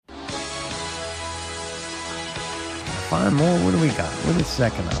find more. What do we got? What is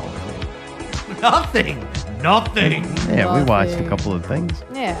second hour? Nothing. Yeah, we watched a couple of things.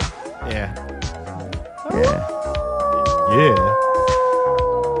 Yeah. Yeah. Yeah.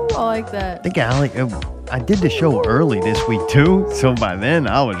 I like that. I think I did the show early this week too, so by then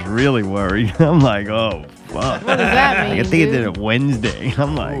I was really worried. I'm like, oh fuck. What does that mean? I think I did it Wednesday.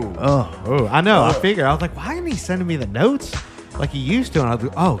 I'm like, Oh, I know. I figured. I was like, why isn't he sending me the notes like he used to? And I was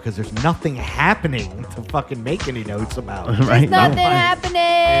like, oh, because there's nothing happening to fucking make any notes about. right? Nothing No. happening.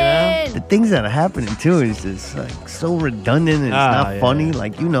 The things that are happening too is just like so redundant and it's not funny. yeah.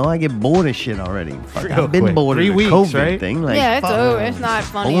 Like, I get bored of shit already. Fuck, Real I've been quick. bored 3 of the weeks, COVID right? thing. Like, Yeah, it's fuck, over. It's not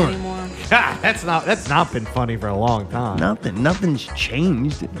funny boring. anymore. God, that's not been funny for a long time. Nothing's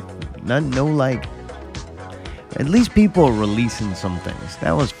changed. No, like, at least people are releasing some things.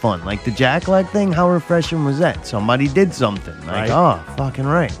 That was fun. Like the Jack Black thing, how refreshing was that? Somebody did something. Like, Right. oh, fucking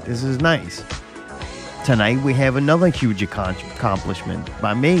right. This is nice. Tonight we have another huge accomplishment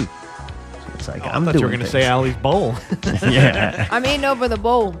by me. So it's like, I'm I thought doing you were going to say things. Allie's bowl. Yeah. I'm eating over the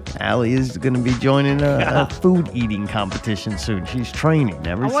bowl. Allie is going to be joining a food eating competition soon. She's training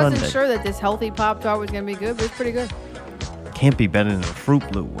every I wasn't Sunday. sure that this healthy Pop Tart was going to be good, but it's pretty good. Can't be better than a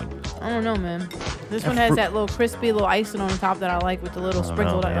Fruit Loop one. I don't know, man. This That one has fruit- that little crispy little icing on the top that I like with the little I don't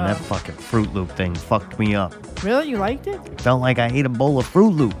sprinkled. know, man. That fucking Fruit Loop thing fucked me up. Really? You liked it? Felt like I ate a bowl of Fruit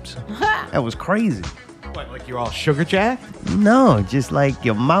Loops. That was crazy. What, like you're all sugar jacked? No, just like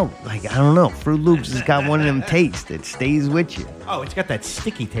your mouth. Like, I don't know. Fruit Loops has got one of them tastes that stays with you. Oh, it's got that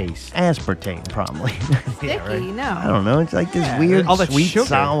sticky taste. Aspartame, probably. Sticky? right. No. I don't know. It's like this Yeah, weird, all that sweet, sugar.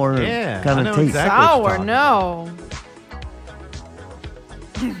 sour Yeah, kind I of know taste. exactly. what you're Sour? talking No.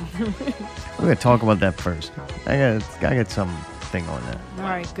 We're going to talk about that first. I got something on that. All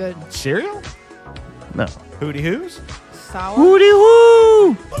right, good. Cereal? No. Hootie Hoos? Sour? Hootie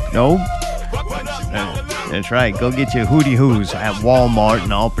Hoo! No. That's right. Go get your Hootie Hoos at Walmart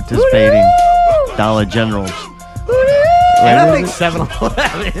and all participating Dollar Generals. And I What think is it?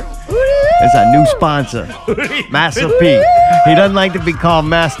 7-Eleven. It's our new sponsor, Master P. He doesn't like to be called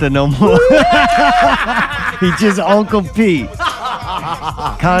Master no more. He's just Uncle P.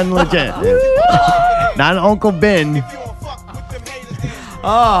 Con legend. Not Uncle Ben.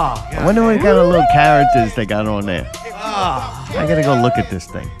 Oh, I wonder what kind of little characters they got on there. oh. I gotta go look at this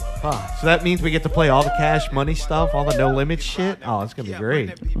thing. Oh, so that means we get to play all the cash money stuff, all the no limit shit. Oh, it's gonna be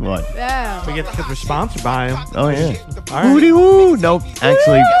great. What? Yeah. We get because we're sponsored by them. Oh, yeah. All right. Hootie Hoo! Nope.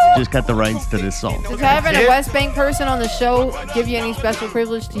 Actually, just got the rights to this song. Does having a West Bank person on the show give you any special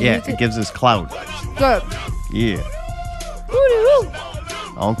privilege to Yeah, use it it? gives us clout. Good. Yeah. Woo-doo-woo.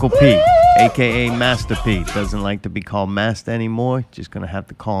 Uncle P, a.k.a. Master P, doesn't like to be called Master anymore. Just going to have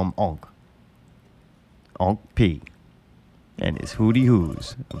to call him Unc. Unc P. And his Hootie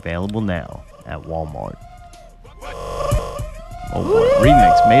Hoos, available now at Walmart. Oh, boy.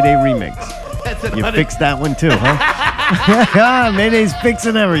 Remix. Mayday remix. You fixed that one too, huh? Mayday's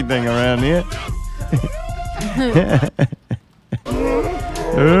fixing everything around here.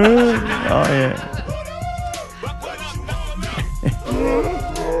 Oh, yeah.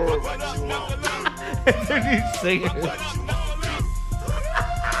 They're new singers.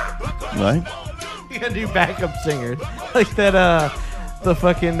 What? You gotta do backup singers. Like that, the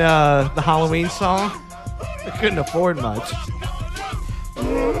fucking, the Halloween song. I couldn't afford much.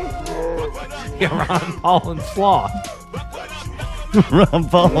 Yeah, Ron Paul and Sloth. Ron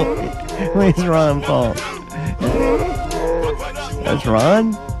Paul. Where's Ron Paul? That's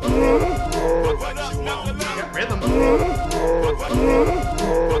Ron? Got rhythm.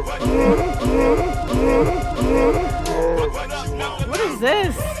 What is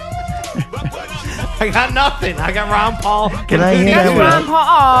this? I got nothing. I got Ron Paul. Can I hear That's that Ron one? Paul.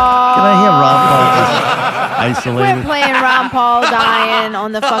 Aw. Can I hear Ron Paul just Quit isolated? playing Ron Paul dying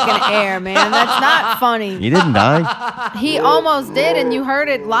on the fucking air, man. That's not funny. He didn't die. He almost did, and you heard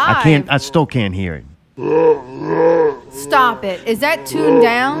it live. I still can't hear it. Stop it. Is that tuned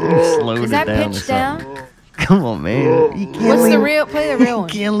down? Slowed Is it that down or pitched something. down? Come on, man. He can't What's leave, the real? Play the real He one.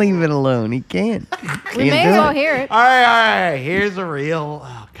 can't leave it alone. He can't. We may as well hear it. All right. Here's a real.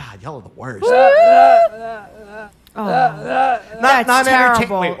 Oh God, y'all are the worst. Oh, Not that's entertaining.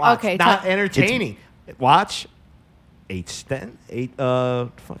 terrible. Wait, watch. Okay, Not tell- entertaining. Watch. 8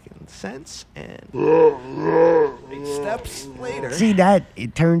 fucking cents and 8 steps later. See that?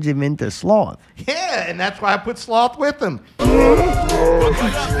 It turns him into sloth. Yeah, and that's why I put Sloth with him. You're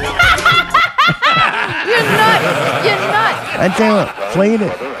nuts. I tell you what, played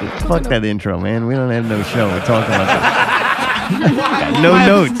it. Fuck that intro, man. We don't have no show. We're talking about that. Got no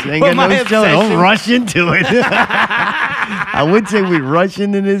notes. Ain't got my no show. Don't obsession- rush into it. I I would say we rush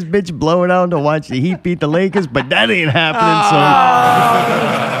into this bitch, blow it out to watch the Heat beat the Lakers, but that ain't happening.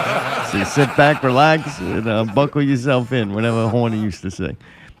 So you sit back, relax, and buckle yourself in, whatever Horny used to say.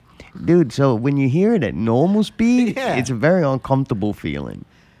 Dude, so when you hear it at normal speed, it's a very uncomfortable feeling.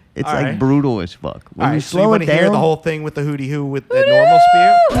 It's All like right. brutal as fuck. When All you right, so slow you it want to down, hear the whole thing with the hootie hoo with the normal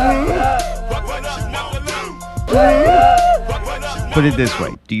speed? put it this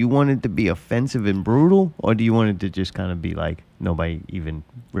way: do you want it to be offensive and brutal, or do you want it to just kind of be like nobody even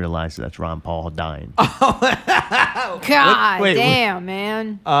realizes that's Ron Paul dying? God wait, damn,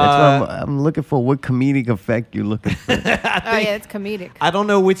 man. That's what I'm looking for. What comedic effect you looking for? Oh, yeah, it's comedic. I don't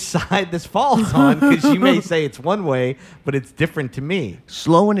know which side this falls on because you may say it's one way, but it's different to me.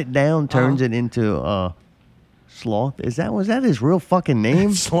 Slowing it down turns it into sloth. Was that his real fucking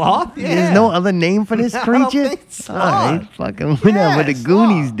name? Sloth? Yeah. There's no other name for this I don't creature? think sloth. All right, fucking whatever. The sloth.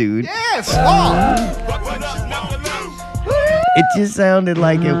 Goonies, dude. Yeah, sloth. It just sounded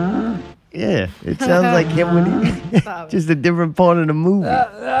like it. Yeah, it sounds like him when he. Just a different part of the movie.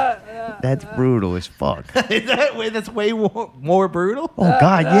 That's brutal as fuck. Is that way? That's way more brutal. Oh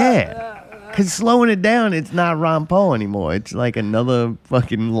God, yeah. Cause slowing it down, it's not Ron Paul anymore. It's like another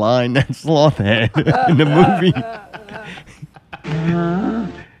fucking line that Sloth had in the movie.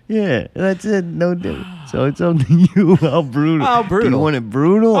 Yeah, that's it. No different. So it's up to you. How brutal? How brutal? Do you want it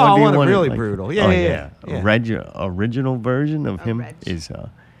brutal? Oh, or I do you want it want really like, brutal. Yeah. Original version of him Reg. is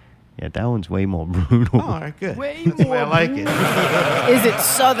yeah, that one's way more brutal. Oh, all right, good. Way That's the way I more like it. Is it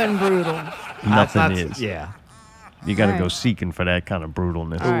Southern brutal? Nothing is. Yeah. You got to go Alright. seeking for that kind of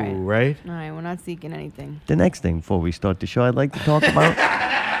brutalness. All right. Ooh, right? All right, we're not seeking anything. The next thing before we start the show, I'd like to talk about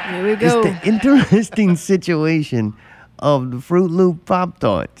Here we is go. the interesting situation of the Fruit Loop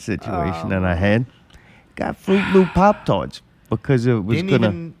Pop-Tart situation that I had. Got Fruit Loop Pop-Tarts because it was Didn't gonna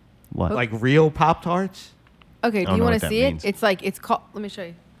even what? like real Pop Tarts. Okay, do don't you know want what to that see means. it? It's called. Let me show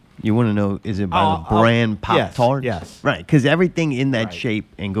you. You want to know, is it by Oh, the brand yes, Pop-Tart? yes. Right, because everything in that Right.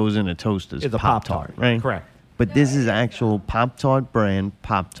 shape and goes in a toaster is It's a Pop-Tart, Pop-Tart, right? correct. But this is actual Pop-Tart brand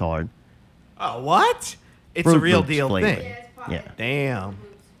Pop-Tart. Oh, what? It's Fruit a real Loops deal flavor. thing. Yeah. Damn.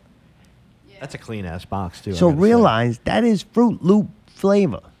 That's a clean ass box too. I So gotta say. realize that is Fruit Loop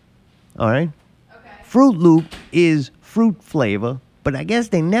flavor. All right? Fruit Loop is fruit flavor, but I guess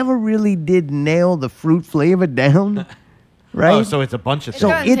they never really did nail the fruit flavor down. Right? Oh, so it's a bunch of It So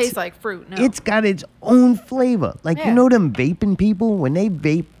stuff. doesn't it's- taste like fruit. No. It's got its own flavor. Like, Yeah. you know them vaping people? When they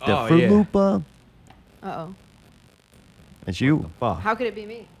vape the Oh, Fruit yeah. Loop, Uh-oh. it's you. Fuck. How could it be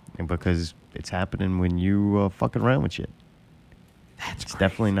me? And because it's happening when you fucking around with shit. It's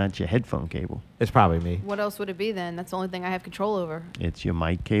definitely not your headphone cable. It's probably me. What else would it be then? That's the only thing I have control over. It's your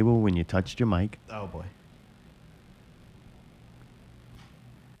mic cable when you touched your mic. Oh boy.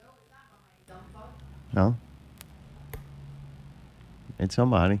 No? It's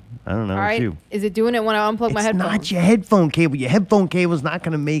somebody. I don't know. All It's right. you. Is it doing it when I unplug my It's headphones? not your headphone cable. Your headphone cable's not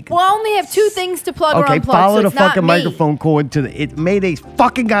going to make Well, I only have two things to plug or Okay, unplug. follow so the it's not fucking me. microphone cord to the. It Mayday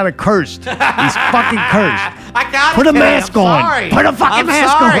fucking got it cursed. He's fucking cursed. I got Put it. a mask I'm on. Sorry. Put a fucking I'm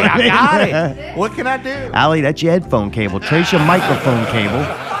mask sorry. on. I got it. What can I do? Allie, that's your headphone cable. Trace your microphone cable.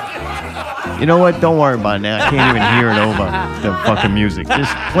 You know what? Don't worry about it now. I can't even hear it over the fucking music.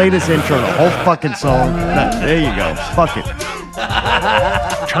 Just play this intro, the whole fucking song. There you go. Fuck it.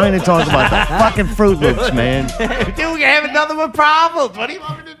 Trying to talk about the fucking Fruit Loops, man. Dude, we're having nothing but problems. What do you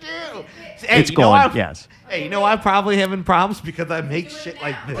want me to do? Hey, It's you know gone, I'm- yes. Hey, you know I'm probably having problems because I make shit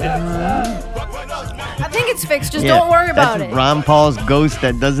like this. I think it's fixed. Just Yeah, don't worry about that's it. Ron Paul's ghost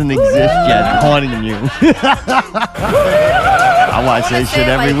that doesn't exist yet haunting you. I watch wanna that say shit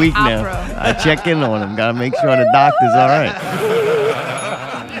it every like week opera. now. I check in on him. Gotta make sure the doctor's all right.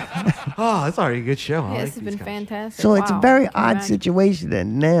 Oh, it's already a good show. I Yeah, like this has these been guys. fantastic. So it's a Wow. very Can you odd imagine? situation that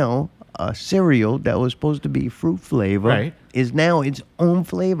now a cereal that was supposed to be fruit flavor Right. is now its own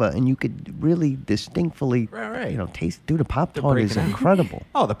flavor, and you could really distinctly, Right. taste. Dude, the Pop They're Tart is breaking out. incredible.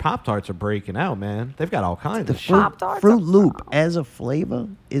 Oh, the Pop Tarts are breaking out, man. They've got all kinds The of shit. Pop-Tarts Fruit are- Loop as a flavor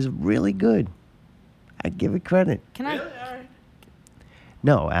is really good. I give it credit. Can I?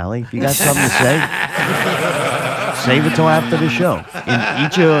 No, Allie, if you got something to say, save it till after the show. And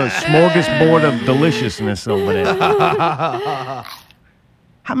eat your smorgasbord of deliciousness over there.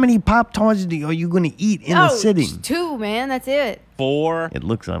 How many Pop Tarts are you going to eat in a sitting? just two, man. That's it. 4. It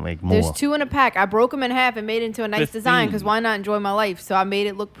looks like more. There's two in a pack. I broke them in half and made it into a nice design because 15. why not enjoy my life? So I made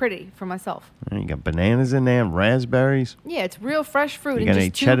it look pretty for myself. You got bananas in there, and raspberries. Yeah, it's real fresh fruit. You and got any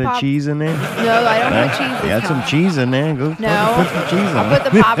just two cheddar pop- cheese in there? No, I don't put cheese. You got some cheese in there. Go No, put some cheese on I put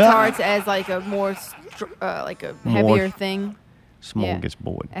it. the Pop Tarts as like a more, like a heavier thing.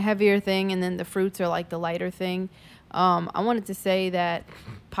 Smorgasbord. A heavier thing, and then the fruits are like the lighter thing. I wanted to say that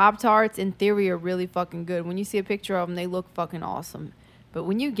Pop-Tarts, in theory, are really fucking good. When you see a picture of them, they look fucking awesome. But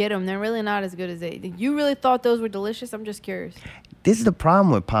when you get them, they're really not as good as they. You really thought those were delicious? I'm just curious. This is the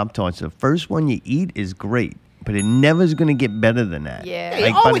problem with Pop-Tarts. The first one you eat is great, but it never is going to get better than that. Yeah. They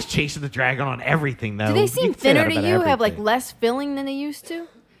Like, by always the- chasing the dragon on everything, though. Do they You seem can say that thinner to about you? Have like everything. less filling than they used to?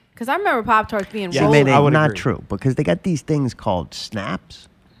 Because I remember Pop-Tarts being Yeah, rolled. Mayday, I would not agree. true, because they got these things called snaps.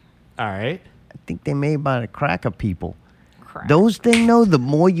 All right. I think they made by the cracker people. Crap. Those things, though, the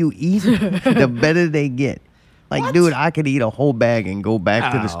more you eat, the better they get. Like, What? dude, I could eat a whole bag and go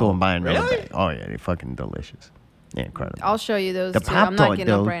back to the store and buy another really? bag. Oh, yeah, they're fucking delicious. Yeah, incredible. I'll show you those The too. I'm not Pop-Tart,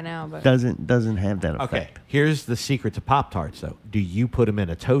 getting though, up right now, but doesn't have that effect. Okay. Here's the secret to Pop-Tarts, though. Do you put them in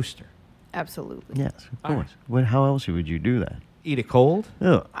a toaster? absolutely. Yes, of All right. course. What? How else would you do that? Eat it cold?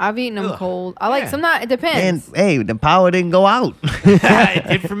 Ugh. I've eaten them Ugh. cold. I like Yeah. some not. It And depends. hey, the power didn't go out. It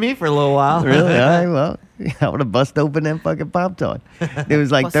did for me for a little while. Really? All right, well, I would have bust open that fucking Pop-Tart. It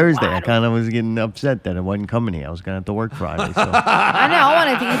was like Bust it Thursday. I wide kind of was getting upset that it wasn't coming here. I was going to have to work Friday. So I know. I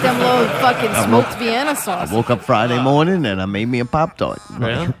wanted to eat them little fucking smoked Vienna I sauce. woke up Friday morning and I made me a Pop-Tart.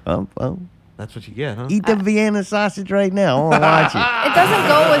 Really? Well, That's what you get, huh? eat the Vienna sausage right now. I want to watch it. It doesn't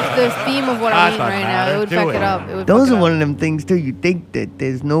go with the theme of what I'm eating doesn't right now. matter. It would Do fuck it. it up. It would Those fuck are it one up. of them things, too. You think that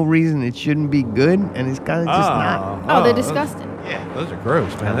there's no reason it shouldn't be good, and it's kind of just not. Oh, they're those- disgusting. Yeah, those are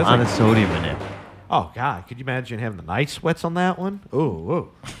gross, man. A That's lot like, of sodium in it. oh, God. Could you imagine having the night sweats on that one? Ooh, ooh.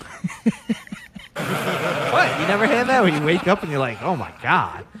 What? You never had that when you wake up and you're like, oh, my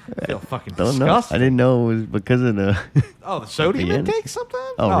God. I feel fucking Don't know. disgusting. I didn't know it was because of the. Oh, the sodium Vienna? intake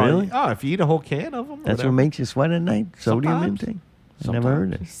sometimes? Oh, really? Oh, if you eat a whole can of them. That's what makes you sweat at night? Sodium Sometimes. intake? I never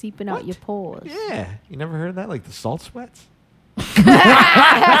heard it. Seeping out What? your pores. Yeah. You never heard of that? Like the salt sweats?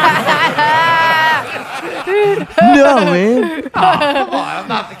 No, man. Come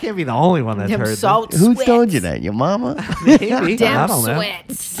on. I can't be the only one that's Them heard that. salt Who sweats. told you that? Your mama? Maybe. I Damn don't know.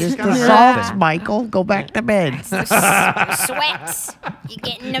 sweats. Just gotta the hurt salts, them. Michael. Go back to bed. Sweats. You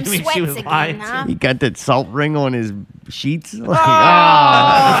getting them You mean she sweats was again, lying huh? He got that salt ring on his sheets. Like,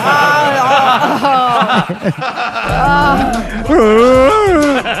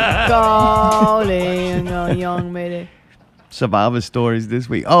 Calling a young lady. Survivor stories this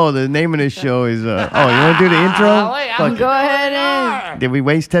week. Oh, the name of this show is. Oh, you want to do the intro? Fuck Go it. ahead and. Did we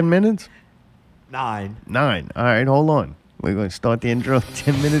waste 10 minutes? 9. 9. All right, hold on. We're going to start the intro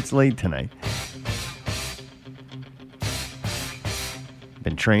 10 minutes late tonight.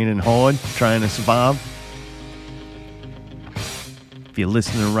 Been training hard, trying to survive. If you're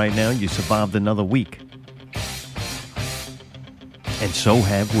listening right now, you survived another week. And so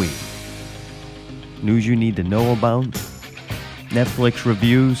have we. News you need to know about. Netflix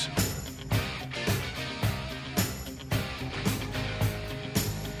reviews.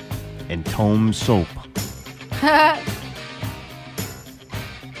 And Tome soap.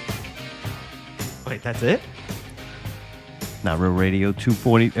 Wait, that's it? Not Real Radio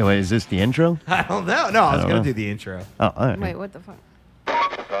 240. Oh, wait, is this the intro? I don't know. No, I was don't going know. to do the intro. Oh, all right. Wait, what the fuck?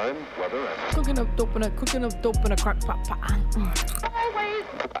 Cooking up dope in a crock pot.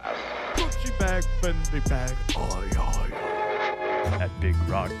 Gucci bag, Fendi bag. At Big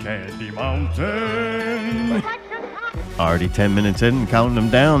Rock Candy Mountain. Already 10 minutes in, counting them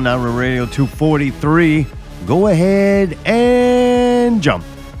down. Now Real Radio 243. Go ahead and jump.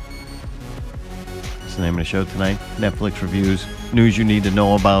 That's the name of the show tonight. Netflix reviews, news you need to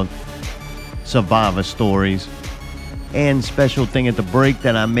know about, Survivor stories, and special thing at the break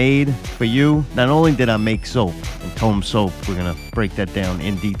that I made for you. Not only did I make soap and Tome soap, we're going to break that down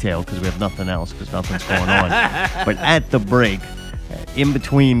in detail because we have nothing else because nothing's going on. But at the break, in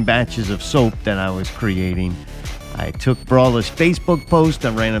between batches of soap that I was creating, I took Brawler's Facebook post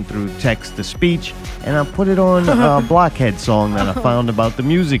and ran him through text to speech, and I put it on a Blockhead song that I found about the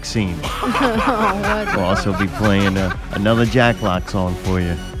music scene. We'll also be playing another Jacklock song for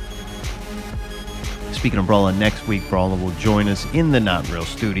you. Speaking of Brawler, next week Brawler will join us in the Not Real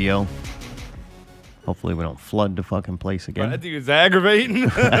studio. Hopefully we don't flood the fucking place again. I think it's aggravating.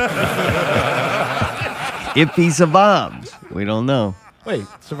 If he survives, we don't know. Wait,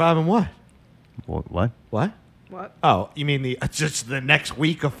 surviving what? What? What? What? Oh, you mean the just the next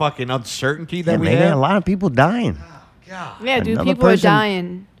week of fucking uncertainty that Yeah, we man, there are have? a lot of people dying. Yeah, dude, Another people are person-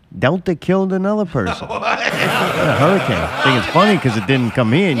 dying. Delta killed another person. A hurricane. I think it's funny because it didn't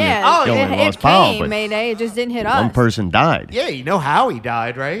come in. Yeah, you only it lost power, came, but Mayday. It just didn't hit us. one person died. Yeah, you know how he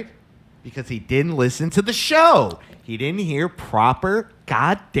died, right? Because he didn't listen to the show. He didn't hear proper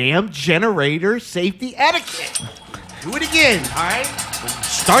goddamn generator safety etiquette. Do it again, all right?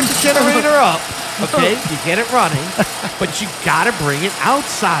 Start the generator up. Okay, you get it running, but you gotta bring it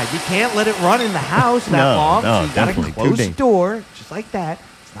outside. You can't let it run in the house that No, long. no, So you gotta definitely. close the Too door, just like that.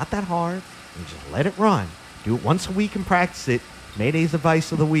 It's not that hard. You just let it run. Do it once a week and practice it. Mayday's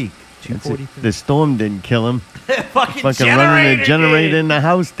advice of the week. That's it. 2:43. The storm didn't kill him. Fucking Fucking running the generator did. in the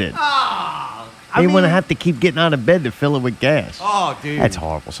house did. I They mean- wouldn't have to keep getting out of bed to fill it with gas. Oh, dude. That's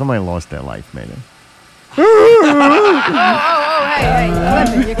horrible. Somebody lost their life, man. Oh, hey,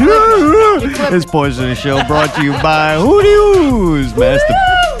 you're clipping. You're clipping. This portion of the show brought to you by Hootie Hoos. Master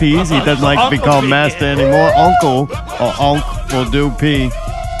P's. He doesn't like to be called Master anymore. Uncle or Unc will do P.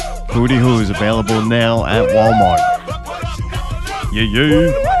 Hootie Hoos available now at Walmart.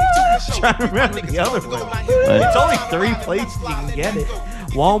 Yeah. Trying to remember the other one. It's only 3 places you can get it.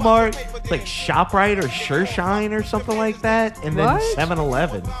 Walmart, it's like ShopRite or SureShine or something like that, and then What?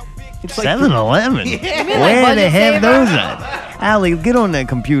 7-Eleven. It's like 7-Eleven? Yeah. mean like Where they Budget have Saver? those at? Allie, get on that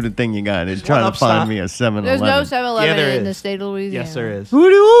computer thing you got and try one to up find top. me a 7-Eleven. There's no 7-Eleven Yeah, there in the is. state of Louisiana. Yes, there is.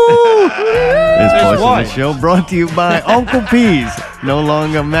 Hootie Hoo! This portion one. of the show brought to you by Uncle P's. No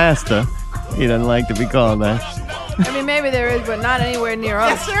longer Master. He doesn't like to be called that. I mean, maybe there is, but not anywhere near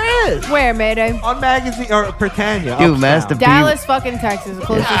us. Yes, there is. Where, Mayday? On Magazine or Britannia. Dude, uptown. Master P. Dallas, fucking Texas, the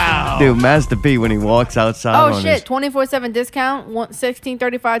closest. Wow. Dude, Master P, when he walks outside Oh on shit! 24/7 discount,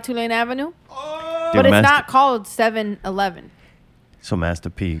 1635 Tulane Avenue. his... But it's Master- not called 7-Eleven. So Master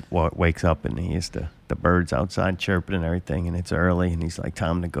P wakes up and he hears the birds outside chirping and everything, and it's early, and he's like,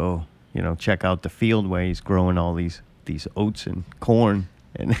 time to go, check out the field where he's growing all these oats and corn.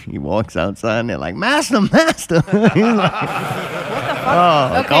 And he walks outside, and they're like, Master. He's like, What the fuck?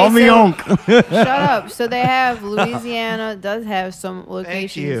 oh, call me Unc. Shut up. So they have Louisiana does have some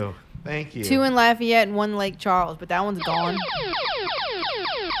locations. Thank you. 2 in Lafayette and 1 in Lake Charles, but that one's gone.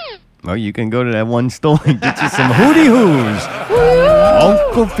 Well, you can go to that one store and get you some Hootie Hoos.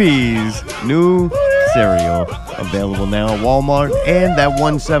 Uncle P's new cereal. Available now at Walmart and that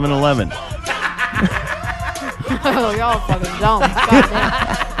one 7-Eleven. Oh, y'all fucking dumb.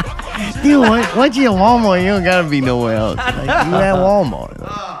 Goddamn. Dude, once you're at Walmart, you don't gotta be nowhere else. Like, you at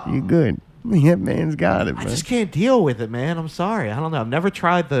Walmart. You good. That man's got it, I man. just can't deal with it, man. I'm sorry. I don't know. I've never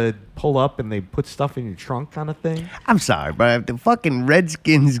tried the pull up and they put stuff in your trunk kind of thing. I'm sorry, but if the fucking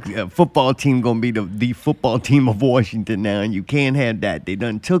Redskins football team gonna be the football team of Washington now, and you can't have that. They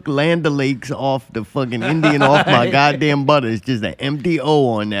done took Land O'Lakes off the fucking Indian off my goddamn butter. It's just an empty O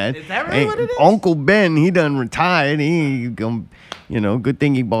on that. Is that really what it is? Uncle Ben, he done retired. He ain't gonna, good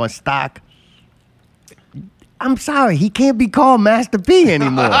thing he bought stock. I'm sorry, he can't be called Master P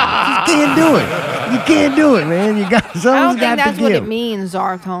anymore. Just can't do it. You can't do it, man. You got I don't something's think got that's to what give. it means,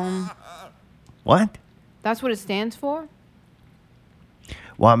 Zartone. What? That's what it stands for?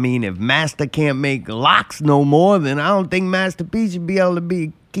 Well, I mean, if Master can't make locks no more, then I don't think Master P should be able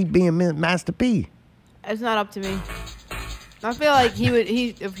to keep being Master P. It's not up to me. I feel like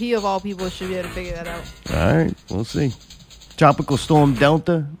if he of all people should be able to figure that out. All right, we'll see. Tropical Storm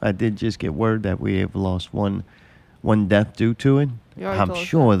Delta. I did just get word that we have lost one death due to it. You already I'm told us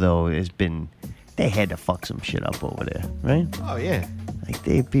sure, though, they had to fuck some shit up over there, right? Oh, yeah. Like,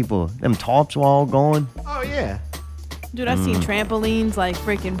 them tarps were all gone. Oh, yeah. Dude, I've seen trampolines like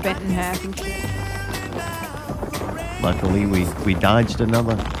freaking bent in half and shit. Luckily, we dodged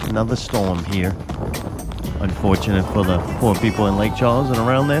another storm here. Unfortunate for the poor people in Lake Charles and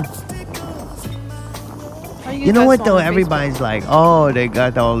around there. How You get know that what, song though? on Facebook? Everybody's like, oh, they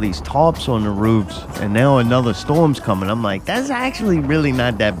got all these tarps on the roofs, and now another storm's coming. I'm like, that's actually really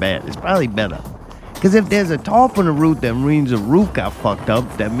not that bad. It's probably better. Because if there's a tarp on the roof, that means the roof got fucked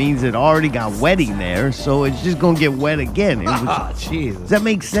up. That means it already got wetting there, so it's just going to get wet again. Oh, Jesus. Does that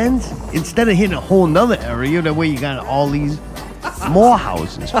make sense? Instead of hitting a whole nother area, that way you got all these more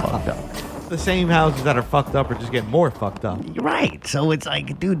houses fucked up. The same houses that are fucked up are just getting more fucked up. You're right. So it's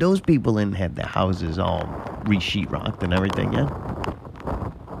like, dude, those people didn't have their houses all re-sheetrocked and everything, yeah?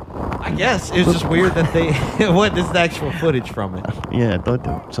 I guess it was just weird that they. What is the actual footage from it? Yeah, I thought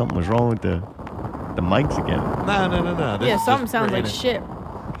that something was wrong with the mics again. No. This Yeah, is something just sounds like bringing shit.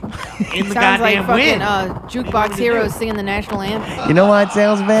 it In the Sounds like goddamn fucking wind. Jukebox Heroes singing the national anthem. You know why it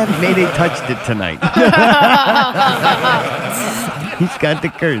sounds bad? Mayday touched it tonight. He's got the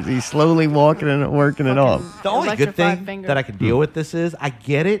curse. He's slowly working it off. The only good Electrified thing finger. that I can deal with this is I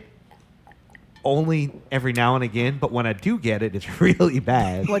get it only every now and again, but when I do get it, it's really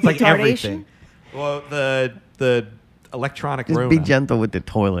bad. What, It's like retardation? everything. Well, the electronic Just Rona. be gentle with the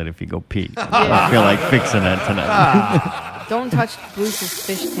toilet if you go pee. I feel like fixing that tonight. Don't touch Bruce's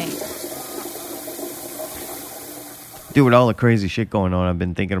fish tank. Dude, with all the crazy shit going on, I've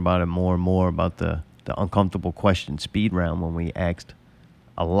been thinking about it more and more about the uncomfortable question speed round when we asked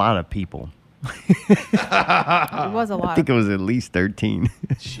a lot of people It was a I lot. think it was at least 13.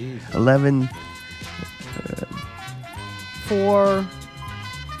 Jeez. 11, For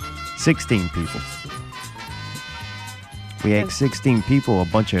 16 people. We asked 16 people a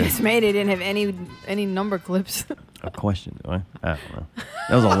bunch of it's made it didn't have any number clips. questions. Right? I don't know.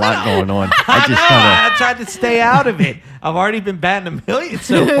 There was a lot going on. I I just know. kind I tried to stay out of it. I've already been batting a million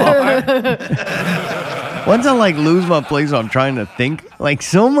so far. of, once I like lose my place, I'm trying to think. Like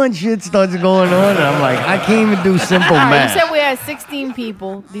so much shit starts going on, and I'm like, I can't even do simple All right, math. you said we had 16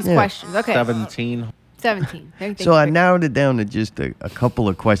 people. These Yeah. questions. Okay. 17. 17. Thank So I you. narrowed it down to just a couple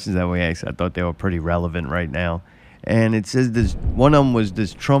of questions that we asked. I thought they were pretty relevant right now. And it says this. One of them was,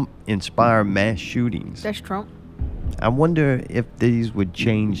 does Trump inspire mass shootings? That's Trump. I wonder if these would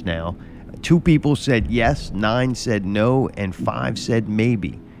change now. 2 people said yes, 9 said no, and 5 said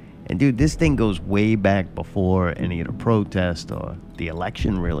maybe. And dude, this thing goes way back before any of the protests or the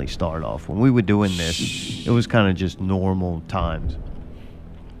election really started off. When we were doing this, it was kind of just normal times.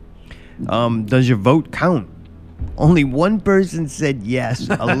 Does your vote count? Only 1 person said yes,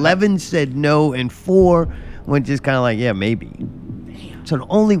 11 said no, and 4 went just kind of like, yeah, maybe. So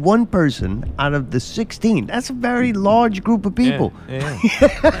only 1 person out of the 16. That's a very large group of people. Yeah.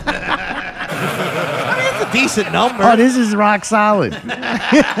 I mean, it's a decent number. Oh, this is rock solid.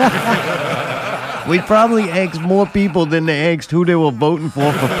 We probably asked more people than they asked who they were voting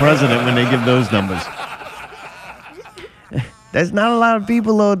for president when they give those numbers. There's not a lot of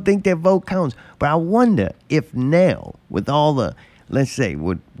people who think their vote counts. But I wonder if now, with all the, let's say,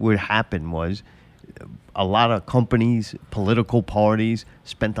 what happened was a lot of companies, political parties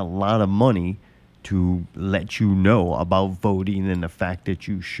spent a lot of money to let you know about voting and the fact that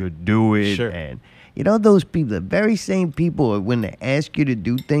you should do it. Sure. And, you know, those people, the very same people, when they ask you to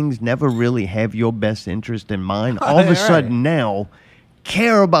do things, never really have your best interest in mind. All of a Right. sudden now,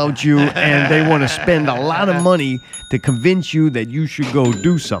 care about you and they want to spend a lot of money to convince you that you should go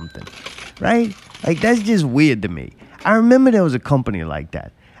do something, right? Like, that's just weird to me. I remember there was a company like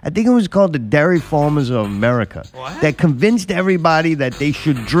that. I think it was called the Dairy Farmers of America. What? That convinced everybody that they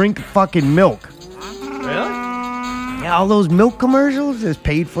should drink fucking milk. Really? Yeah, all those milk commercials is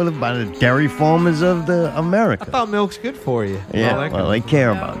paid for by the Dairy Farmers of the I America. thought milk's good for you. Yeah, All that well, kind they of-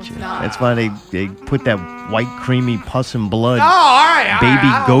 care about you. That's why they put that white creamy pus and blood Oh, all right. baby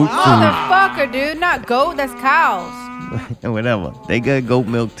goat food Motherfucker, dude. Not goat. That's cows. and whatever. They got goat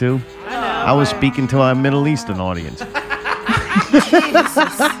milk too. I was speaking to our Middle Eastern audience.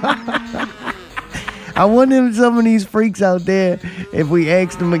 I wonder if some of these freaks out there, if we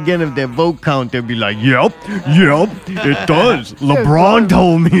asked them again if their vote count, they'd be like, yep, it does. LeBron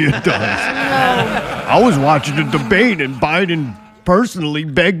told me it does. I was watching the debate and Biden personally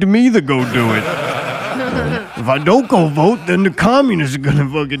begged me to go do it. If I don't go vote, then the communists are going to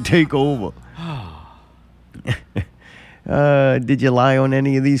fucking take over. Did you lie on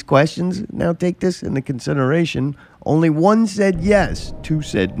any of these questions? Now take this into consideration. Only 1 said yes, 2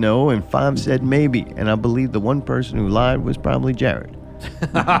 said no, and 5 said maybe. And I believe the 1 person who lied was probably Jared.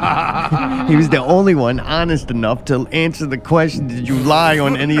 He was the only one honest enough to answer the question, did you lie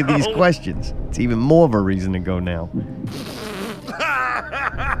on any of these questions? It's even more of a reason to go now.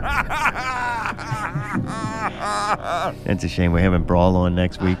 It's a shame we haven't Brawl on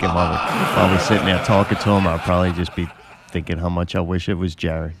next week, and while we're sitting there talking to him, I'll probably just be thinking how much I wish it was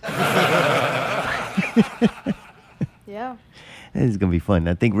Jared. Yeah. This is gonna be fun.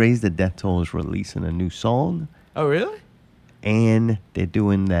 I think Raise the Death Toll is releasing a new song, Oh, really? and they're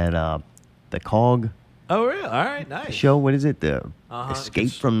doing that the COG Oh, really? All right. Nice. show. What is it? The Escape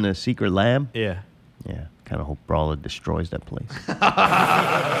just- from the Secret Lab. Yeah. Yeah. Kind of hope Brawler destroys that place. That's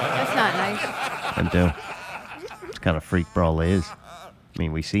not nice. I do. It's kind of freak Brawler is. I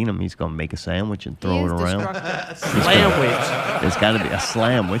mean, we seen him. He's gonna make a sandwich and He throw is it around. destructive. Sandwich. There's got to be a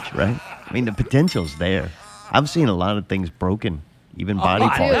sandwich, right? I mean, the potential's there. I've seen a lot of things broken, even body I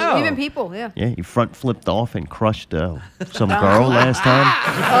parts. Dude, know. even people, yeah. Yeah, he front flipped off and crushed some girl last time.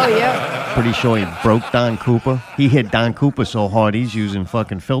 Oh, yeah. Pretty sure he broke Don Cooper. He hit Don Cooper so hard he's using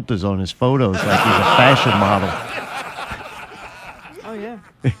fucking filters on his photos like he's a fashion model. Oh, yeah.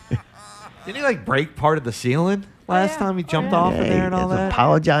 Didn't he like break part of the ceiling last yeah. time he Oh, jumped yeah. off Yeah, of there and all he has that?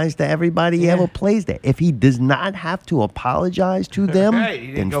 apologized to everybody he Yeah. ever plays there. If he does not have to apologize to them, Right, he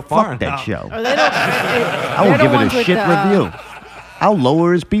didn't then go fuck far that enough. show. Or they don't. I will give it a shit review. I'll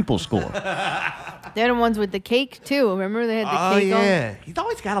lower his people score. They're the ones with the cake, too. Remember they had the Oh, cake on? yeah. He's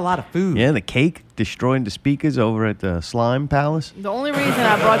always got a lot of food. Yeah, the cake destroying the speakers over at the Slime Palace. The only reason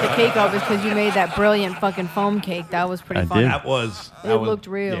I brought the cake up is because you made that brilliant fucking foam cake. That was pretty I funny. did. That was. It looked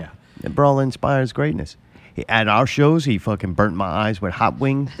real. Yeah. And Brawl inspires greatness. At our shows, he fucking burnt my eyes with hot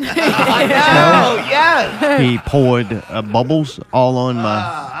wing. Oh, yes. He poured bubbles all on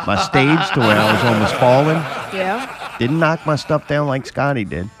my stage to where I was almost falling. Yeah. Didn't knock my stuff down like Scotty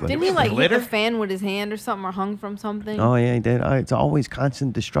did. But Didn't he like hit glitter? the fan with his hand or something, or hung from something? Oh, yeah, he did. It's always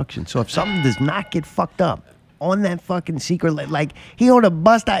constant destruction. So if something does not get fucked up on that fucking secret lab, like he ought to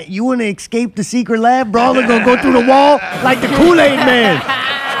bust out. You want to escape the secret lab? Brawler gonna go through the wall like the Kool-Aid Man.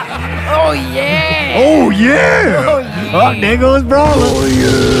 Oh yeah. Oh, yeah. Oh, there goes Brawler. Oh,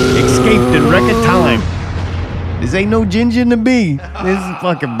 yeah. Escaped in record time. This ain't no Ginger and the Bee. This is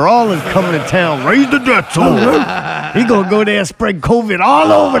fucking Brawler's coming to town. Raise the death toll. He gonna go there and spread COVID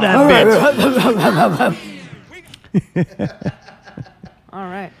all over that bitch. All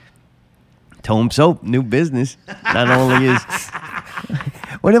right. Tome Soap, new business. Not only is...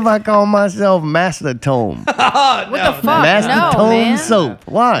 What if I call myself Master Tome? What the fuck? Master no, Tome man. Soap.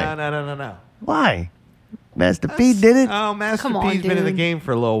 Why? No. Why? Master P did it. Oh, Master Come on, P's been in the dude. game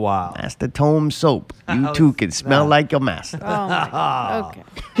for a little while. Master Tome Soap. You too can smell like your master. Oh my God. Okay.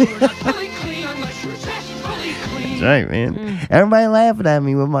 That's right, man. Everybody laughing at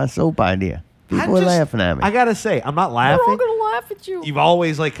me with my soap idea. People are laughing at me. I gotta say, I'm not We're laughing. all gonna laugh at you. You've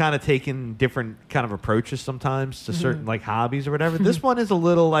always like kind of taken different kind of approaches sometimes to certain like hobbies or whatever. This one is a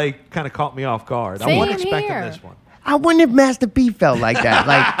little like kind of caught me off guard. I wasn't Same expecting here. this one. I wonder if Master P felt like that.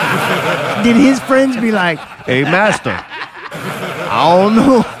 Like, did his friends be like, "Hey, Master, I don't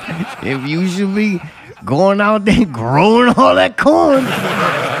know if you should be going out there growing all that corn.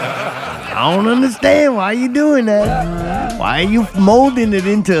 I don't understand why you doing that. Why are you molding it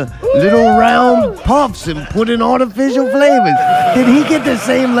into little round puffs and putting artificial flavors?" Did he get the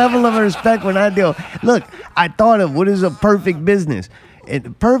same level of respect when I do? Look, I thought of what is a perfect business.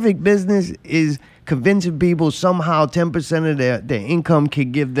 And perfect business is convincing people somehow 10% of their income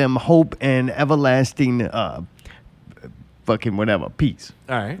can give them hope and everlasting fucking whatever, peace.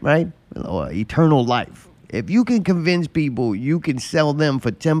 All right. Right? Or eternal life. If you can convince people you can sell them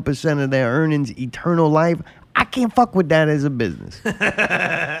for 10% of their earnings eternal life, I can't fuck with that as a business.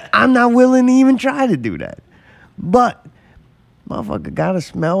 I'm not willing to even try to do that. But motherfucker gotta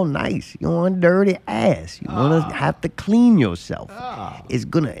smell nice. You want dirty ass. You wanna have to clean yourself. It's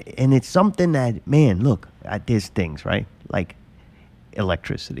gonna, and it's something that, man, look, there's things, right? Like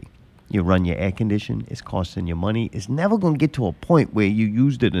electricity. You run your air condition, it's costing you money. It's never gonna get to a point where you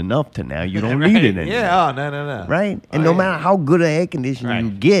used it enough to now you don't Right. need it anymore. Yeah. Oh, no. Right? And Oh, no yeah. matter how good an air conditioner you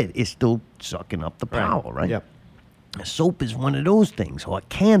Right. get, it's still sucking up the power, right? Yep. Soap is one of those things, or a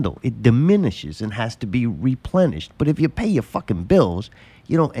candle. It diminishes and has to be replenished. But if you pay your fucking bills,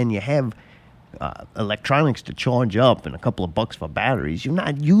 you don't, and you have electronics to charge up and a couple of bucks for batteries, you're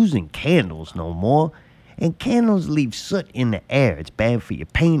not using candles no more. And candles leave soot in the air. It's bad for your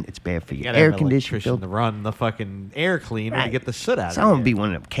paint. It's bad for You your gotta air have an conditioner. electrician to run the fucking air cleaner to Right. get the soot out So of I'm it. gonna be one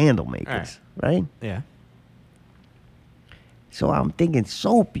of them candle makers, right? Yeah. So I'm thinking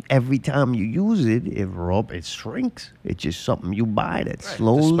soap, every time you use it, it shrinks. It's just something you buy that Right,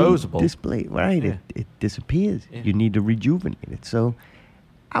 slowly disposable. display. Right, Yeah. it disappears. Yeah. You need to rejuvenate it. So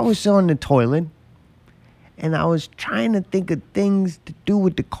I was on the toilet, and I was trying to think of things to do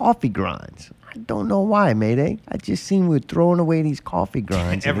with the coffee grinds. I don't know why, Mayday. I just seen we were throwing away these coffee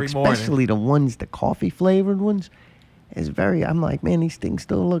grinds. Every and morning. especially the ones, the coffee flavored ones. I'm like, man, these things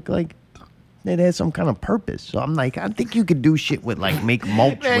still look like it has some kind of purpose. So I'm like, I think you could do shit with, like, make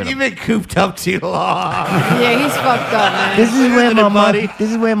mulch Man, with you've them. been cooped up too long. Yeah, he's fucked up, man. This is where Isn't my it, buddy? mind.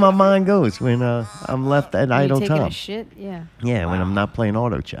 This is where my mind goes when I'm left at When you idle taking time. a shit? Yeah. Yeah, when I'm not playing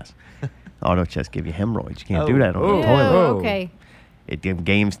auto chess. Auto chess give you hemorrhoids. You can't do Oh. that on Oh. the Yeah, toilet. okay. If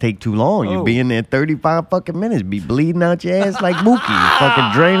games take too long, Oh. you be in there 35 fucking minutes, be bleeding out your ass like Mookie. You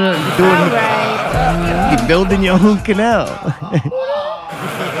fucking draining, All doing, right. you building your own canal.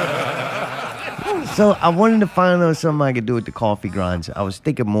 So I wanted to find out something I could do with the coffee grinds. I was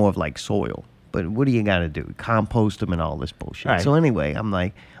thinking more of like soil, but what do you got to do? Compost them and all this bullshit. Right. So anyway, I'm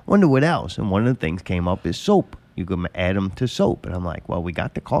like, wonder what else. And one of the things came up is soap. You can add them to soap, and I'm like, well, we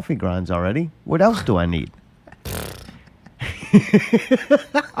got the coffee grinds already. What else do I need?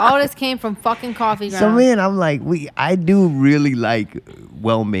 All this came from fucking coffee grounds. So man, I'm like, I do really like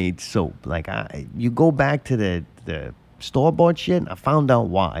well-made soap. Like you go back to the store-bought shit. I found out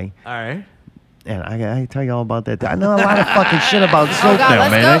why, All right. and I tell you all about that. I know a lot of fucking shit about Oh soap God, now,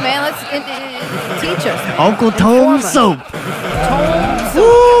 let's man. go, man. Let's teach us, man. Uncle Inform Tom us. soap. Tome soap.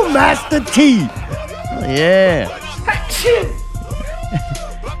 Woo, Master T. Yeah.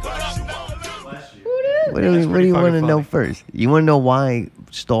 What do you want to funny. know first? You want to know why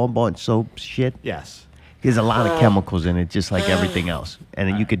store-bought soap shit? Yes. There's a lot of chemicals in it, just like everything else.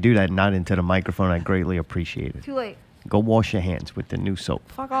 And you could do that not into the microphone. I greatly appreciate it. Too late. Go wash your hands with the new soap.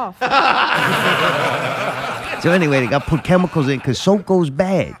 Fuck off. So anyway, they got put chemicals in because soap goes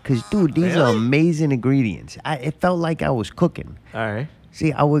bad. Because, dude, these are Really? amazing ingredients. It felt like I was cooking. All right.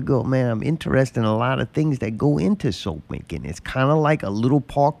 See, I would go, man, I'm interested in a lot of things that go into soap making. It's kind of like a little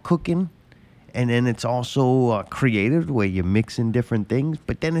part cooking. And then it's also creative where you're mixing different things.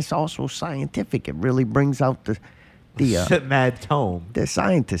 But then it's also scientific. It really brings out the Mad tome. the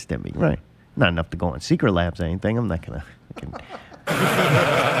scientist in me, right? Not enough to go on secret labs or anything. I'm not gonna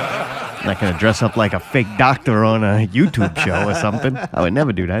dress up like a fake doctor on a YouTube show or something. I would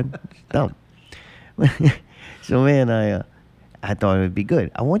never do that. No. So man, I thought it would be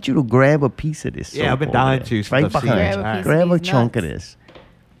good. I want you to grab a piece of this. Yeah, soap I've been over dying there. to since Right I've seen behind it. you. Grab a piece Grab of a these chunk of nuts. this.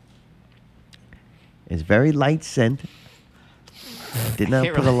 It's very light scent. Did not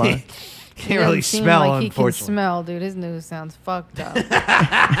Can't put a lot. really, He can't really doesn't seem smell, like he can unfortunately. smell, dude. His nose sounds fucked up.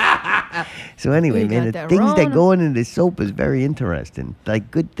 So anyway, You man, got the that things that Rona. go into this soap is very interesting. Like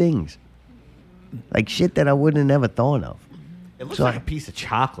good things. Like shit that I wouldn't have never thought of. It looks So like I- a piece of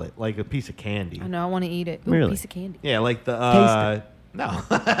chocolate, like a piece of candy. I know. I want to eat it. Ooh, Really? piece of candy. Yeah, like the Taste no.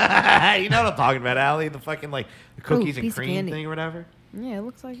 You know what I'm talking about, Allie? The fucking like the cookies and piece of cream candy. thing or whatever. Yeah, it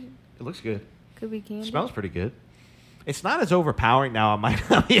looks like it It looks good. could be candy. Smells pretty good. It's not as overpowering now. I might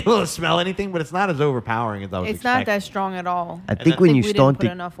not be able to smell anything, but it's not as overpowering as I was It's not expecting. that strong at all. I then- think when I you think we didn't start put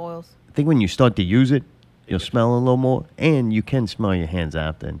to, enough oils. I think when you start to use it, you'll smell a little more, and you can smell your hands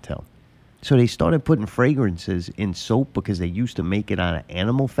after and tell. So they started putting fragrances in soap because they used to make it out of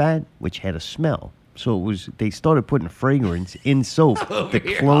animal fat, which had a smell. So they started putting fragrance in soap to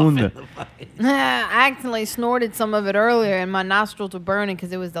clone the. I accidentally snorted some of it earlier, and my nostrils were burning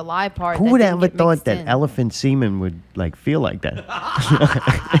because it was the lye part. Who that would didn't ever get thought mixed that in. elephant semen would like feel like that?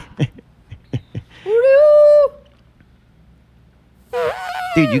 Woo-doo!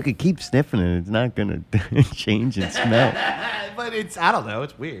 Dude, you could keep sniffing it; it's not gonna change in smell. But it's I don't know.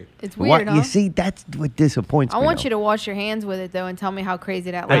 It's weird. It's What weird, huh? you see, that's what disappoints I me. want though. you to wash your hands with it though, and tell me how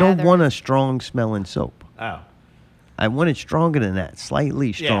crazy that I lather. don't want is. a strong smelling soap. Oh. I want it stronger than that, slightly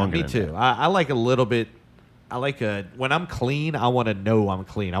Yeah, stronger. me than too. that. I like a little bit. I like a when I'm clean. I want to know I'm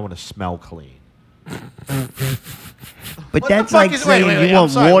clean. I want to smell clean. But What that's the fuck like is- wait, saying wait, you wait, I'm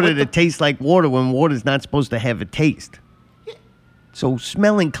want sorry, water what to the- taste like water when water's not supposed to have a taste. So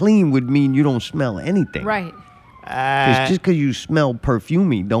smelling clean would mean you don't smell anything. Right. Because just because you smell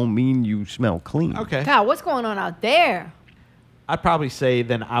perfumey don't mean you smell clean. Okay. God, what's going on out there? I'd probably say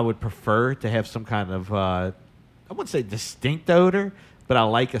then I would prefer to have some kind of I wouldn't say distinct odor, but I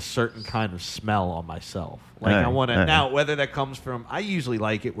like a certain kind of smell on myself. Like I Alright, want to alright. now whether that comes from I usually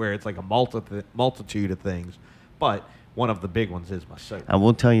like it where it's like a multitude of things, but one of the big ones is my soap. I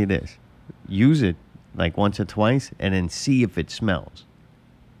will tell you this. Use it like once or twice and then see if it smells.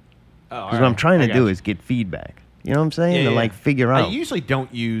 Because what I'm trying to do is get feedback. You know what I'm saying? To like figure I out. usually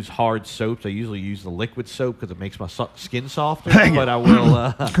don't use hard soaps. I usually use the liquid soap because it makes my skin softer. But I will,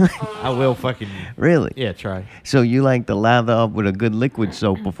 I will fucking Really? yeah try. So you like to lather up with a good liquid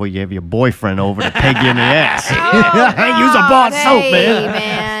soap before you have your boyfriend over to peg you in the ass. Use a bar soap, Hey,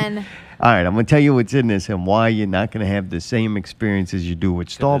 man. man. All right, I'm going to tell you what's in this and why you're not going to have the same experience as you do with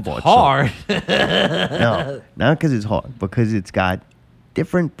store-bought It's hard. soap. No, not because it's hard. Because it's got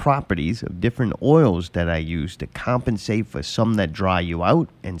different properties of different oils that I use to compensate for some that dry you out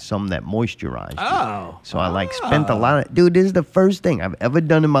and some that moisturize you. Oh. So I like spent a lot of... Dude, this is the first thing I've ever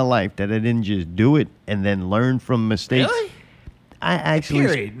done in my life that I didn't just do it and then learn from mistakes. Really? I actually...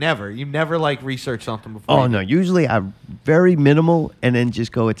 Period. Never. You never like research something before. Oh, you no. Usually I'm very minimal and then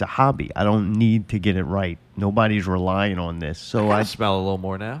just go, it's a hobby. I don't need to get it right. Nobody's relying on this. So I smell a little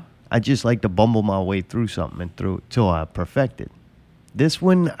more now. I just like to bumble my way through something and till I perfect it. This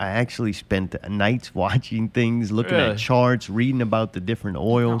one, I actually spent nights watching things, looking Really? at charts, reading about the different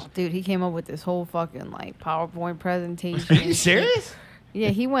oils. Oh, dude, he came up with this whole fucking like PowerPoint presentation. Are you serious? Yeah,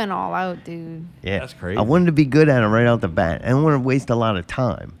 he went all out, dude. Yeah, That's crazy. I wanted to be good at it right out the bat. I don't want to waste a lot of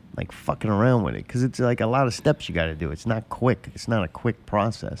time, like fucking around with it, because it's like a lot of steps you got to do. It's not quick. It's not a quick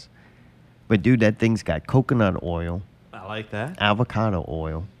process. But dude, that thing's got coconut oil, I like that. avocado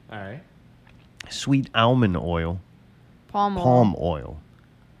oil, All right. sweet almond oil, Palm oil. palm oil,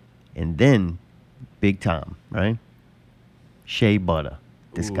 and then big time, right? Shea butter.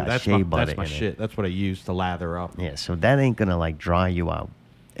 This Ooh, got that's shea my, butter That's my in it. shit. That's what I use to lather up. Yeah, so that ain't gonna like dry you out.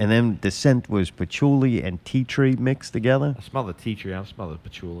 And then the scent was patchouli and tea tree mixed together. I smell the tea tree. I don't smell the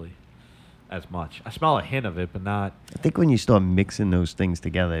patchouli as much. I smell a hint of it, but not. I think when you start mixing those things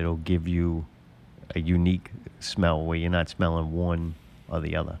together, it'll give you a unique smell where you're not smelling one or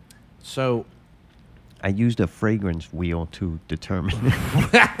the other. So, I used a fragrance wheel to determine.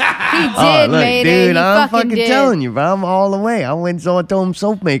 He did, Look, Mayday. dude, He I'm fucking fucking did. telling you, bro. I'm all the way. I went and saw a Dome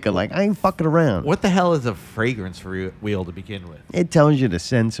soap maker. Like, I ain't fucking around. What the hell is a fragrance wheel to begin with? It tells you the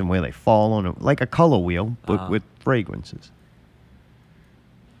scents and where they fall on it, like a color wheel, but with fragrances.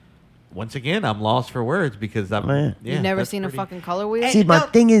 Once again, I'm lost for words because I'm. Man. Yeah, You've never that's seen pretty- a fucking color wheel? See, my no,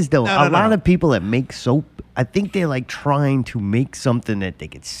 thing is, though, no, a no, lot no. of people that make soap, I think they're like trying to make something that they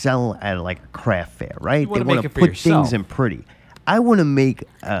could sell at like a craft fair, right? wanna They want make to it for put yourself. things in pretty. I want to make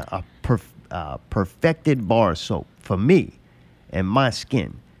a perfected bar soap for me and my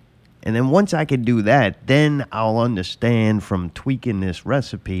skin. And then once I can do that, then I'll understand from tweaking this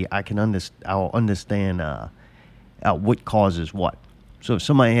recipe, I'll understand what causes what. So if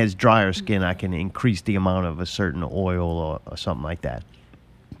somebody has drier skin, I can increase the amount of a certain oil or something like that.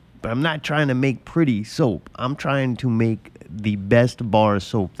 But I'm not trying to make pretty soap. I'm trying to make the best bar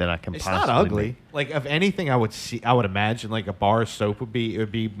soap that I can It's possibly not ugly. make. Like, if anything, I would imagine like a bar of soap would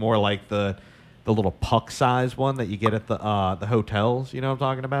be more like the little puck size one that you get at the hotels. You know what I'm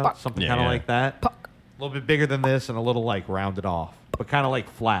talking about? Puck. Something kind of Yeah. like that. Puck. A little bit bigger than this and a little like rounded off, but kind of like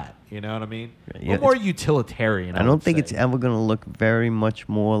flat. You know what I mean? Yeah, A little more utilitarian. I don't would think say. it's ever going to look very much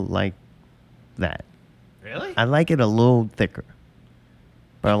more like that. Really. I like it a little thicker.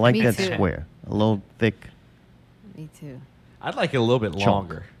 But I like Me that too. square. A little thick. Me too. I'd like it a little bit Chunk.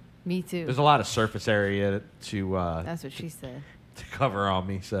 longer. Me too. There's a lot of surface area to That's what she said. to cover on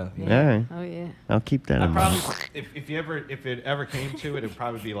me. So you Yeah. know. All right. Oh, yeah. I'll keep that I in probably, mind. if it ever came to it, it'd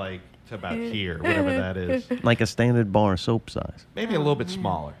probably be like to about here, whatever that is. Like a standard bar soap size. Maybe a little bit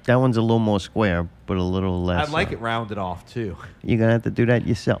smaller. That one's a little more square, but a little less. I'd like it rounded off too. You're going to have to do that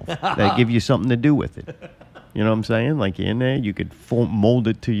yourself. They give you something to do with it. You know what I'm saying? Like you're in there, you could mold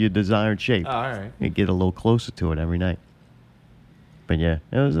it to your desired shape. Oh, all right. You get a little closer to it every night. But yeah,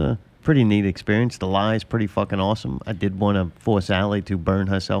 it was a pretty neat experience. The lie is pretty fucking awesome. I did want to force Allie to burn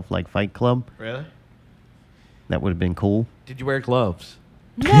herself like Fight Club. Really? That would have been cool. Did you wear gloves?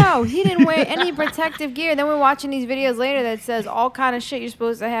 No, he didn't wear any protective gear. Then we're watching these videos later that says all kind of shit you're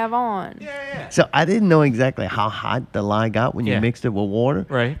supposed to have on. Yeah. So I didn't know exactly how hot the lye got when you Yeah. mixed it with water.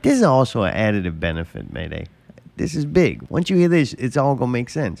 Right. This is also an additive benefit, Mayday. This is big. Once you hear this, it's all gonna make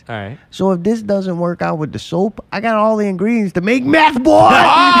sense. All right. So if this doesn't work out with the soap, I got all the ingredients to make meth, boy.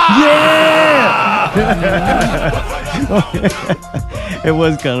 Yeah. It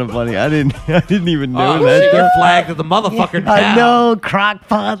was kind of funny. I didn't even know Oh, that. shit, you're stuff. flagged to the motherfucker now. I know, crock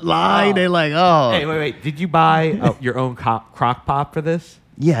pot lye. Oh. They're like, oh. Hey, wait. Did you buy your own crock pot for this?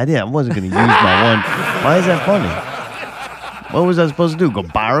 Yeah, I did. I wasn't gonna use my one. Why is that funny? What was I supposed to do? Go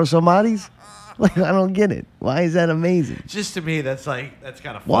borrow somebody's? Like, I don't get it. Why is that amazing? Just to me, that's kind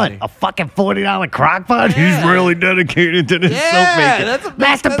of What? funny. A fucking $40 crock pot? Yeah. He's really dedicated to this Yeah, soap making. that's a-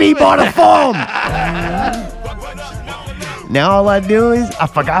 Master that's P a- bought a foam. Now all I do is, I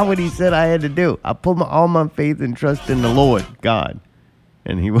forgot what he said I had to do. I put all my faith and trust in the Lord, God,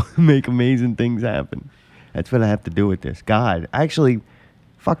 and he will make amazing things happen. That's what I have to do with this. God, actually,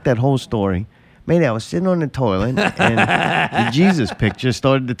 fuck that whole story. Maybe I was sitting on the toilet and the Jesus picture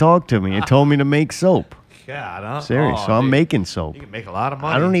started to talk to me and told me to make soap. God, huh? Serious. Oh, so I'm dude, making soap. You can make a lot of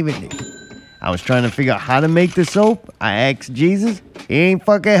money. I don't even. I was trying to figure out how to make the soap. I asked Jesus. He ain't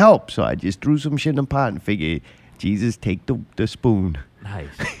fucking help. So I just threw some shit in the pot and figured, Jesus, take the spoon. Nice.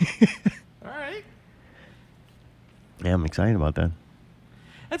 All right. Yeah, I'm excited about that.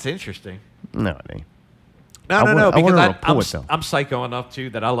 That's interesting. No, it ain't. No, I want a because report, though. I'm psycho enough too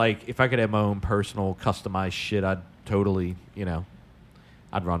that I like if I could have my own personal customized shit, I'd totally,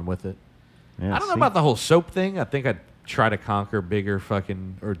 I'd run with it. Yeah, I don't know see? about the whole soap thing. I think I'd try to conquer bigger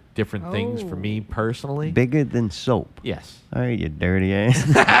fucking or different things for me personally. Bigger than soap. Yes. All right, you dirty ass.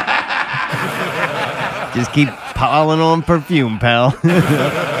 Just keep piling on perfume, pal.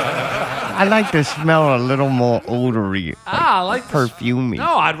 I like to smell a little more odory. I like to perfumey.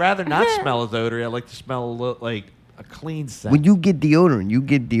 No, I'd rather not smell as odory. I like to smell a little like a clean scent. When you get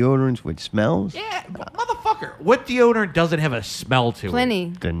deodorants with smells? Yeah, motherfucker. What deodorant doesn't have a smell to it?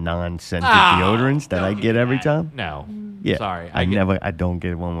 Plenty. The non-scented Ah, deodorants that I don't get do every that. time? No. Yeah. Sorry. I don't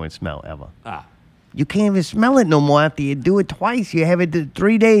get one with smell ever. Ah. You can't even smell it no more after you do it twice. You have it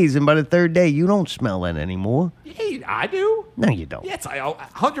 3 days, and by the third day, you don't smell it anymore. Yeah, I do. No, you don't. Yes,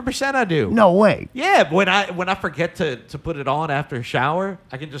 100% I do. No way. Yeah, when I forget to put it on after a shower,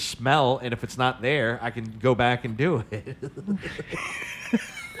 I can just smell, and if it's not there, I can go back and do it.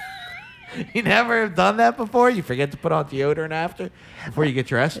 You never have done that before? You forget to put on deodorant after before you get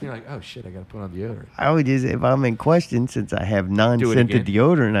dressed, and you're like, oh shit, I gotta put on deodorant. I would just, if I'm in question, since I have non-scented again.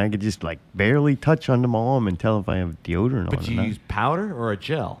 deodorant, I could just like barely touch under my arm and tell if I have deodorant But on you or not. use powder or a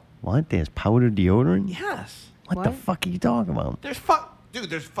gel? What? There's powder deodorant? Yes. What the What? fuck are you talking about? There's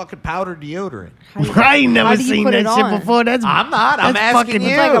there's fucking powder deodorant. I ain't how never do you seen put that it shit on? before. That's I'm not. I'm that's asking fucking, you.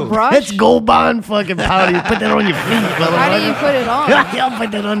 It's like a brush? That's Gold Bond fucking powder. You put that on your feet, brother. How do you put it on? Y'all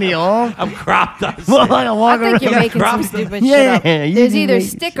put that on your arm? I'm crop dusting. Well, I walk I think you're around. making some drops the- stupid Yeah, shit up. you There's be either making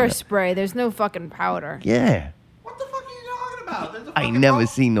stick shit or up. spray. There's no fucking powder. Yeah. What the fuck are you talking about? There's a I fucking never roll-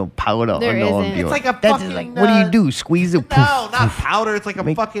 seen no powder There on the arm isn't. deodorant. It's like a That's fucking, like, what do you do? Squeeze it? No, Poof, not poof. powder. It's like a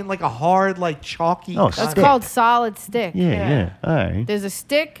Make- fucking like a hard like chalky. Oh, kind That's stick. called solid stick. Yeah. All right. There's a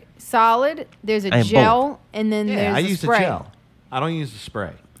stick, solid. There's a I have gel, and then Yeah, there's I a use spray. the gel. I don't use the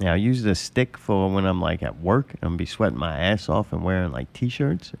spray. Yeah, I use the stick for when I'm like at work. I'm be sweating my ass off and wearing like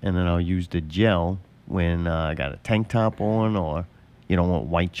t-shirts, and then I'll use the gel when I got a tank top on or you don't want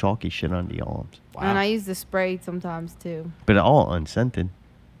white chalky shit under your arms. Wow. And I use the spray sometimes too. But all unscented.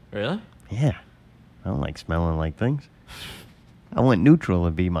 Really? Yeah, I don't like smelling like things. I want neutral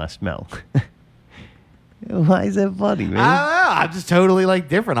to be my smell. Why is that funny, man? I don't know. I'm just totally like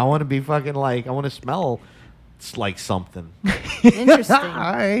different. I want to be fucking like I want to smell like something. Interesting.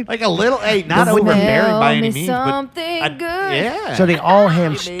 All right. Like a little, hey, not But wouldn't overbearing Smell by any me means, something but good. yeah. So they all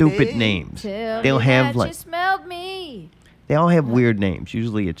have Hey, stupid baby. names. Tell They'll me have that like you smelled me. they all have weird names.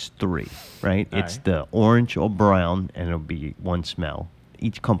 Usually it's 3, right? All It's right. the orange or brown, and it'll be one smell.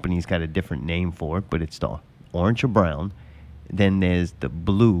 Each company's got a different name for it, but it's the orange or brown. Then there's the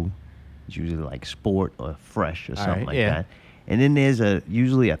blue. It's usually like sport or fresh or something right, like yeah. that. And then there's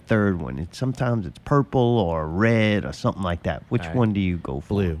usually a third one. Sometimes it's purple or red or something like that. Which All right. one do you go for?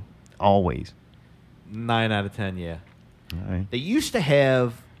 Blue. Always. 9 out of 10, yeah. All right. They used to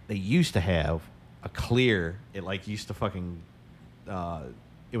have a clear. It like used to fucking.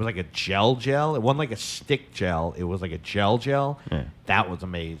 It was like a gel. It wasn't like a stick gel. It was like a gel. Yeah. That was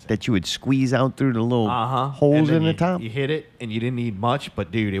amazing. That you would squeeze out through the little holes And then in the you, top? You hit it, and you didn't need much,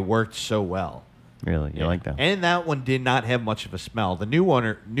 but dude, it worked so well. Really? You like that? And that one did not have much of a smell. The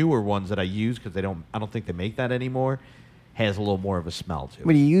newer ones that I use because I don't think they make that anymore, has a little more of a smell to it.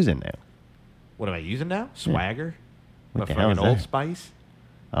 What are you using now? What am I using now? Swagger. What the From hell is Old that? Spice.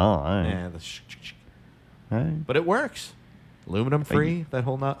 Oh, all right. Yeah, All right. but it works. Aluminum free. That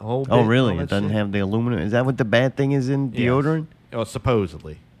whole Oh, bit, really? all It that doesn't shit. have the aluminum. Is that what the bad thing is in Yes. deodorant? Oh,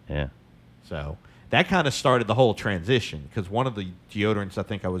 supposedly. Yeah. So that kind of started the whole transition because one of the deodorants I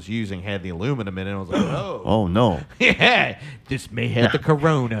think I was using had the aluminum in it. And I was like, oh, Oh, no. yeah, this may have the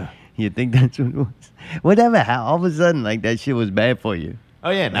corona. You think that's what it was? Whatever. How all of a sudden, like, that shit was bad for you?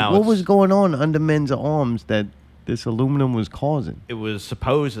 Oh yeah, Like, now what it's- was going on under men's arms that this aluminum was causing? it was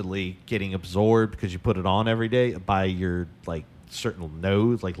supposedly getting absorbed because you put it on every day by your like certain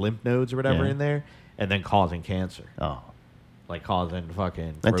nodes, like lymph nodes or whatever Yeah. in there, and then causing cancer, Oh. like causing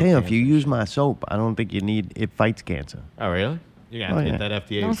fucking. I throat tell you, if you cancer. use my soap, I don't think you need it fights cancer. Oh really? You're gonna have to Oh, get that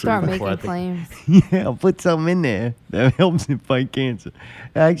FDA. Don't approved start before I making think- claims. Yeah, I'll put something in there that helps it fight cancer.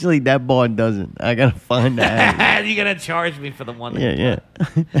 Actually, that bar doesn't. I gotta find that. You're gonna charge me for the one. Yeah, yeah.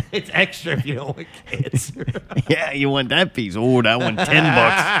 It's extra if you don't want cancer. Yeah, you want that piece? Oh, that one,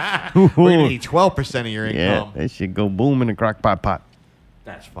 $10. We're gonna need 12% of your Yeah, income. that should go boom in the crock pot pot.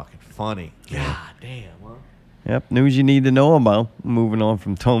 That's fucking funny. God damn. Huh? Yep, news you need to know about. Moving on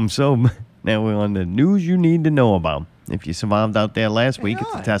from Tome Soap. Now we're on the news you need to know about. If you survived out there last week,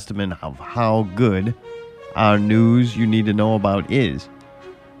 it's a on. testament of how good our news you need to know about is.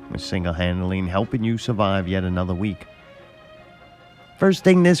 We're single-handedly helping you survive yet another week. First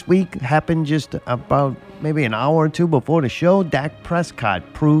thing this week happened just about maybe an hour or two before the show. Dak Prescott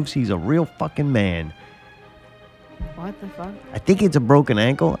proves he's a real fucking man. What the fuck? I think it's a broken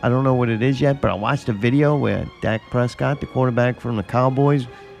ankle. I don't know what it is yet, but I watched a video where Dak Prescott, the quarterback from the Cowboys,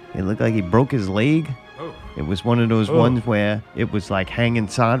 it looked like he broke his leg. Oh. It was one of those Oh. ones where it was like hanging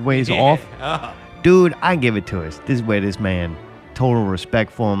sideways Yeah. off. Oh. Dude, I give it to us. This is where this man, total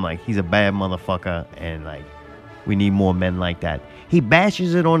respect for him. Like, he's a bad motherfucker, and like, we need more men like that. He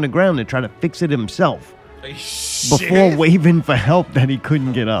bashes it on the ground to try to fix it himself Are you before serious? waving for help that he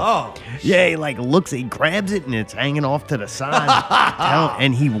couldn't get up. Oh. Yeah, he like looks, he grabs it and it's hanging off to the side.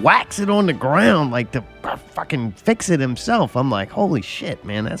 And he whacks it on the ground like to fucking fix it himself. I'm like, holy shit,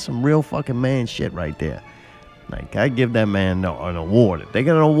 man, that's some real fucking man shit right there. Like, I give that man an award. If they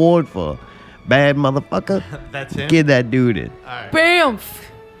got an award for bad motherfucker, That's him. give that dude it. All right. Bamf!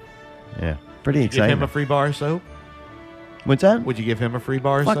 Yeah, pretty Give exciting. him a free bar of soap. What's that? Would you give him a free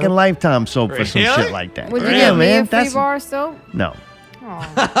bar of Fucking soap? lifetime soap for some Really? shit like that. Would you Yeah, give me man, a free that's- bar of soap? No,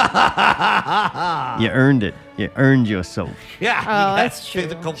 Oh. you earned it. You earned your soap. Yeah. Oh, you that's got true.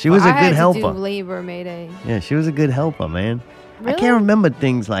 physical She was I a had good to helper. do labor Mayday. Yeah, she was a good helper, man. I Really? can't remember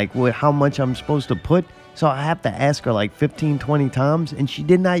things like how much I'm supposed to put So I have to ask her like 15, 20 times, and she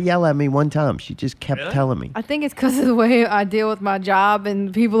did not yell at me one time. She just kept telling me. I think it's because of the way I deal with my job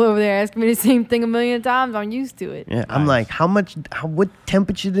and people over there asking me the same thing a million times. I'm used to it. Yeah, I'm like, what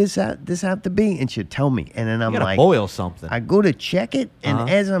temperature this have to be? And she'll tell me. And then I'm You gotta like, boil something. I go to check it, and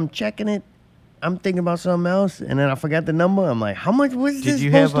as I'm checking it, I'm thinking about something else, and then I forgot the number. I'm like, how much was this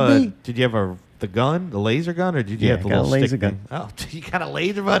supposed to be? Did you have the gun, the laser gun, or did you Yeah, have the I got little a laser stick gun. thing? Oh, you got a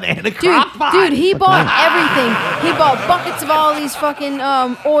laser gun and a crock pot. Dude, he bought everything. He bought buckets of all these fucking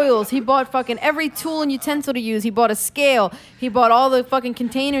oils. He bought fucking every tool and utensil to use. He bought a scale. He bought all the fucking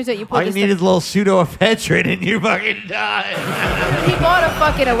containers that you put All you this need stuff- is a little pseudoephedrine and you're fucking done. He bought a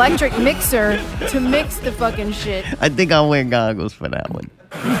fucking electric mixer to mix the fucking shit. I think I'll wear goggles for that one.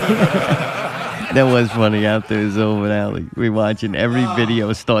 That was funny after it was over, Allie. We watching every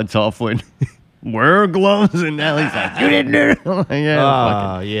video starts off with wear gloves, and Allie's like, you didn't do it. I'm like,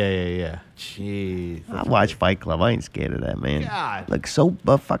 yeah, Oh, yeah. Jeez. I watch Fight Club. I ain't scared of that, man. God. Like soap,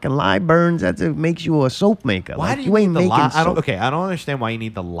 fucking lye burns. That's it makes you a soap maker. Why like, do you ain't need the making lye? soap. I don't understand why you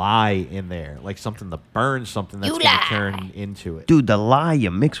need the lye in there. Like something to burn something that's You going to lie. turn into it. Dude, the lye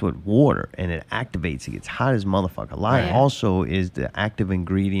you mix with water and it activates. It gets hot as motherfucker. Lye Yeah. also is the active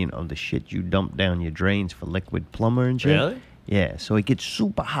ingredient of the shit you dump down your drains for liquid plumber and shit. Really? Yeah, so it gets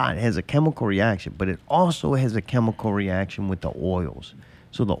super hot. It has a chemical reaction, but it also has a chemical reaction with the oils.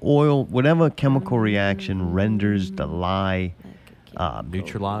 So the oil, whatever chemical reaction renders the lye,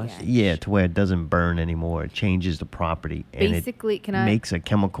 Neutralized? yeah, to where it doesn't burn anymore. It changes the property. And Basically, it can I- makes a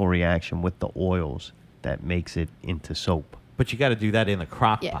chemical reaction with the oils that makes it into soap. But you got to do that in the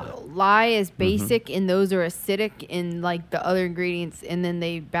crock Yeah, pot. lye is basic, and those are acidic in like the other ingredients, and then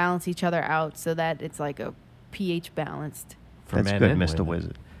they balance each other out so that it's like a pH balanced. For That's men good, and Mr. women.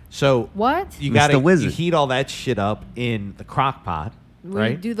 Wizard. So What? you Mr. got to Wizard. heat all that shit up in the crock pot, We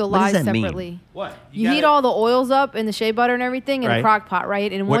right? do the What does lye that mean? separately. What? You heat all the oils up and the shea butter and everything in Right. a crock pot,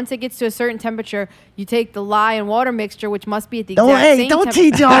 right? And What- once it gets to a certain temperature, you take the lye and water mixture, which must be at the Don't, exact hey, same don't temperature.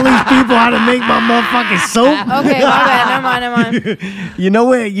 teach all these people how to make my motherfucking soup. Okay, my bad. Never mind. You know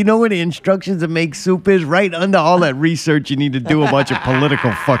where the instructions to make soup is? Right under all that research you need to do a bunch of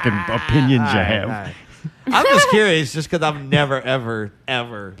political fucking opinions you have. All right. I'm just curious, just because I've never, ever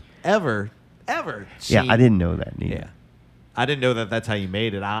Yeah, seen. I didn't know that neither. Yeah. I didn't know that that's how you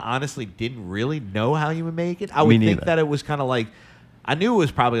made it. I honestly didn't really know how you would make it. I Me would think neither. that it was kind of like, I knew it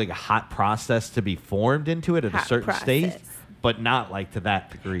was probably like a hot process to be formed into it at a Hot certain stage, process. but not like to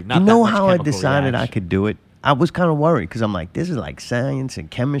that degree. Not You know that much how I chemical decided I reaction. could do it? I was kind of worried because I'm like, this is like science and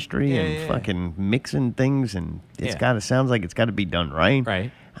chemistry Yeah, and yeah. fucking mixing things, and it's Yeah. gotta sounds like it's got to be done right.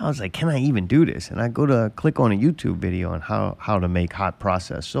 Right. I was like, can I even do this? And I go to click on a YouTube video on how to make hot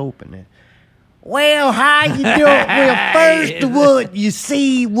process soap, and then, well, how you do it? Well, first what you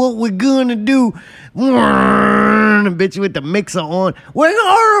see what we're gonna do, and bitch with the mixer on. We're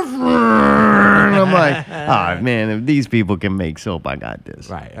gonna. I'm like, oh man, if these people can make soap, I got this.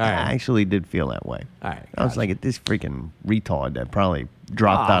 Right, all right. I actually did feel that way. All right, I was gotcha. like, at this freaking retard that probably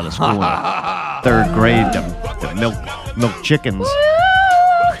dropped out of school in third grade. The milk chickens.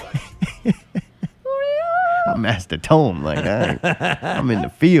 I'm Master Tome, like I'm in the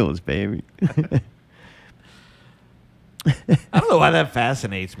fields, baby. I don't know why that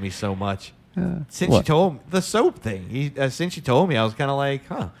fascinates me so much. Since you what? told me the soap thing, since you told me, I was kind of like,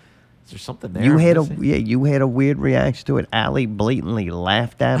 huh, is there something there? You had missing? you had a weird reaction to it. Allie blatantly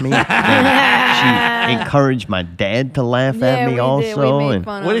laughed at me. And she encouraged my dad to laugh at me we also. did. We made And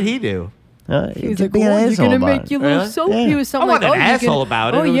fun What of did him. he do? He was to like, be an "Oh, you're asshole gonna about make it. your little Really? soap." Yeah. He was something I like, wasn't "Oh, an you're asshole gonna,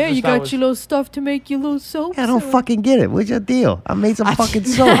 about it. Oh It was yeah, just you I got was- your little stuff to make your little soap." I don't fucking get it. What's your deal? I made some fucking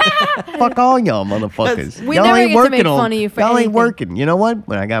soap. Fuck all y'all motherfuckers. We y'all never ain't get to working make on. fun of you for y'all ain't anything. working. You know what?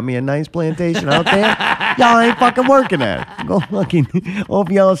 When I got me a nice plantation out there, y'all ain't fucking working at it. Go fucking off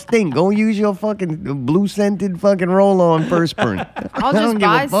y'all stink. Go use your fucking blue scented fucking roll on perspirant. I'll I don't just give a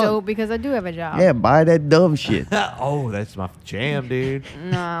buy fuck. soap because I do have a job. Yeah, buy that Dove shit. Oh, that's my jam, dude.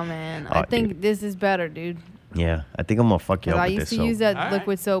 Nah, man. Oh, I think dude. this is better, dude. Yeah, I think I'm gonna fuck you 'Cause up I with used this to soap. use that All right.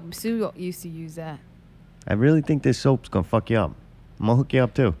 liquid soap. Sue used to use that. I really think this soap's gonna fuck you up. I'm gonna hook you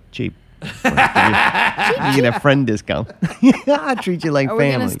up too, cheap. You get a friend discount. I treat you like Are we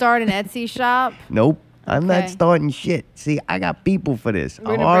family. gonna start an Etsy shop? Nope. I'm not Okay. starting shit. See, I got people for this.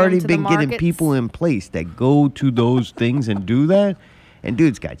 We're I've gonna bring 'em already to the been getting markets? people in place that go to those things and do that. And dude,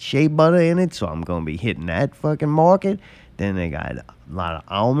 it's got shea butter in it, so I'm gonna be hitting that fucking market. Then they got a lot of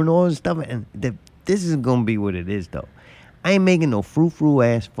almond oil and stuff. And this is gonna be what it is, though. I ain't making no frou-frou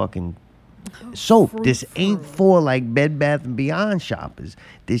ass fucking soap. This ain't for like Bed Bath and Beyond shoppers.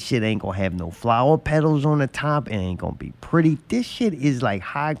 This shit ain't gonna have no flower petals on the top. It ain't gonna be pretty. This shit is like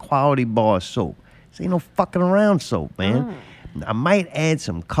high quality bar soap. This ain't no fucking around soap, man. I might add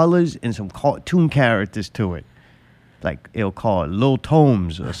some colors and some cartoon characters to it. Like, it'll call it Lil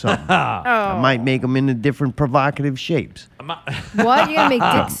Tomes or something. I might make them into different provocative shapes. What? You gonna make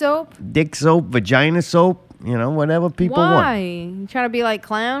dick soap? Dick soap, vagina soap, you know, whatever people Why? want. You trying to be like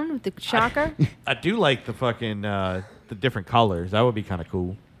Clown with the shocker? I do like the fucking the different colors. That would be kind of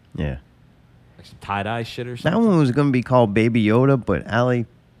cool. Yeah. Like some tie-dye shit or That something. one was going to be called Baby Yoda, but Allie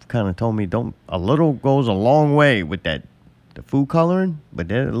kind of told me, a little goes a long way with the food coloring, but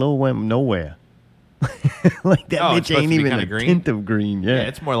that a little went nowhere. Like that Oh, it's bitch supposed ain't to be even kinda a green? tint of green. Yeah,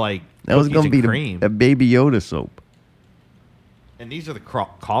 It's more like that was going to be cream. the Baby Yoda soap. And these are the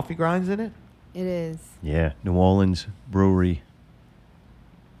coffee grinds in it? It is. Yeah, New Orleans Brewery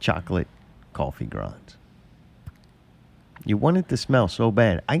chocolate coffee grinds. You want it to smell so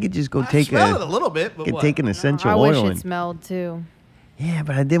bad. I could just go take smell it a little bit, but could what? take an essential I wish oil it and smelled too. yeah,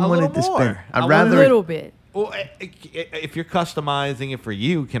 but I didn't A want little it to more. smell. I I'd want A rather little bit. Well, if you're customizing it for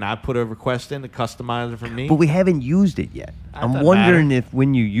you, can I put a request in to customize it for me? But we haven't used it yet. That I'm doesn't wondering matter. if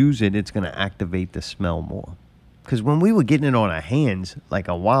when you use it, it's going to activate the smell more. Because when we were getting it on our hands, like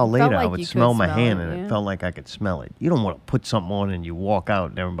a while Felt later, I like would you could smell my smell hand it, and yeah. it felt like I could smell it. You don't want to put something on and you walk out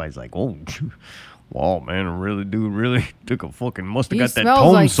and everybody's like, oh, wow, man, I really took a fucking, must have He got that smells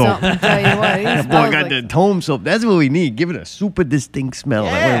tome like soap. something. Tell you what, he That boy smells got like that tome soap. That's what we need. Give it a super distinct smell.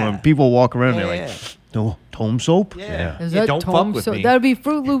 That way Yeah. when people walk around, they're Yeah. like, oh, tome soap? Yeah. Is Yeah, that don't fuck Tome with soap? me. That'd be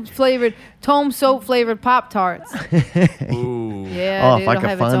Fruit Loop flavored, Tome soap flavored Pop Tarts. Ooh. Yeah, Oh, dude, if I it'll could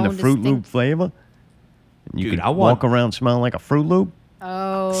have its find the own Fruit Loop distinct- flavor, and you Dude, could I want- walk around smelling like a Fruit Loop.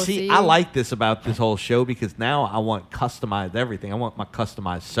 Oh, See, I like this about this whole show because now I want customized everything. I want my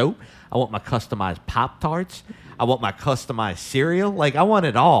customized soap. I want my customized Pop Tarts. I want my customized cereal. Like, I want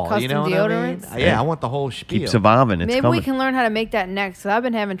it all. You Custom know what I mean? deodorants? Yeah, I want the whole spiel. Keep surviving. It's Maybe coming. we can learn how to make that next. Cause I've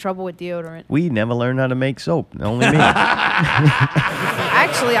been having trouble with deodorant. We never learned how to make soap. Only me.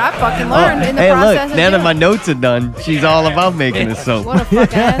 Actually, I fucking learned in the hey, process look, of now that doing my it. notes are done, she's all about making the soap. What a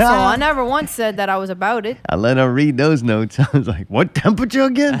fucking asshole! I never once said that I was about it. I let her read those notes. I was like, what temperature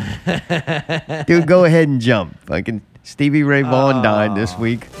again? Dude, go ahead and jump. Fucking Stevie Ray Vaughan died this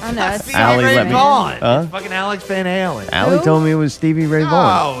week. I know. It's Allie Ray let me- Vaughan. Huh? It's fucking Alex Van Halen. Allie Who? told me it was Stevie Ray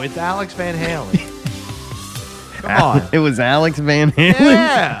Vaughan. No, it's Alex Van Halen. Come on. It was Alex Van Halen?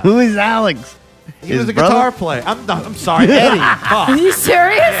 Yeah. Who is Alex? He His was a brother? guitar player. I'm sorry, Eddie. Fuck. Are you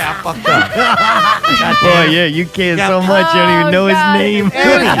serious? Yeah, I fucked up. God Boy, damn it. yeah, you care Yeah. so much you don't even know his God. name. It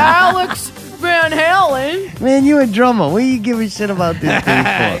was Alex Van Halen. Man, you a drummer. What do you give a shit about this dude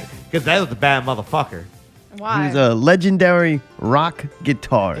for? Because that was a bad motherfucker. Why? He was a legendary rock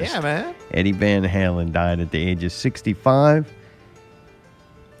guitarist. Yeah, man. Eddie Van Halen died at the age of 65.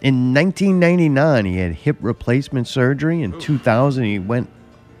 In 1999, he had hip replacement surgery. In 2000, he went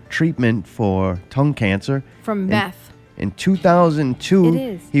treatment for tongue cancer. From meth. In It 2002,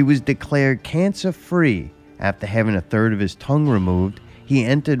 is. he was declared cancer-free after having a third of his tongue removed. He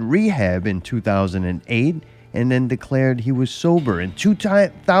entered rehab in 2008 and then declared he was sober. In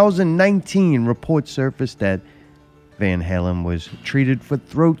 2019, reports surfaced that Van Halen was treated for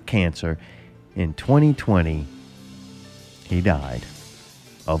throat cancer. In 2020, he died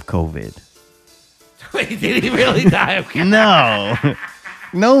of COVID. Wait, did he really die of cancer? No,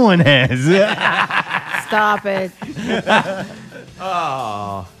 no one has. Stop it.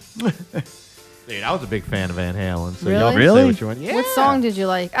 Oh. Dude, I was a big fan of Van Halen. So Really? y'all can Really? say what you want. Yeah. What song did you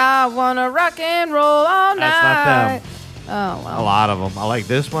like? I wanna rock and roll all night. That's not them. Oh A well. lot of them. I like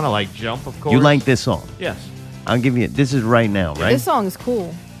this one. I like Jump, of course. You like this song? Yes. I'll give you. This is right now, right? This song is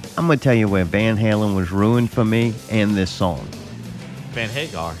cool. I'm gonna tell you where Van Halen was ruined for me and this song. Van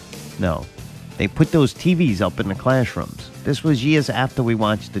Hagar. No, they put those TVs up in the classrooms. This was years after we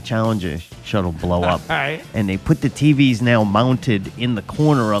watched the Challenger shuttle blow up. All right. And they put the TVs now mounted in the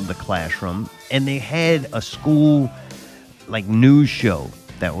corner of the classroom, and they had a school like news show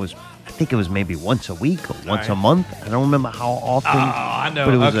that was, I think it was maybe once a week or once a right. month. I don't remember how often. Oh, I know.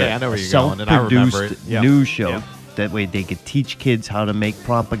 But it was Okay, a I know where you're going, and I self-produced remember it. Yep. news show. Yep. That way they could teach kids how to make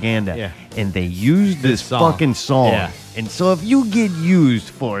propaganda. Yeah. And they used this song. fucking song. Yeah. And so if you get used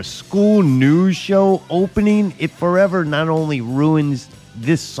for a school news show opening, it forever not only ruins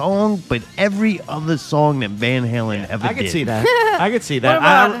this song, but every other song that Van Halen ever I did. can see that. I can see What that.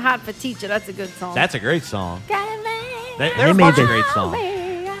 about Hot for Teacher? That's a good song. That's a great song. They They're a made bunch of the- great songs.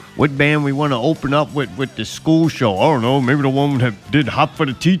 What band we want to open up with the school show? I don't know. Maybe the one that did Hot for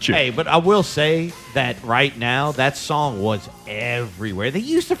the Teacher. Hey, but I will say that right now, that song was everywhere. They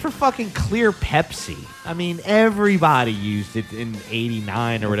used it for fucking clear Pepsi. I mean, everybody used it in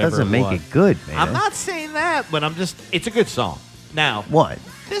 '89 or whatever. doesn't it make was. it good, man. I'm not saying that, but it's a good song. Now, What?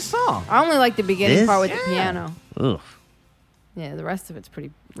 this song. I only like the beginning This? part with the Yeah. piano. Ugh. Yeah, the rest of it's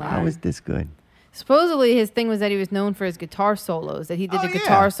pretty loud. How is this good? Supposedly, his thing was that he was known for his guitar solos. That he did Oh, the yeah.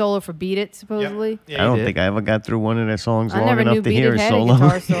 guitar solo for "Beat It." Supposedly, Yeah, I don't he think did. I ever got through one of their songs I long never enough knew to "Beat hear It" a had solo. a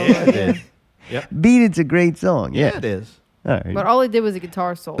guitar solo. Yeah, it did. Yep. Beat It's a great song. Yeah, Yeah. it is. All right. But all he did was a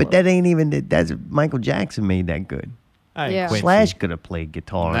guitar solo. But that ain't even. That's Michael Jackson made that good. Yeah. Quincy. Slash could have played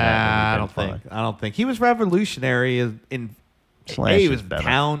guitar. on that and Nah, I it'd don't been think. fine. I don't think he was revolutionary in. Slash he is was better.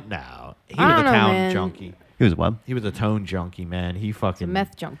 town. No, he I was a don't know, town man. junkie. He was what? He was a tone junkie, man. He a fucking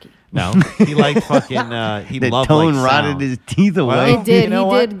meth junkie. No, he liked fucking. He The loved tone like, rotted sound. his teeth away. Well, It did. you know He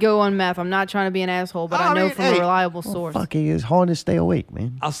what? did go on meth. I'm not trying to be an asshole, but I know from a reliable source. Fuck, it's hard to stay awake,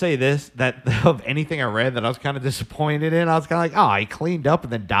 man. I'll say this: that of anything I read that I was kind of disappointed in, I was kind of like, oh, he cleaned up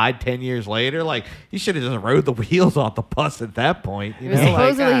and then died 10 years later. Like he should have just rode the wheels off the bus at that point. You know?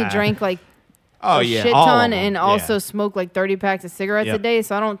 Supposedly like, he drank like oh a yeah, shit all of ton them. and Yeah. also smoked like 30 packs of cigarettes Yep. a day.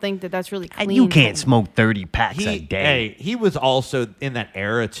 So I don't think that that's really clean. You can't smoke 30 packs a He, day. hey, he was also in that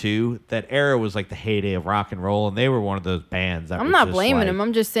era too. That era was like the heyday of rock and roll, and they were one of those bands that. I'm was not just blaming like, him.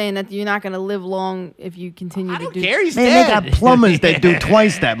 I'm just saying that you're not going to live long if you continue I to don't do. care. He's Man, dead. they got plumbers that do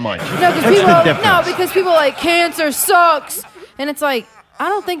twice that much. No, What's because the people. difference? No, because people are like cancer sucks, and it's like I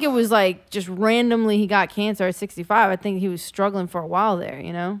don't think it was like just randomly he got cancer at 65. I think he was struggling for a while there.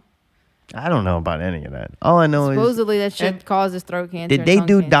 You know, I don't know about any of that. All I know is, supposedly that shit and- causes throat cancer. did and they tongue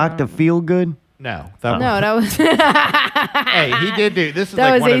do cancer. I Dr. don't know. Feelgood? No, that No, that was hey, he did do. This is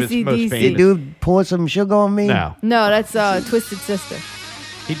That like was one of his most AC/DC. Did famous. dude pour some sugar on me? No, no, that's Twisted Sister.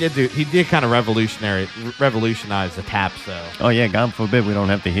 he did do. He did kind of revolutionize the taps though. Oh, yeah, God forbid we don't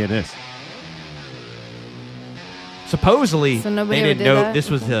have to hear this. Supposedly, So nobody they ever didn't did know that? this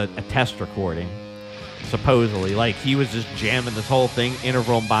was a test recording. Supposedly, like he was just jamming this whole thing,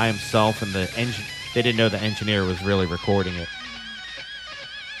 interval by himself, and they didn't know the engineer was really recording it.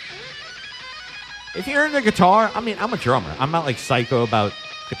 If you're into guitar, I mean, I'm a drummer. I'm not like psycho about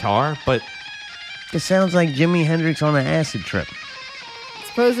guitar, but It sounds like Jimi Hendrix on an acid trip.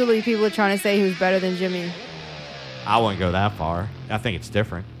 Supposedly people are trying to say he was better than Jimmy. I wouldn't go that far. I think it's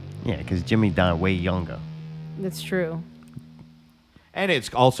different. Yeah, because Jimmy died way younger. That's true. And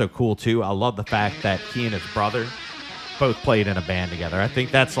it's also cool too. I love the fact that he and his brother both played in a band together. I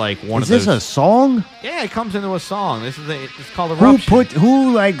think that's like one Is of this those. a song? Yeah, it comes into a song. It's called Who Eruption.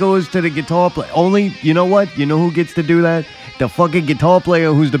 who like goes to the guitar play? Only, you know what? You know who gets to do that? The fucking guitar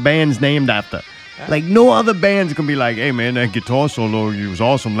player who's the band's named after. Like no other band's gonna be like, hey man, that guitar solo was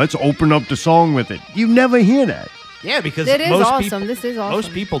awesome. Let's open up the song with it. You never hear that. Yeah, because That is most awesome. people, This is awesome.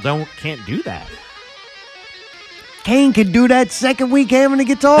 Most people can't do that. Kane could do that second week having a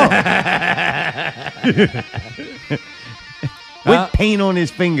guitar. With paint on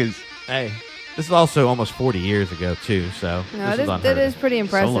his fingers. Hey, this is also almost 40 years ago too. So No, this is that unheard is of. pretty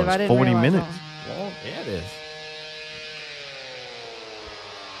impressive. Solo's I didn't 40 realize minutes. that. Well, yeah, it is.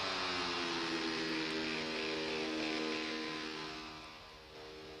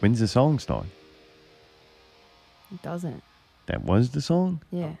 When's the song start? It doesn't. That was the song?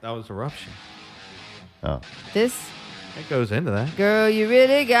 Yeah. That was Eruption. Oh. This It goes into that. girl, you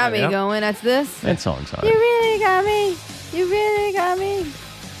really got me Yep. going. That's this. That song's You alright. really got me. You really got me.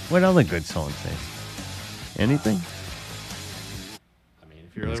 What other good songs, Dave? Anything? I mean,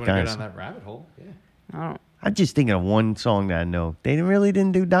 if you really These want to go guys- down that rabbit hole, yeah. I don't. I'm just thinking of one song that I know. They really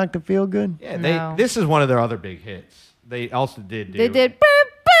didn't do Dr. Feelgood? Yeah, No. this is one of their other big hits. They also did do. They did.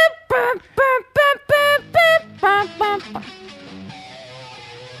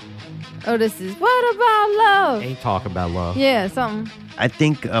 Oh, this is What About Love? Ain't talking about love. Yeah, something. I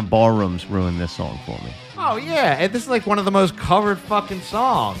think Ballrooms ruined this song for me. Oh yeah, and this is like one of the most covered fucking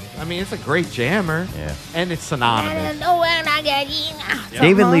songs. I mean, it's a great jammer. Yeah. And it's synonymous.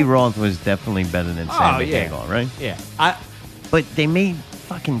 David Lee Roth was definitely better than Sam Oh, yeah. Hagar, right? Yeah. But they made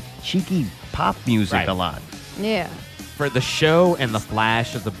fucking cheeky pop music Right. a lot. Yeah. For the show and the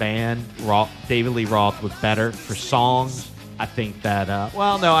flash of the band, David Lee Roth was better. For songs, I think that.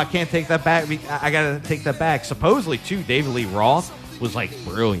 Well, no, I can't take that back. I gotta take that back. Supposedly, too, David Lee Roth was like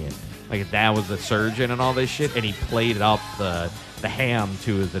brilliant. Like his dad was a surgeon and all this shit, and he played up the ham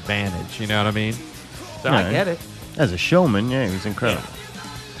to his advantage. You know what I mean? So I Right. get it. As a showman, yeah, he was incredible.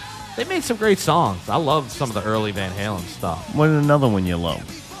 They made some great songs. I love some of the early Van Halen stuff. What another one you love?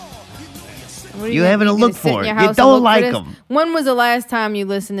 What are You gonna- having to gonna look sit in for your it. You house and don't look for like this? 'em. When was the last time you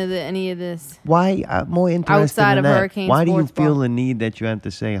listened to any of this? Why? I'm more interested Outside in of that. Hurricane Why do you Sports feel Bar. the need that you have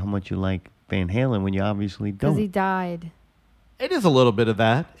to say how much you like Van Halen when you obviously Because don't? he died. It is a little bit of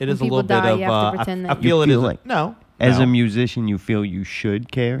that. It is a people little bit die, of. you have to I pretend I that feel You it feel is like- no. As no. a musician, you feel you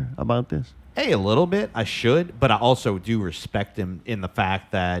should care about this? A little bit. I should, but I also do respect him in the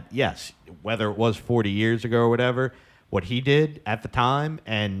fact that, yes, whether it was 40 years ago or whatever, what he did at the time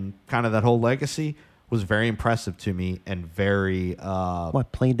and kind of that whole legacy was very impressive to me and very...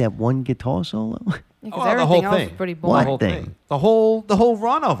 What, played that one guitar solo? Because the everything whole else thing. was pretty The boring. whole thing? thing. The whole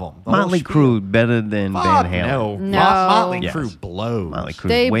run of them. Motley Crue better than Van Halen. No. No. Motley Yes. Crue blows. Motley Crue's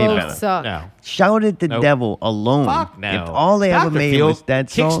They way both better. suck. No. Shout at the Nope. Devil alone. Fuck no. If all they ever Dr. made Feel- was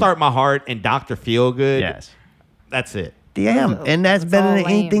that song. Kickstart My Heart and Dr. Feelgood. Yes. That's it. Damn, and that's It's better all than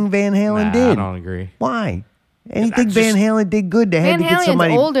lame. anything Van Halen Nah, did. I don't agree. Why? Anything That's Van just- Halen did good, they had Van to get Halen's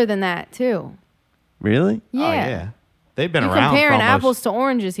somebody. older than that too. Really? Yeah. Oh, yeah. They've been You're around comparing for almost, apples to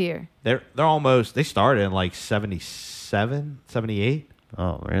oranges here. They're almost, they started in like 77, 78.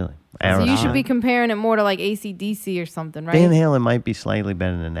 Oh, really? So you should Aerosmith. be comparing it more to like AC/DC or something, right? Van Halen might be slightly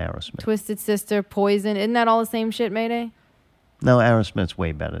better than Aerosmith. Twisted Sister, Poison. Isn't that all the same shit, Mayday? No, Aerosmith's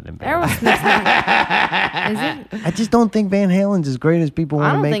way better than Van Halen. Aerosmith's not. Is it? I just don't think Van Halen's as great as people I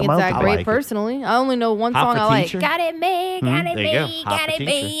want to don't make think him it's out that to great like it. personally. I only know one Hot song for I like. Teacher? Got it made, got it There you go. made, Hot got for it Teacher.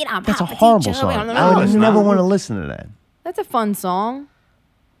 made. I'm That's a hot for horrible teacher. song. No, I would it's never not. want to listen to that. That's a fun song.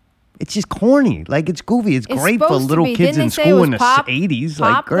 It's just corny. Like, it's goofy. It's great for supposed to little be. kids Didn't in they say it school was in the pop? 80s.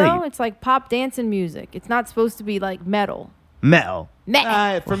 Pop Like, great. though, it's like pop dancing music. It's not supposed to be like metal. Metal.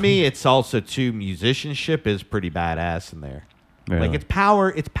 Meh. For me, it's also too, musicianship is pretty badass in there. Really? Like it's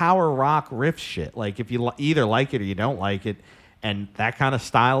power rock riff shit. Like if you either like it or you don't like it, and that kind of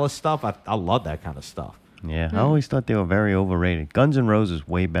style of stuff, I love that kind of stuff. Yeah, I always thought they were very overrated. Guns N' Roses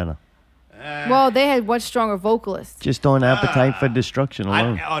way better. Well, they had much stronger vocalists. Just on Appetite for Destruction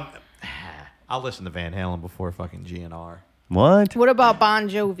alone. I'll listen to Van Halen before fucking GNR. What? What about Bon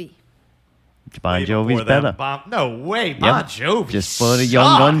Jovi? Bon Way Jovi's before them. better. No way, Bon Jovi. Just for the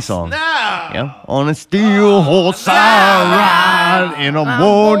Young Gun sucks. song. No. Yeah. On a steel horse I ride in a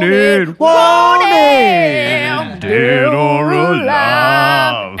wanted, dead or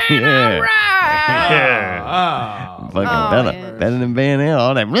alive. Yeah. Yeah. Fucking better. yeah. Better than Van Halen.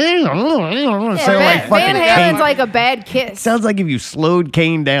 All that. Yeah, sound like fucking Van Halen's Kane. like a bad kiss. Sounds like if you slowed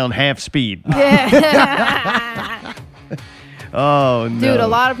Kane down half speed. Yeah. Oh, no. Dude, a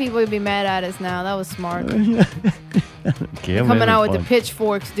lot of people would be mad at us now. That was smart. Coming out with the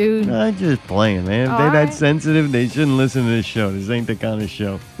pitchforks, dude. I'm just playing, man. If All they're that right. sensitive, they shouldn't listen to this show. This ain't the kind of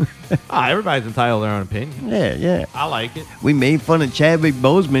show. Everybody's entitled to their own opinion. Yeah, yeah. I like it. We made fun of Chadwick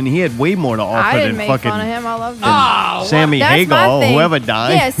Boseman. He had way more to offer I didn't than make fucking fun of him. I loved him. Sammy That's my Hagar or thing. whoever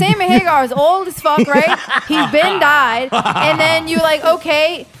died. Yeah, Sammy Hagar is old as fuck, right? He's been died. And then you're like,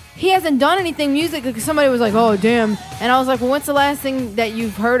 okay, he hasn't done anything music because somebody was like, oh, damn. And I was like, well, when's the last thing that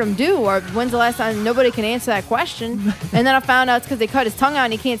you've heard him do? Or when's the last time? Nobody can answer that question. And then I found out it's because they cut his tongue out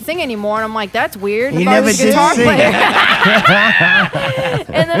and he can't sing anymore. And I'm like, that's weird. He I thought never was a did guitar sing. player.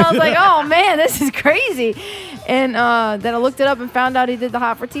 And then I was like, oh, man, this is crazy. And then I looked it up and found out he did the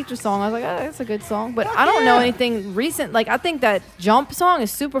Hot for Teacher song. I was like, oh, that's a good song. But I don't know anything recent. Like, I think that Jump song is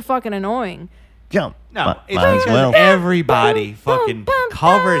super fucking annoying. Jump. No, it's might as because well. everybody fucking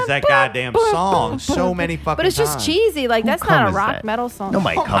covers that goddamn song so many fucking But it's just times. cheesy. Like, that's not a covers rock that? metal song.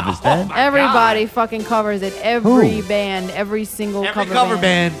 Nobody covers that. Everybody fucking covers it. Every band, every single Every cover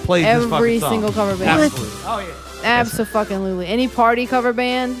band plays this fucking Every song. single cover band. Absolutely. Oh yeah. Abso-fucking-lutely. Any party cover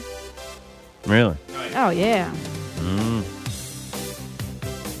band? Really? Oh, yeah.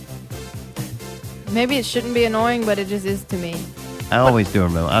 Maybe it shouldn't be annoying, but it just is to me. I always do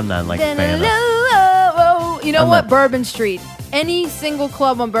remember. I'm not like a fan of. You know I'm what? not- Bourbon Street. Any single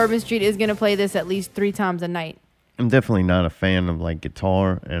club on Bourbon Street is going to play this at least 3 times a night. I'm definitely not a fan of like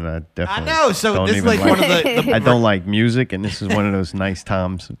guitar, and I definitely. know, so don't this is even like one of the I don't like music, and this is one of those nice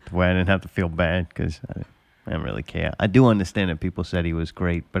times where I didn't have to feel bad because I don't really care. I do understand that people said he was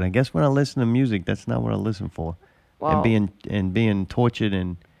great, but I guess when I listen to music, that's not what I listen for. Well- And being tortured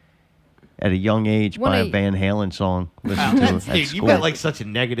and at a young age When by a I- Van Halen song, listen to it at Dude, you school. got like such a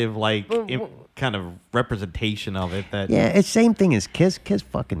negative kind of representation of it that Yeah, it's same thing as Kiss. Kiss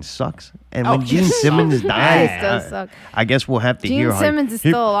fucking sucks. And Oh, when Gene Kiss Simmons sucks. died, Kiss does suck. I guess we'll have to hear Gene how Simmons is he-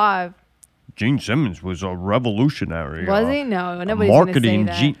 still alive. Gene Simmons was a revolutionary. Was he? No, nobody's going to say marketing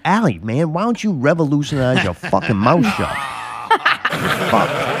that. Gene. Allie, man, why don't you revolutionize your fucking mouth shut? Fuck.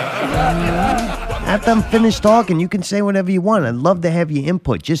 After I'm finished talking, you can say whatever you want. I'd love to have your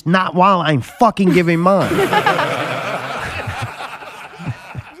input, just not while I'm fucking giving mine.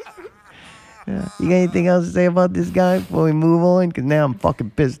 Yeah. You got anything else to say about this guy before we move on? Because now I'm fucking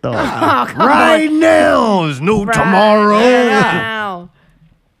pissed off. Right now is no tomorrow. Wow.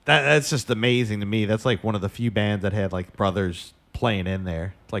 that's just amazing to me. That's like one of the few bands that had like brothers playing in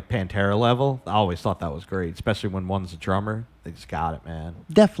there, like Pantera level. I always thought that was great, especially when one's a drummer. They just got it, man.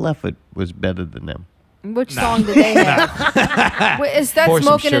 Def Leppard was better than them. Which song did they have? Wait, is that Pour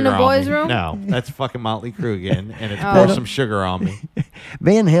some Smoking in the Sugar on Boys' Me. Room? No, that's fucking Motley Crue again, and it's Oh. Pour Some Sugar on Me.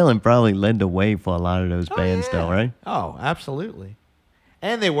 Van Halen probably led the way for a lot of those bands, though, right? Oh, absolutely.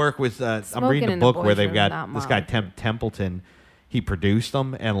 And they work with. I'm Smoking reading a in the book where Boys' they've Room, got not this guy Motley. Templeton. He produced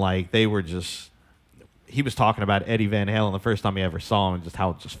them, and like they were just. He was talking about Eddie Van Halen the first time he ever saw him, and just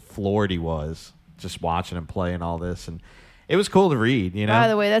how just floored he was just watching him play and all this, and it was cool to read. You know. By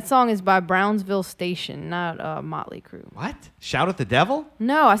the way, that song is by Brownsville Station, not Motley Crue. What? Shout at the Devil?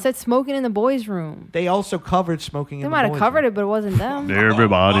 No, I said Smoking in the Boys' Room. They also covered Smoking They in the might have Boys' covered Room. it, but it wasn't them.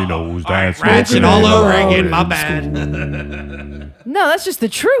 Everybody knows that. Ratchet all over again. My bad. No, that's just the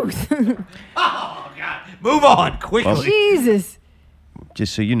truth. Move on quickly. Jesus.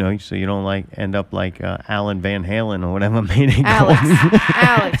 Just so you know, so you don't like end up like Alan Van Halen or whatever made it Alex. go.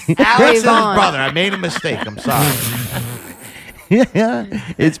 Alex. Alex is his Avon. brother. I made a mistake. I'm sorry. Yeah,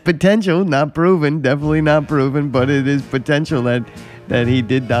 it's potential, not proven, definitely not proven, but it is potential that he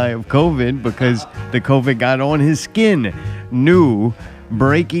did die of COVID because the COVID got on his skin. New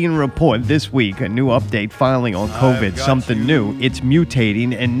breaking report this week, a new update finally on COVID, something new. It's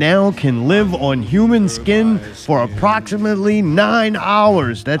mutating and now can live on human skin for approximately 9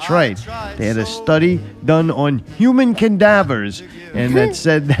 hours. That's right. They had a study done on human cadavers and that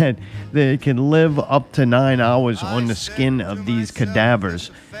said that they can live up to 9 hours on the skin of these cadavers,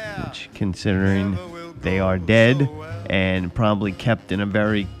 which considering they are dead and probably kept in a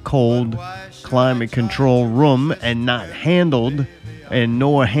very cold climate control room and not handled and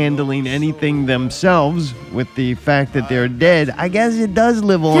nor handling anything themselves with the fact that they're dead, I guess it does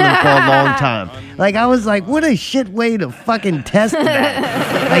live on them for a long time. Like, I was like, what a shit way to fucking test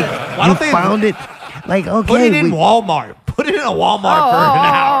that. Like, Why you don't they found it. Like, okay. Put it in Walmart. Put it in a Walmart Oh, for an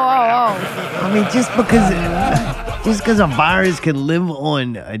hour. I mean, just because a virus can live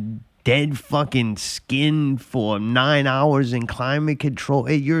on a dead fucking skin for 9 hours in climate control,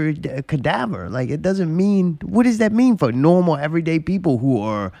 you're a cadaver. Like, it doesn't mean, what does that mean for normal everyday people who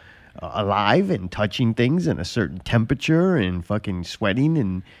are alive and touching things in a certain temperature and fucking sweating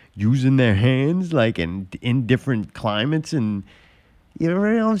and using their hands, like in different climates? And you know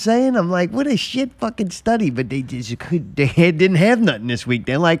what I'm saying? I'm like, what a shit fucking study. But they didn't have nothing this week.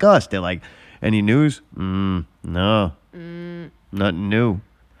 They're like us. They're like, any news? No. Nothing new.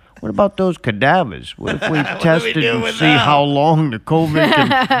 What about those cadavers? What if we tested and see how long the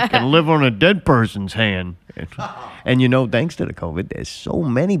COVID can live on a dead person's hand? And you know, thanks to the COVID, there's so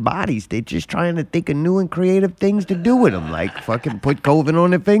many bodies. They're just trying to think of new and creative things to do with them. Like fucking put COVID on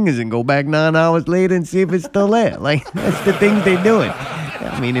their fingers and go back 9 hours later and see if it's still there. Like, that's the things they're doing.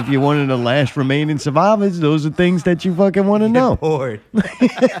 I mean, if you're one of the last remaining survivors, those are things that you fucking want to know. Bored.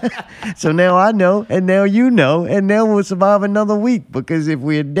 So now I know, and now you know, and now we'll survive another week. Because if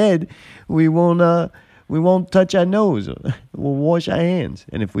we're dead, we won't touch our nose. We'll wash our hands.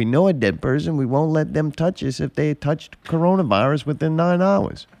 And if we know a dead person, we won't let them touch us if they touched coronavirus within 9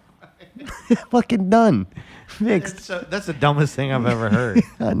 hours. Fucking done. Fixed. That's the dumbest thing I've ever heard.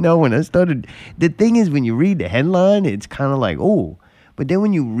 I know. When I started, the thing is, when you read the headline, it's kind of like, oh. But then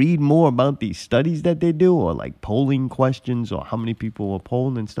when you read more about these studies that they do, or like polling questions, or how many people were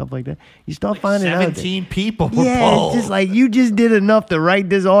polled and stuff like that, you start finding out. 17 people were Yeah, polled. it's just like you just did enough to write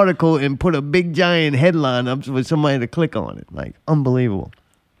this article and put a big giant headline up for somebody to click on it. Like, unbelievable.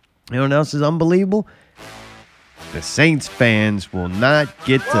 You know what else is unbelievable? The Saints fans will not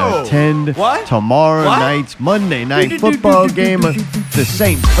get to attend tomorrow night's Monday night football game of the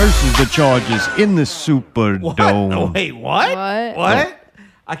Saints versus the Chargers in the Superdome. No, wait, what? What?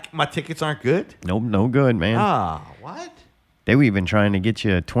 My tickets aren't good? Nope, no good, man. What? They were even trying to get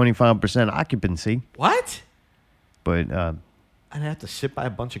you 25% occupancy, What? but I'd have to sit by a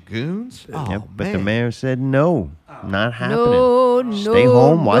bunch of goons? yep, but the mayor said no, not happening. No, Stay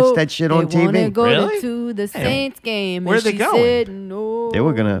home, watch that shit on they wanna TV. go Really? to the Saints game. Where and they she going? Said no.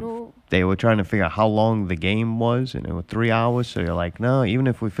 They were trying to figure out how long the game was, and it was 3 hours. So you're like, no, even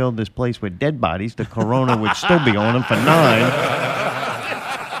if we filled this place with dead bodies, the corona would still be on them for 9.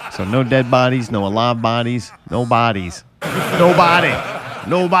 So no dead bodies, no alive bodies, no bodies. Nobody.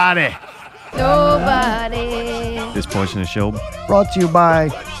 This portion of the show brought to you by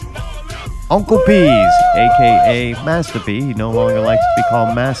Uncle P's, a.k.a. Master P. He no longer likes to be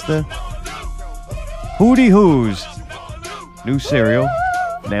called Master. Hootie Who's new cereal,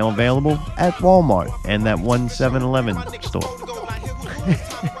 now available at Walmart and that one 7-Eleven store.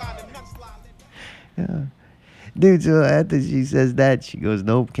 Yeah. Dude, so after she says that, she goes,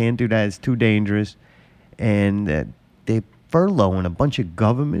 nope, can't do that. It's too dangerous. And furloughing a bunch of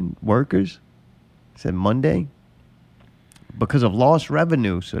government workers. Said Monday. Because of lost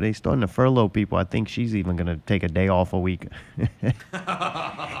revenue. So they starting to furlough people. I think she's even going to take a day off a week.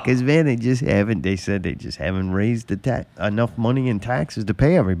 Because, man, they said they just haven't raised enough money in taxes to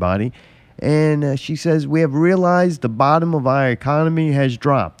pay everybody. And she says, we have realized the bottom of our economy has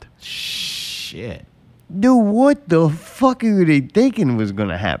dropped. Shit. Dude, what the fuck are they thinking was going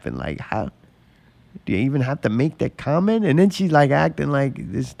to happen? Like, how do you even have to make that comment? And then she's like acting like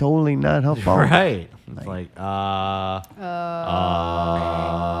it's totally not her fault. Right. It's like, You know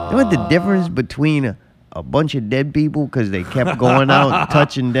what the difference between a bunch of dead people because they kept going out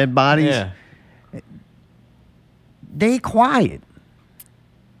touching dead bodies? Yeah. They quiet.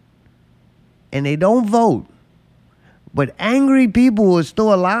 And they don't vote. But angry people who are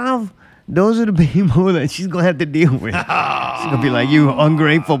still alive, those are the people that she's going to have to deal with. She's going to be like, you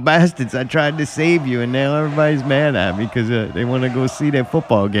ungrateful bastards. I tried to save you, and now everybody's mad at me because they want to go see their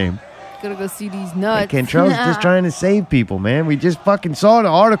football game. Gonna go see these nuts. Cantrell's just trying to save people, man. We just fucking saw the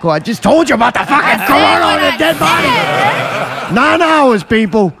article. I just told you about the fucking corona on the dead body. 9 hours,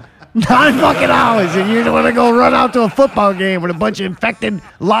 people. 9 fucking hours. And you want to go run out to a football game with a bunch of infected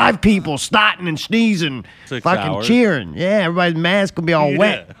live people snotting and sneezing, 6 fucking hours. cheering. Yeah, everybody's mask will be all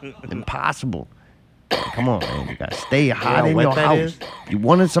wet. Impossible. Come on, man. You got to stay hot in wet your that house. is. You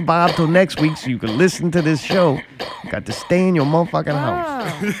want to survive till next week so you can listen to this show. You got to stay in your motherfucking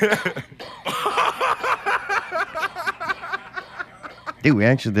house. Dude, we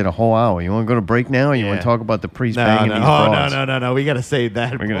actually did a whole hour. You want to go to break now, or you want to talk about the priest banging these broads? No. We got to save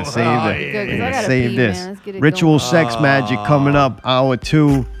that. We're gonna save that. Good, 'cause We're I gonna gotta save pee, this. man. Let's get it Ritual going. Sex Magic coming up, hour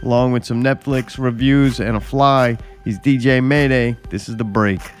 2, along with some Netflix reviews and a fly. He's DJ Mayday. This is the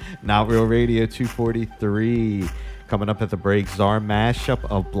break. Not Real Radio 243. Coming up at the break, Czar mashup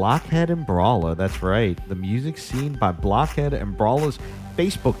of Blockhead and Brawler. That's right. The music scene by Blockhead and Brawler's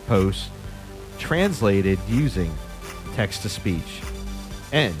Facebook posts translated using text-to-speech.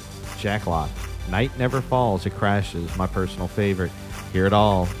 And Jack Lock. Night Never Falls, It Crashes, my personal favorite. Hear it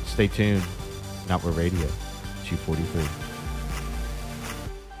all. Stay tuned. Not Real Radio 243.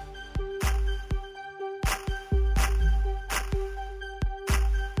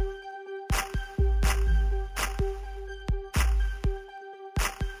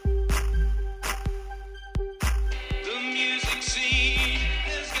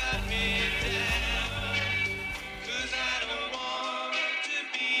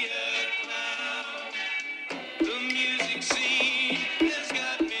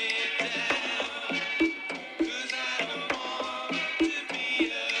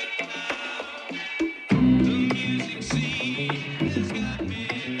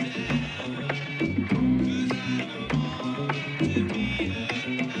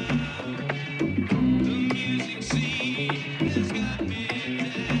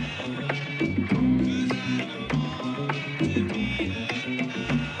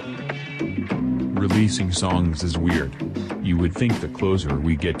 Releasing songs is weird. You would think the closer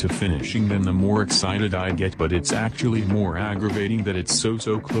we get to finishing them the more excited I get, but it's actually more aggravating that it's so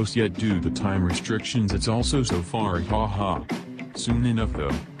close, yet due to time restrictions it's also so far, haha. Soon enough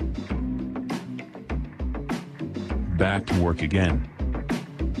though. Back to work again.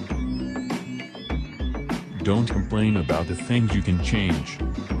 Don't complain about the things you can change.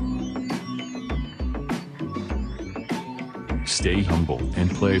 Stay humble and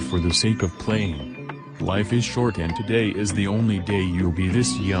play for the sake of playing. Life is short and today is the only day you'll be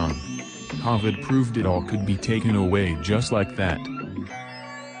this young. COVID proved it all could be taken away just like that.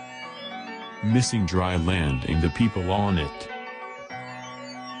 Missing dry land and the people on it.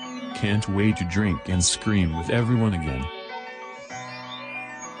 Can't wait to drink and scream with everyone again.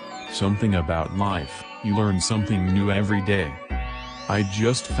 Something about life, you learn something new every day. I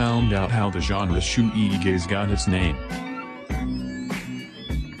just found out how the genre shoegaze got its name.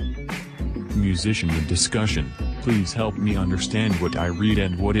 Musician with discussion, please help me understand what I read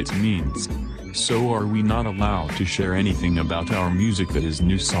and what it means. So are we not allowed to share anything about our music that is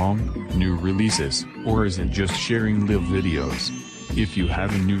new song, new releases, or is it just sharing live videos? If you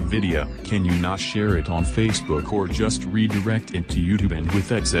have a new video, can you not share it on Facebook or just redirect it to YouTube? And with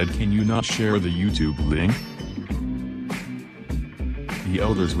that said, can you not share the YouTube link? The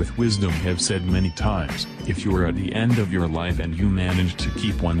elders with wisdom have said many times, if you are at the end of your life and you manage to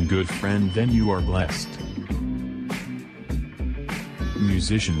keep one good friend, then you are blessed.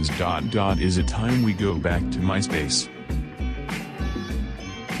 Musicians. Is it time we go back to MySpace?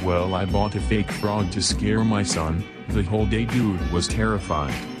 Well, I bought a fake frog to scare my son. The whole day dude was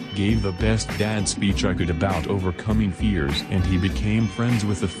terrified. Gave the best dad speech I could about overcoming fears, and he became friends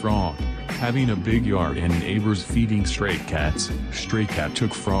with the frog. Having a big yard and neighbors feeding stray cats, stray cat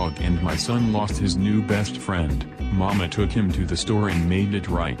took frog and my son lost his new best friend. Mama took him to the store and made it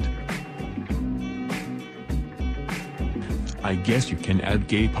right. I guess you can add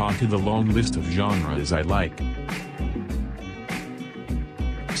gay pop to the long list of genres I like.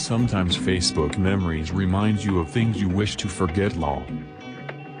 Sometimes Facebook memories remind you of things you wish to forget. Lol.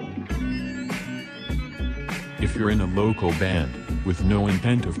 If you're in a local band, with no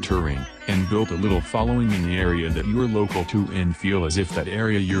intent of touring, and built a little following in the area that you're local to and feel as if that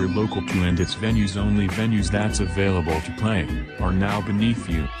area you're local to and its only venues that's available to play, are now beneath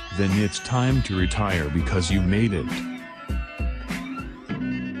you, then it's time to retire because you made it.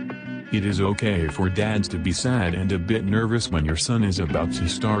 It is okay for dads to be sad and a bit nervous when your son is about to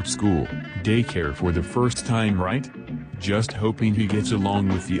start school, daycare for the first time, right? Just hoping he gets along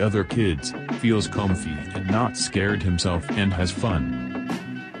with the other kids, feels comfy and not scared himself and has fun.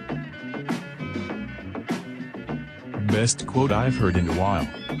 Best quote I've heard in a while.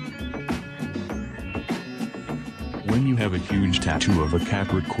 When you have a huge tattoo of a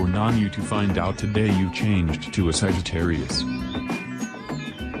Capricorn on you to find out today you changed to a Sagittarius.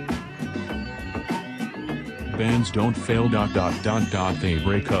 Bands don't fail ... they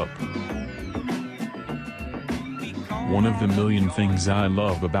break up. One of the million things I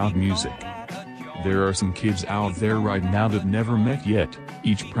love about music. There are some kids out there right now that never met yet,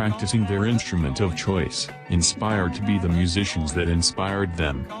 each practicing their instrument of choice, inspired to be the musicians that inspired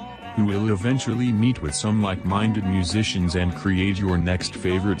them. Who will eventually meet with some like-minded musicians and create your next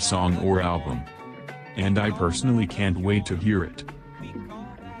favorite song or album. And I personally can't wait to hear it.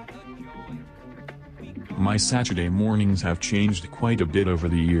 My Saturday mornings have changed quite a bit over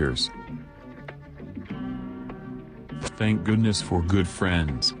the years. Thank goodness for good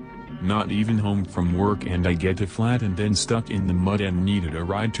friends. Not even home from work and I get a flat and then stuck in the mud and needed a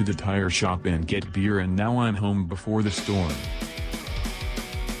ride to the tire shop and get beer and now I'm home before the storm.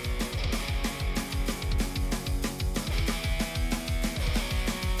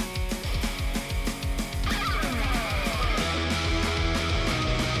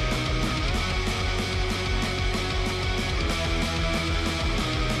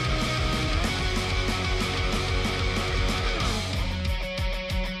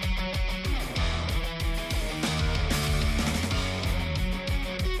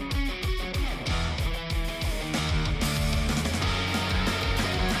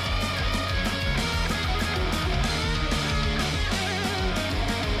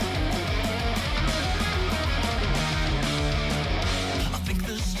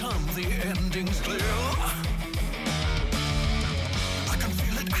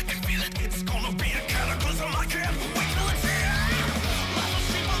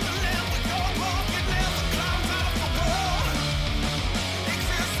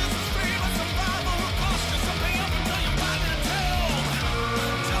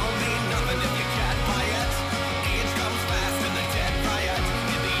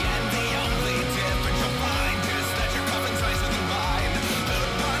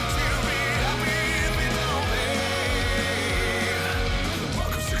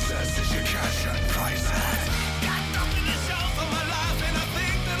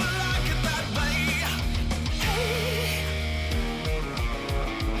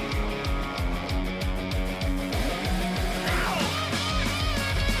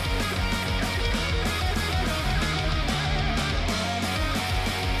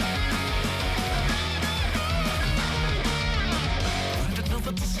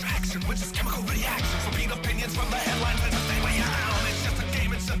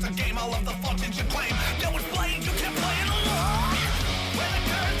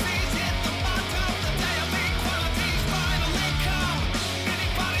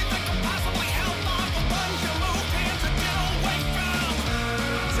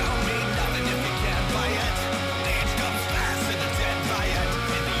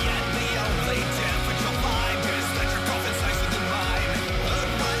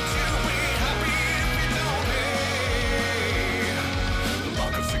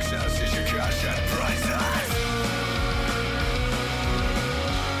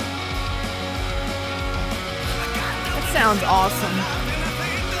 Sounds awesome.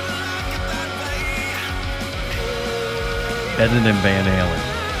 Better than Van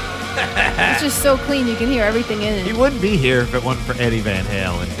Halen. It's just so clean. You can hear everything in He it. wouldn't be here if it wasn't for Eddie Van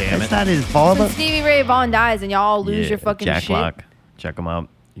Halen, damn That's it. not his fault. When Stevie Ray Vaughan dies and y'all all lose your fucking Jack shit. Lock. Check him out.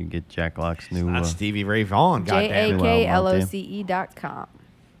 You can get Jack Lock's new. Not Stevie Ray Vaughan, goddamn. JAKLOCE.com.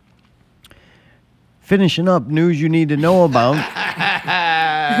 Finishing up news you need to know about.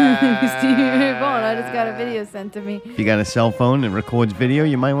 Steve Bone, I just got a video sent to me. If you got a cell phone that records video,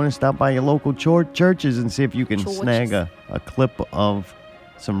 you might want to stop by your local churches and see if you can snag a clip of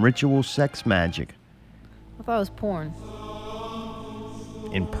some ritual sex magic. I thought it was porn.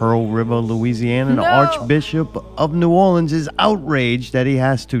 In Pearl River, Louisiana, the No. Archbishop of New Orleans is outraged that he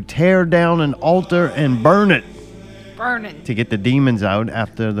has to tear down an altar and burn it Burning. to get the demons out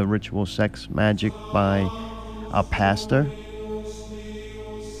after the ritual sex magic by a pastor.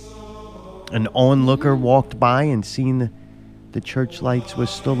 An onlooker walked by and seen the church lights were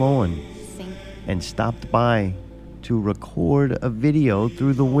still on and stopped by to record a video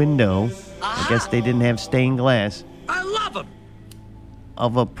through the window. I guess they didn't have stained glass. I love him.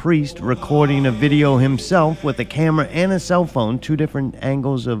 Of a priest recording a video himself with a camera and a cell phone, 2 different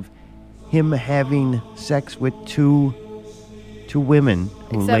angles of him having sex with two women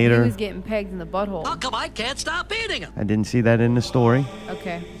who Except later... he was getting pegged in the butthole. How come I can't stop eating him? I didn't see that in the story.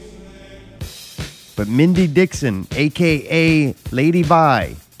 Okay. But Mindy Dixon, a.k.a. Lady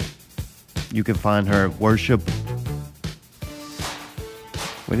Vi, you can find her at worship...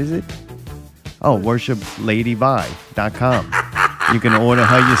 What is it? Oh, worshipLadyVi.com. You can order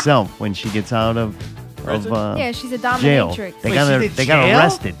her yourself when she gets out of Yeah, she's a jail. dominatrix. They Wait, got her. she's in They got jail?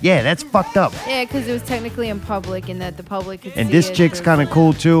 arrested. Yeah, that's fucked up. Yeah, because it was technically in public and that the public could And see this it chick's through- kind of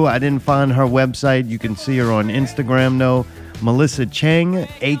cool too. I didn't find her website. You can see her on Instagram though. Melissa Cheng,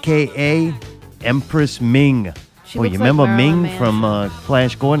 aka Empress Ming. She Well, looks you like remember Marilyn Ming from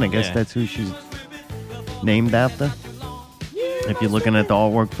Flash Gordon? I guess Yeah. that's who she's named after. If you're looking at the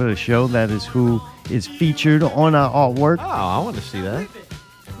artwork for the show, that is who is featured on our artwork. Oh, I want to see that.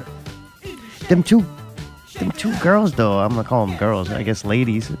 Them two girls though, I'm gonna call them girls. I guess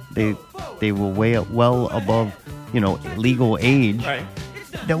ladies. They were way well above, legal age. Right.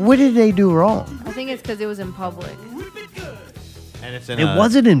 Now, what did they do wrong? I think it's because it was in public. And it's in It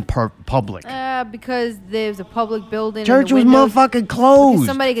wasn't in public. Because there's a public building. Church and was the windows, motherfucking because closed.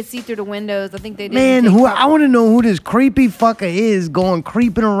 somebody could see through the windows. I think they did. Man, I want to know who this creepy fucker is going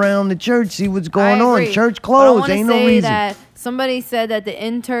creeping around the church, see what's going on. Church closed, ain't no reason. That somebody said that the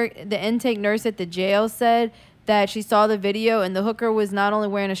intake nurse at the jail said that she saw the video and the hooker was not only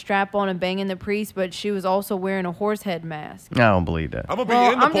wearing a strap on and banging the priest, but she was also wearing a horse head mask. I don't believe that. I'm gonna be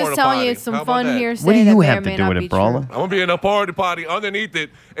Well, in the I'm just porta telling potty. you some How about fun that? hearsay. What do that you may have or to may do not with be it, Brawler? true. I'm gonna be in a party potty. Underneath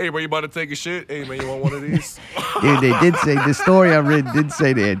it, hey, bro, you about to take a shit? Hey, man, you want one of these? Dude, they did say, the story I read did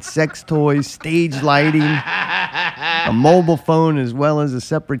say they had sex toys, stage lighting, a mobile phone, as well as a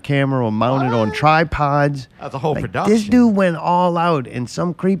separate camera were mounted on tripods. That's a whole Like, production. this dude went all out, and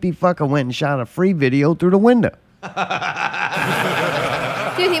some creepy fucker went and shot a free video through the window.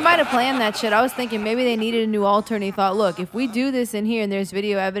 Dude, he might have planned that shit. I was thinking maybe they needed a new altar, and he thought, look, if we do this in here and there's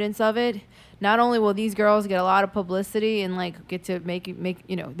video evidence of it, not only will these girls get a lot of publicity and like get to make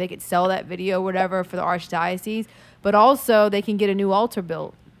they could sell that video or whatever for the archdiocese, but also they can get a new altar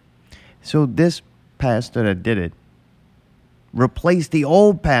built. So this pastor that did it replaced the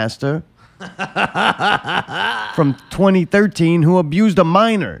old pastor from 2013 who abused a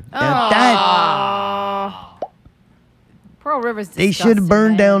minor. Pearl River's They disgusting, should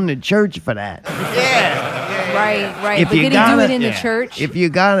burn man. down the church for that. Right. If But you did he do gotta- it in the church? If you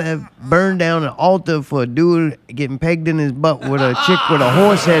gotta burn down an altar for a dude getting pegged in his butt with a chick with a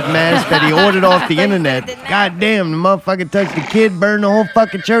horse head mask that he ordered off the internet, goddamn, the motherfucker touched the kid, burned the whole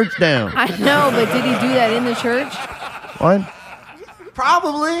fucking church down. I know, but did he do that in the church? What?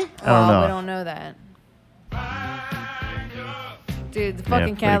 Probably. I don't Well, know. we don't know that. Dude, the Yeah,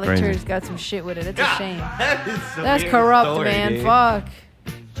 fucking pretty Catholic crazy. Church got some shit with it. It's a shame. That is the That's weirdest corrupt, story, man. dude. Fuck.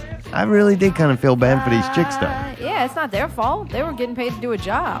 I really did kind of feel bad for these chicks, though. Yeah, it's not their fault. They were getting paid to do a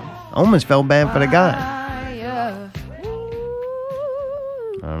job. I almost felt bad for the guy. Yeah.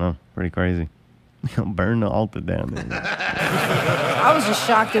 I don't know. Pretty crazy. Burn the altar down there. I was just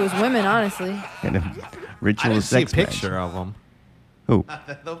shocked it was women, honestly. And a I ritual didn't see a sex picture match. of them. Who?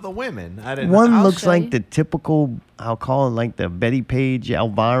 The women. I didn't. One I'll looks show like you. the typical, I'll call it like the Betty Page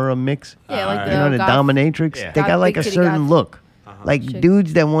Elvira mix. Yeah, like You know, the goth- dominatrix? Yeah. They goth- got like big a titty certain goth. look. Like Chick.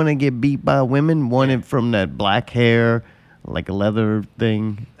 dudes that want to get beat by women want it from that black hair, like a leather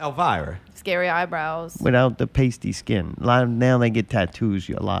thing, Elvira. Scary eyebrows. without the pasty skin. A lot of, now they get tattoos,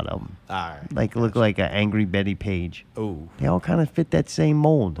 a lot of them. All right. Like look like an angry Betty Page. Ooh. They all kind of fit that same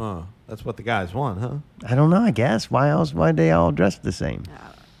mold. Huh. That's what the guys want, huh? I don't know, I guess. Why else? Why they all dressed the same?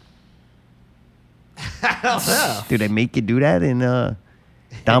 Do they make you do that in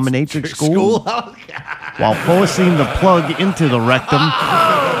dominatrix school? While forcing the plug into the rectum,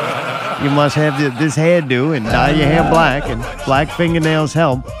 you must have this hairdo and dye your hair black, and black fingernails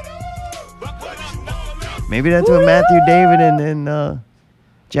help. Maybe that's what Matthew David and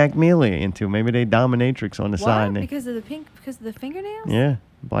Jack Mealy are into. Maybe they dominatrix on the side. What? Because of the fingernails? Yeah,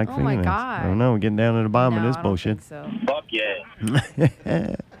 black Oh fingernails. my God. I don't know. We're getting down to the bottom of No, this I don't bullshit. think so. Fuck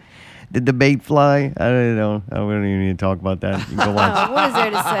yeah. The debate fly. I don't know. I don't even need to talk about that. You can go watch. What is there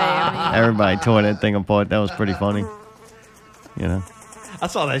to say? I mean, Everybody tore that thing apart. That was pretty funny. You know, I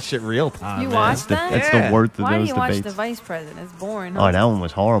saw that shit real time. you man. watched that? that's Yeah. the worth of Why do those you watch debates. the vice president? It's boring. Oh, that one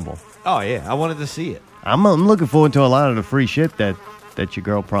was horrible. Oh yeah, I wanted to see it. I'm looking forward to a lot of the free shit that your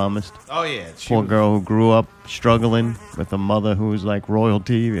girl promised. Oh yeah, Poor girl who grew up struggling with a mother who was like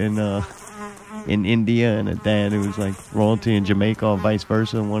royalty in India and a dad who was like royalty in Jamaica or vice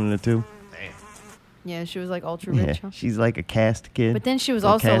versa, one of the two. Yeah, she was like ultra Yeah, rich. Huh? she's like a caste kid. But then she was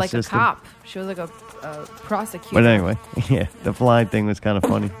Little also caste like system. a cop. She was like a prosecutor. But anyway, yeah, the fly thing was kind of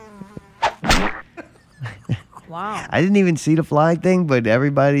funny. Wow. I didn't even see the fly thing, but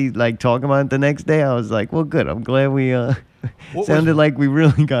everybody like talking about it the next day. I was like, well, good. I'm glad we sounded like we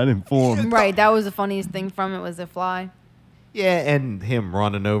really got informed. Right, that was the funniest thing from it was the fly. Yeah, and him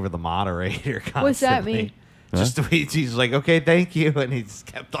running over the moderator constantly. What's that mean? Just the way he's like, okay, thank you, and he just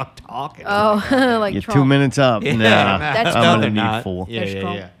kept on talking. Oh, like You're Trump. 2 minutes up. Yeah, Nah, That's I'm Trump. gonna they're need not. 4. Yeah, There's yeah,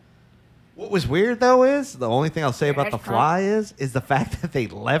 Trump. yeah. What was weird though is the only thing I'll say about the There's Trump. fly is the fact that they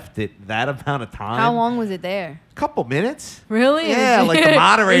left it that amount of time. How long was it there? A couple minutes. Really? Yeah, like the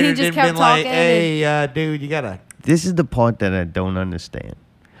moderator He just didn't kept been like, talking hey, dude, you gotta. This is the part that I don't understand.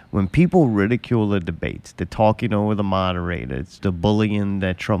 When people ridicule the debates, the talking over the moderators, the bullying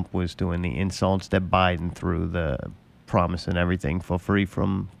that Trump was doing, the insults that Biden threw, the promising everything for free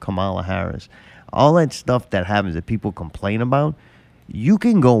from Kamala Harris, all that stuff that happens that people complain about, you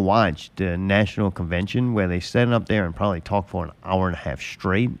can go watch the national convention where they stand up there and probably talk for an hour and a half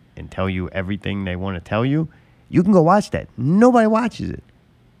straight and tell you everything they want to tell you. You can go watch that. Nobody watches it.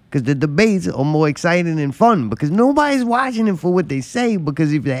 Because the debates are more exciting and fun because nobody's watching it for what they say.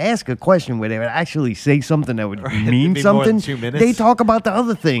 Because if they ask a question where they would actually say something that would mean It'd be more than something, 2 minutes. they talk about the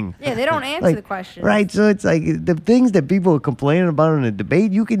other thing. Yeah, they don't answer Like, the question. Right, so it's like the things that people are complaining about in a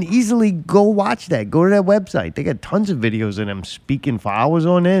debate, you can easily go watch that. Go to their website. They got tons of videos of them speaking for hours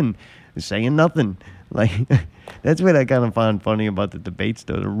on end, saying nothing. Like, that's what I kind of find funny about the debates,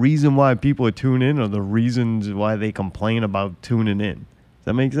 though. The reason why people are tuning in or the reasons why they complain about tuning in. Does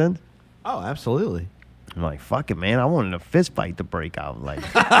that make sense? Oh, absolutely. I'm like, fuck it, man. I wanted a fist fight to break out. Like,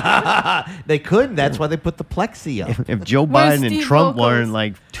 They couldn't. That's why they put the plexi up. if Joe Where's Biden and Steve Trump Wilkos? weren't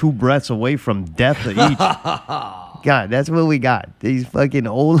like 2 breaths away from death each. God, that's what we got. These fucking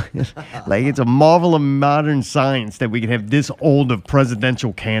old, like it's a marvel of modern science that we can have this old of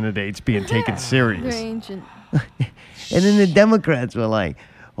presidential candidates being taken They're serious. ancient. And then the Democrats were like,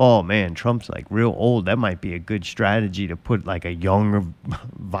 oh man, Trump's like real old. That might be a good strategy to put like a young,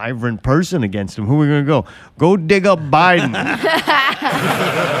 vibrant person against him. Who are we going to go? Go dig up Biden.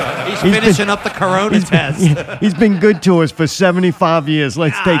 He's finishing up the corona test. He's been good to us for 75 years.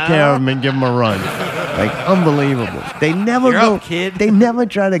 Let's take care of him and give him a run. Like, unbelievable. They never You're go, up, kid. They never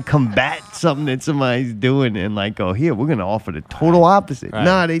try to combat something that somebody's doing and like, oh, here, we're going to offer the total opposite. Right.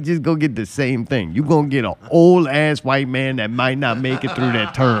 Nah, they just go get the same thing. You're going to get an old-ass white man that might not make it through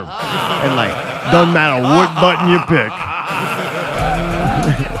that term. And like, doesn't matter what button you pick.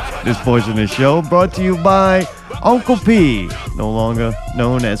 This portion of the show brought to you by Uncle P, no longer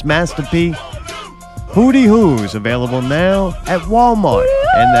known as Master P. Hootie Who's available now at Walmart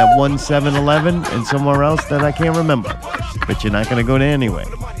and that 7-Eleven and somewhere else that I can't remember. But you're not going to go there anyway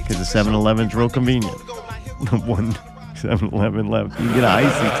because the 7-Eleven's real convenient. The one 7-Eleven left. You get an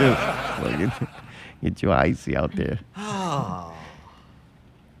icy too. Like, get you an icy out there.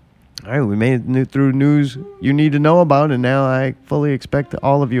 All right, we made it through news you need to know about, and now I fully expect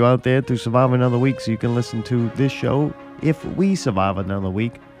all of you out there to survive another week so you can listen to this show if we survive another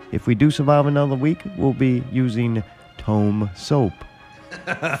week. If we do survive another week, we'll be using Tome soap.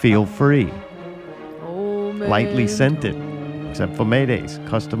 Feel free. Oh, man. Lightly scented, except for Mayday's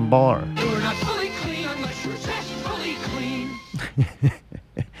custom bar.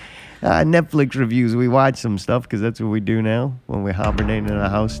 Netflix reviews. We watch some stuff because that's what we do now when we're hibernating in our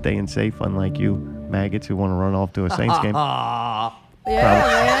house, staying safe, unlike you maggots who want to run off to a Saints game.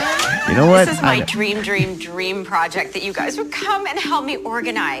 Yeah, You know what? This is my dream project that you guys would come and help me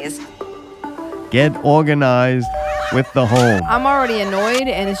organize. Get organized with the home. I'm already annoyed,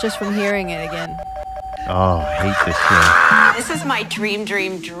 and it's just from hearing it again. Oh, I hate this show. This is my dream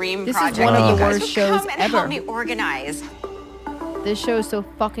This is project one of that the you guys worst would shows come and ever. help me organize. This show is so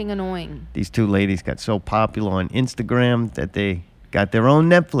fucking annoying. These two ladies got so popular on Instagram that they got their own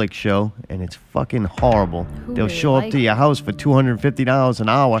Netflix show, and it's fucking horrible. Who They'll really show up like to your house for $250 an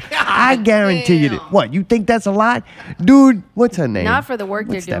hour. I guarantee you that. What, you think that's a lot? Dude, what's her name? Not for the work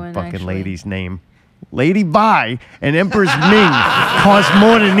What's they're that doing, fucking actually. lady's name? Lady Bai and Empress Ming cost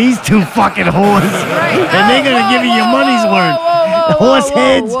more than these two fucking whores. Right. And they're going to give you your money's worth. Horse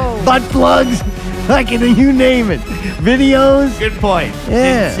heads, butt plugs, fucking you name it. Videos. Good point.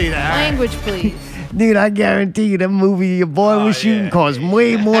 Yeah. Didn't see that. Language, please. Dude, I guarantee you that movie your boy Oh, was shooting yeah. cost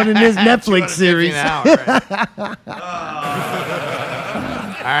way more than this Netflix series. All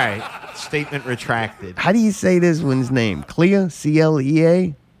right. Statement retracted. How do you say this one's name? Clea?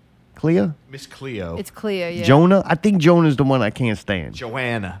 C-L-E-A? Clea? Miss Cleo. It's clear, yeah. Jonah? I think Jonah's the one I can't stand.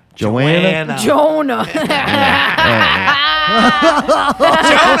 Joanna. Joanna? Jonah.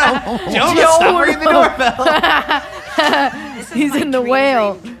 Jonah, stop ringing the doorbell. He's in the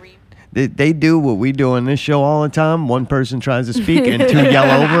whale. They do what we do on this show all the time. One person tries to speak and two yell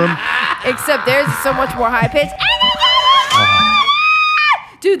over him. Except theirs is so much more high pitched.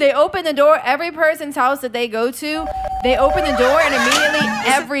 Dude, they open the door. Every person's house that they go to, they open the door and immediately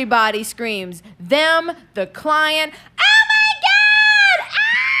everybody screams. Them, the client. Oh my God!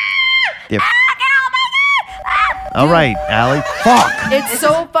 They're- Oh my God! All right, Allie. Fuck. It's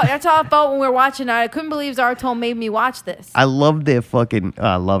so fun. That's how I felt when we were watching it. I couldn't believe Zartone made me watch this. I love their fucking.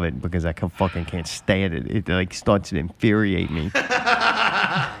 I love it because I fucking can't stand it. It like starts to infuriate me.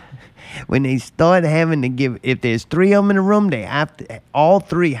 When they start having to give, if there's three of them in a room, they have to. All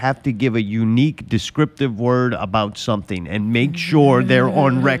three have to give a unique descriptive word about something and make sure they're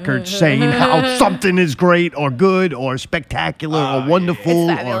on record saying how something is great or good or spectacular or wonderful.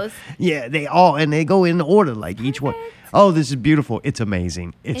 It's fabulous. Yeah, they all and they go in order like each one. Oh, this is beautiful. It's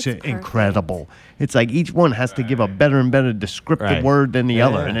amazing. It's It's incredible. It's like each one has to give a better and better descriptive Right. word than the Yeah.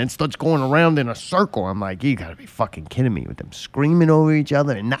 other. And it starts going around in a circle. I'm like, you gotta be fucking kidding me with them screaming over each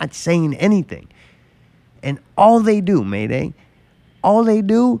other and not saying anything. And all they do, Mayday, all they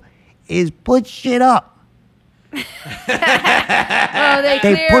do is put shit up. They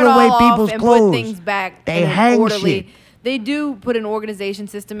They clear put it all away off people's and clothes. put things back. They in an hang orderly. shit. They do put an organization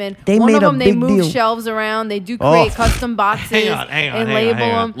system in. They One made of a them, they big move deal. shelves around. They do Oh. create custom boxes Hang on. and label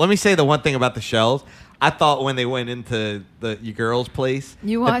them. Let me say the one thing about the shelves. I thought when they went into your girl's place.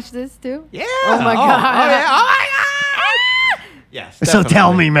 You watch this too? Yeah. Oh my God. Oh, yeah. Oh my God. Yes. So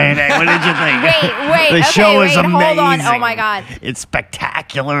tell definitely. me, Mayday, what did you think? Wait. The Okay, show is wait, amazing. hold on. Oh my God. It's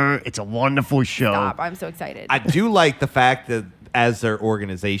spectacular. It's a wonderful show. Stop. I'm so excited. I do like the fact that as their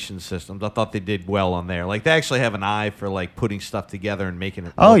organization systems, I thought they did well on there. Like they actually have an eye for like putting stuff together and making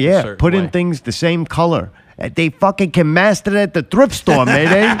it. Oh look a yeah, certain put in way. things the same color. They fucking can master it at the thrift store,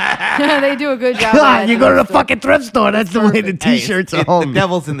 Mayday. They do a good job. God, at you it. go to the fucking thrift store. That's the way the Hey, T-shirts it's are hung. The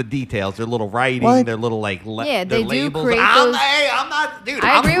devil's in the details. Their little writing, What? their little like Yeah, their they do labels. create I'm, those- hey, I'm not, dude. I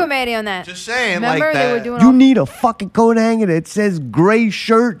I'm- agree with Maddie on that. Just saying, Remember like they that. were doing You all need a fucking coat hanger that says gray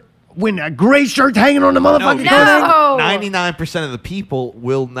shirt. When a gray shirt's hanging on the motherfucking coat hanger. No. 99% of the people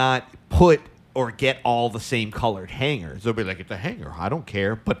will not put or get all the same colored hangers. They'll be like, it's a hanger. I don't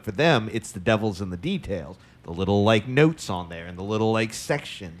care. But for them, it's the devil's in the details. The little like notes on there and the little like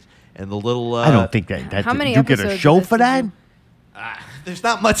sections and the little. I don't think that. How many you get a episodes show of this for did that? you- There's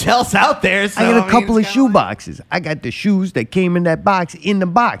not much else out there. So, I got a mean, couple of it's shoe kinda like- boxes. I got the shoes that came in that box in the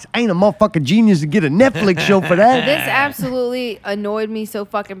box. I ain't a motherfucking genius to get a Netflix show for that. This absolutely annoyed me so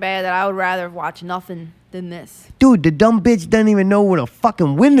fucking bad that I would rather watch nothing than this. Dude, the dumb bitch doesn't even know what a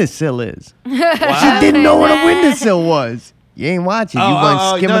fucking windowsill is. She didn't know what a windowsill was. You ain't watching. You went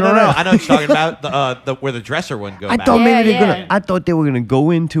skimming no, around. I know what you're talking about. The where the dresser wouldn't go I back. thought maybe Yeah, they're yeah. gonna. I thought they were gonna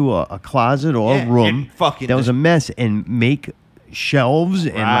go into a closet or Yeah, a room and fucking that was just- a mess and make shelves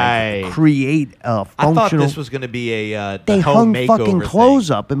and Right. like create a I thought functional. this was going to be a they home hung makeover fucking clothes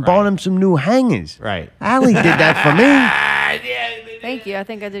thing. up and Right. bought him some new hangers. Right. Allie did that for me. Thank you. I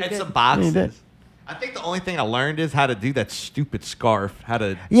think I did And good. some boxes. Yeah, that- I think the only thing I learned is how to do that stupid scarf. How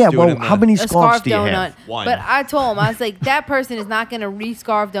to Yeah, do it well, in the- how many A scarves scarf do you donut. have? One. But I told him, I was like, that person is not going to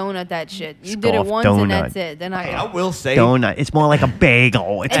re-scarf donut that shit. You did it Scarf once and donut. that's it. They're not Hey, gonna. I will say, Donut. It's more like a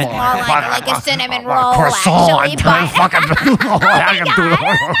bagel. It's It's more more like a cinnamon roll, croissant. actually, but Fucking. it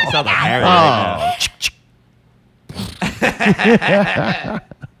sounds like Harry right now.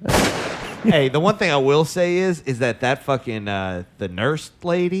 Hey, the one thing I will say is that fucking the nurse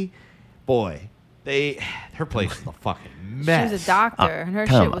lady, boy, her place is a fucking She mess. was a doctor and her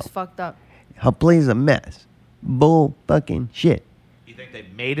time shit was out. fucked up. Her place is a mess. Bull fucking shit. think they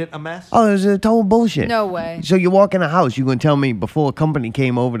made it a mess? Oh, it was a total bullshit. No way. So you walk in a house, you gonna tell me before a company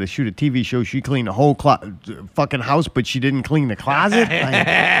came over to shoot a TV show, she cleaned the whole fucking house, but she didn't clean the closet?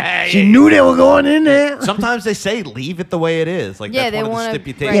 Like, she knew they were going in there. Sometimes they say leave it the way it is. Like Yeah, that's they one of wanna-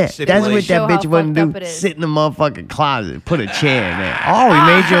 the right. Yeah, that's what Show that how bitch wouldn't fucked up do. it is. Sit in the motherfucking closet, put a chair in there. Oh, we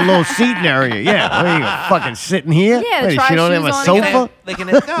made you a little seating area. Yeah, what are you gonna fucking sit in here? Yeah, What, try she don't have shoes a on sofa? They can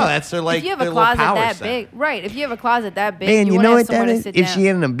no, that's their like if you have their a little closet power that center. big, right? If you have a closet that big, Man, you wanna know have what somewhere that to is? sit If down. she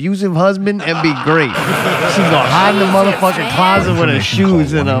had an abusive husband, that'd be great. She gonna hide in the motherfucking Man. closet with her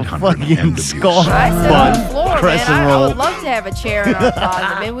shoes and a fucking scarf I sit on the floor, bun, crescent man. I roll. would love to have a chair in our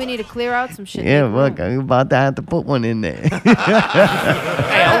closet. Maybe we need to clear out some shit. Yeah, in the look, room. I'm about to have to put one in there.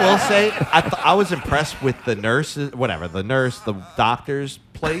 Hey, I will say I was impressed with the nurses, the doctor's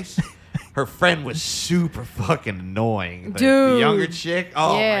place. Her friend was super fucking annoying. The Dude. younger chick.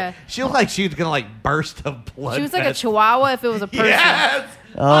 Oh, Yeah. man. She looked like she was gonna like burst of blood. She was like a vessel. chihuahua if it was a person. Yes.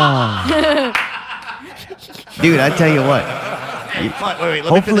 Dude, I tell you what. Wait, let me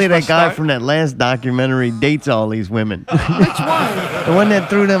Hopefully finish my that guy start. from that last documentary dates all these women. Which one? The one that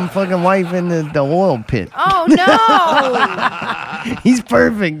threw them fucking wife in the oil pit. Oh no! He's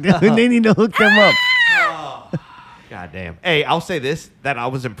perfect, dude. They need to hook them up. God damn. Hey, I'll say this: that I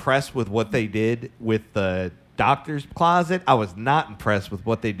was impressed with what they did with the doctor's closet. I was not impressed with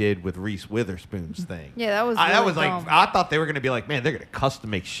what they did with Reese Witherspoon's thing. Yeah, that was that really was like dumb. I thought they were gonna be like, man, they're gonna custom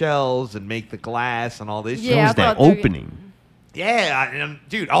make shells and make the glass and all this. Yeah, shit. That I was that thought they were- opening. Yeah, and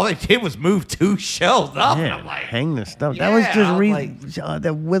dude, all they did was move 2 shells up. and Yeah, I'm like, hang the stuff. That was Yeah, just I was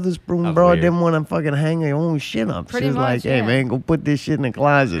that Witherspoon That's bro weird. didn't want to fucking hang their own shit up. Pretty she was much, like, "Hey yeah. man, go put this shit in the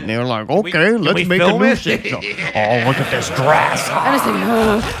closet." And they were like, "Okay, can let's we make a film new it?" shit show." Oh, look at this dress. I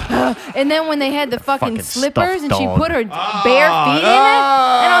was like, and then when they had the fucking Fucking slippers stuffed and she dog. put her bare feet in it,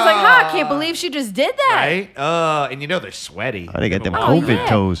 and I was like, I can't believe she just did that. right? And you know they're sweaty. Oh, they got them Oh, COVID yeah.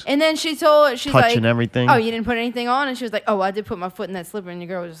 toes. And then she's like, Touching everything. Oh, you didn't put anything on? And she was like, oh, I did put my foot in that slipper. And the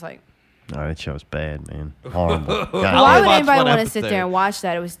girl was just like, Oh, that show's bad, man. Horrible. God. why would watched anybody one want to sit episode. there and watch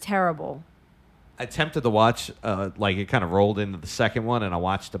that? It was terrible. I attempted to watch, like it kind of rolled into the second one, and I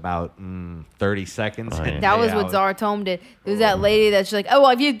watched about 30 seconds. Oh, yeah. and That was yeah, what I Zara Tome did. It was that lady that's like, oh,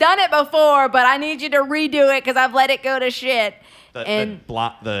 well, you've done it before, but I need you to redo it because I've let it go to shit.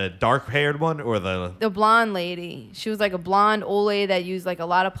 the dark-haired one or the The blonde lady. She was like a blonde old lady that used like a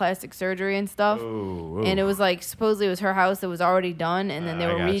lot of plastic surgery and stuff. And it was like supposedly it was her house that was already done, and then they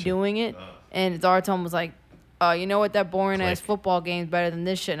I were got you. redoing it. And Zara Tome was like, you know what? That boring ass Click. football game's better than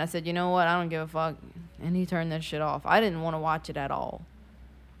this shit. And I said, you know what? I don't give a fuck. And he turned that shit off. I didn't want to watch it at all.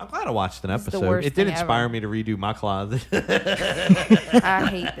 I'm glad I watched an It's the episode. worst It did thing inspire ever. me to redo my closet. I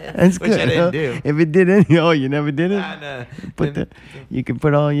hate this. That's Which good. I didn't do. If it did any, oh, you never did it. And, You can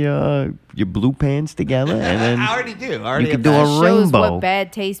put all your blue pants together, and then I already do. I already you can have do that. a Shows rainbow. what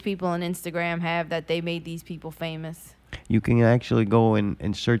bad taste people on Instagram have that they made these people famous. You can actually go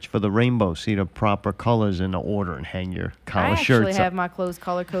and search for the rainbow, see the proper colors in the order, and hang your collar I actually shirts have up. my clothes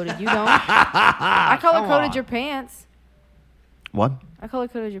color coded. You don't. I color coded your pants. What? I color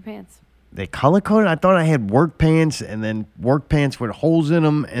coded your pants. They color coded? I thought I had work pants, and then work pants with holes in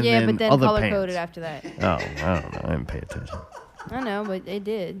them, and Yeah, then but then other color pants. coded after that. Oh, I don't know. I didn't pay attention. I know, but it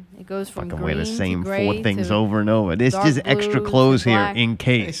did. It goes from Fucking green wear the same to gray 4 things to over and over. There's dark just extra blue to clothes here black. in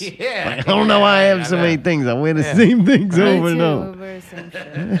case. Yeah, Like, I don't know why I have so many things. I wear the same things Me over and too, over. we wear the same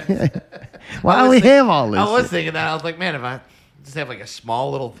shit. Why do we have all this? I was shit? thinking that. I was like, man, if I just have like a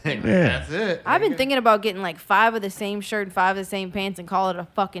small little thing, Yeah. that's it. I've been thinking about getting like 5 of the same shirt and 5 of the same pants and call it a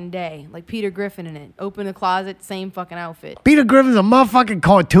fucking day. Like Peter Griffin in it. Open the closet, same fucking outfit. Peter Griffin's a motherfucking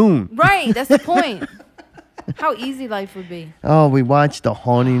cartoon. Right, that's the point. How easy life would be. Oh, we watched The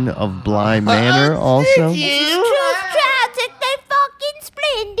Haunting of Bly Manor also. Tragic, they fucking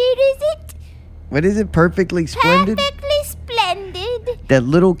splendid, is it? What is it? Perfectly Splendid? Perfectly splendid. That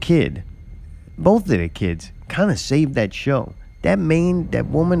little kid, both of the kids, kind of saved that show. That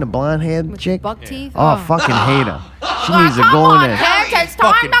woman, the blonde haired With chick. buck teeth. Oh, fucking hate her. She needs to go in there. Cat, it's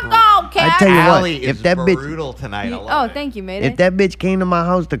time fucking to go, Cat. I tell you what, Allie if is that bitch, brutal tonight. I love Oh, it. thank you, mate. if that bitch came to my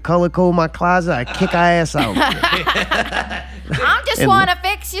house to color code my closet, I'd kick her ass out. I just And- want to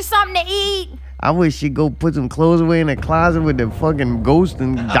fix you something to eat. I wish she'd go put some clothes away in the closet with the fucking ghost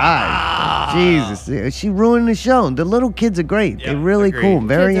and die. Jesus, she ruined the show. The little kids are great. Yep, They're really agreed. cool,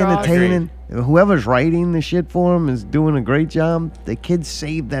 very Kids are awesome. entertaining. Whoever's writing the shit for them is doing a great job. The kids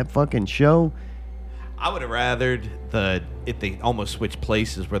saved that fucking show. I would have rathered if they almost switch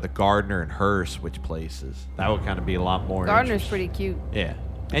places where the gardener and her switch places. That would kind of be a lot more. Gardner's interesting. pretty cute. Yeah,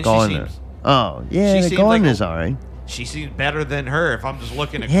 and Gardener. she seems Oh, yeah, she the seems like gardener's a- all right. she seems better than her if I'm just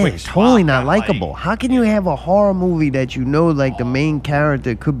looking at Yeah, quick totally swap, not I'm like, likable. How can you have a horror movie that you know, like, the main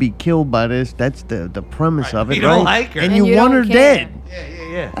character could be killed by this? That's the premise of it, You right? don't like her. And And you you want her don't care. dead.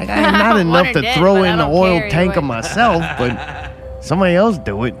 Yeah. Like, I am not I want enough her to dead, throw but I in the don't oil care tanker anyway. myself, but somebody else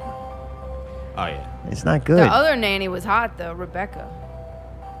do it. Oh yeah. It's not good. The other nanny was hot though, Rebecca.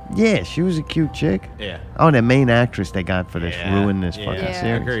 Yeah, she was a cute chick. Yeah. Oh, the main actress they got for this Yeah, ruined this yeah, fucking Yeah.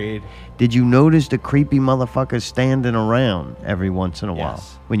 series. Agreed. Did you notice the creepy motherfuckers standing around every once in a while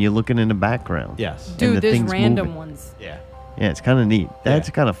Yes. when you're looking in the background? Yes. And Dude, the there's things random moving. ones. Yeah. Yeah, it's kind of neat. That's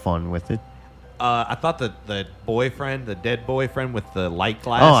kind of fun with it. I thought the boyfriend, the dead boyfriend with the light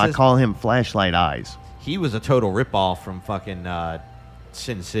Oh, I glasses. call him Flashlight Eyes. He was a total ripoff from fucking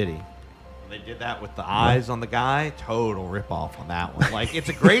Sin City. They did that with the eyes on the guy. Total ripoff on that one. Like, it's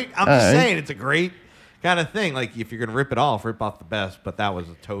a great. I'm just Alright. saying, it's a great kind of thing. Like, if you're gonna rip it off, rip off the best. But that was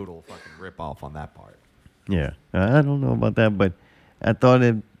a total fucking ripoff on that part. Yeah, I don't know about that, but I thought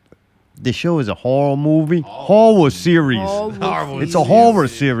the show is a horror movie. Horror series. Horrible. It's a horror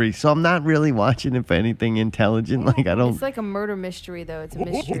series, so I'm not really watching it for anything intelligent. Like, I don't. It's like a murder mystery though. It's a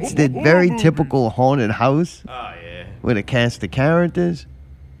mystery. It's the very typical haunted house Oh yeah. with a cast of characters.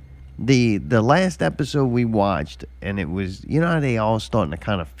 The last episode we watched, and it was, you know how they all starting to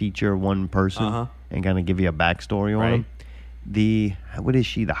kind of feature one person Uh-huh. and kind of give you a backstory on Right. them. What is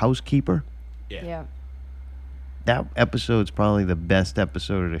she, the housekeeper? Yeah. That episode's probably the best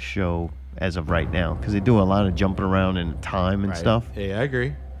episode of the show as of right now because they do a lot of jumping around in time and Right. stuff. Yeah, I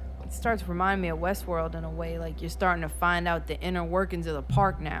agree. It starts to remind me of Westworld in a way. Like you're starting to find out the inner workings of the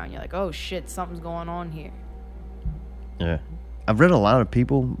park now, and you're like, oh shit, something's going on here. Yeah. I've read a lot of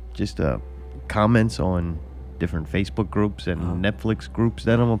people just comments on different Facebook groups and Netflix groups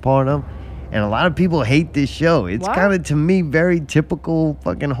that I'm a part of. And a lot of people hate this show. It's What? kind of, to me, very typical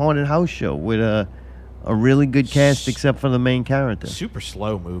fucking haunted house show with a really good cast except for the main character. Super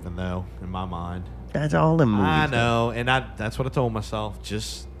slow moving though, in my mind. That's all the movies. I know, and that's what I told myself.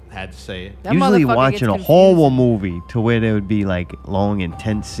 Just had to say it. That Usually motherfucker watching a gets horror confusing. movie to where there would be like long,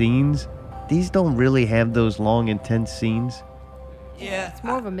 intense scenes. These don't really have those long, intense scenes. Yeah. It's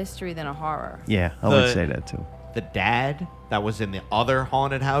more of a mystery than a horror. Yeah, I The- would say that too. The dad that was in the other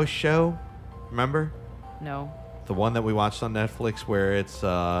haunted house show, remember? No. The one that we watched on Netflix where it's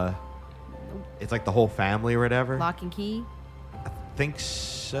like the whole family or whatever. Lock and Key. Think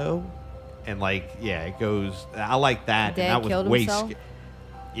so. And like, yeah, it goes. I like that. The dad and that was killed way himself?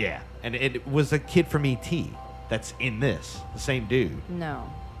 Yeah, and it was a kid from E.T. that's in this. The same dude. No.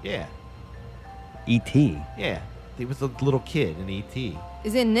 Yeah, E.T. yeah. He was the little kid in E.T.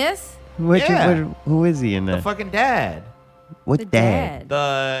 Is it in this? Yeah. Who is he in The that? fucking dad. What The dad? dad.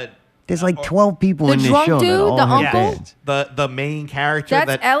 The There's like 12 people The in this drunk show that dude? all The have uncle? dads. the main character That's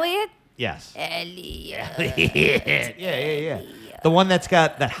that Elliot? yes. Elliot. Yeah. The one that's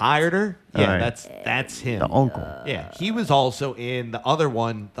got that hired her. Yeah, Alright. that's him. The uncle. Yeah, he was also in the other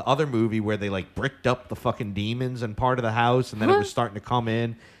one, the other movie where they like bricked up the fucking demons and part of the house, and then it was starting to come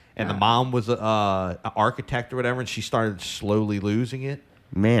in, and the mom was a an architect or whatever, and she started slowly losing it.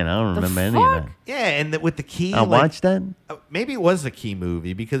 Man, I don't The remember any of fuck? that. Yeah, and with the key, I like, watched that. maybe it was the key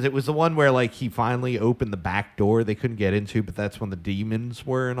movie because it was the one where like he finally opened the back door they couldn't get into, but that's when the demons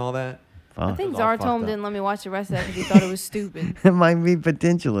were and all that. I Fuck. think It's all Zara fucked told him up. didn't let me watch the rest of that because he thought it was stupid. There might be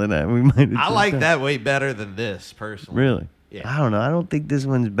potential in that. We might. have I just like done. that way better than this personally. Really? Yeah. I don't know. I don't think this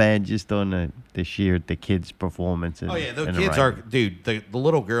one's bad just on the kids' performance. Oh yeah, the and kids are, writing. dude. The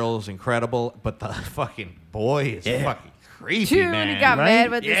little girl is incredible, but the fucking boy is fucking creepy, Dude, man. he got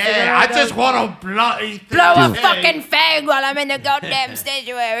mad with the yeah, cigarette. I just want to blow blow a Dude. fucking fag while I'm in the goddamn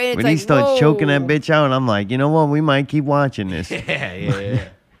statuary. It's When like, he starts choking that whoa. bitch out, I'm like, you know what? We might keep watching this. Yeah.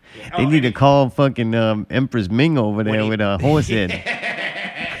 They need to call fucking Empress Ming over there he- with a horse head.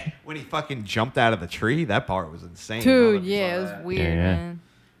 When he fucking jumped out of the tree, that part was insane. Dude, I yeah, it saw was weird, Yeah. man.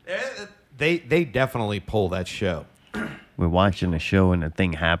 that. They definitely pull that show. We're watching a show and the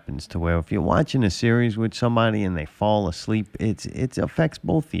thing happens to where if you're watching a series with somebody and they fall asleep, it affects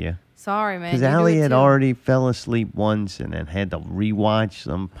both of you. Sorry, man. Because you do Allie it had too. already fell asleep once and then had to rewatch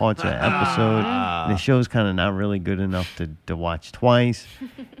some parts of the episode. And the show's kind of not really good enough to watch twice.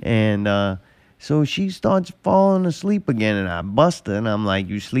 And so she starts falling asleep again, and I bust her, and I'm like,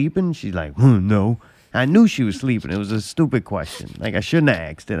 you sleeping? She's like, no. I knew she was sleeping. It was a stupid question. Like, I shouldn't have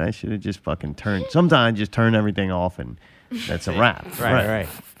asked it. I should have just fucking turned. Sometimes I just turn everything off, and that's a wrap. Right.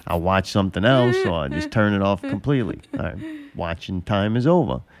 I'll watch something else, or I'll just turn it off completely. All right, watching time is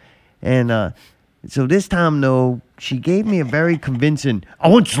over. And so this time, though, she gave me a very convincing, I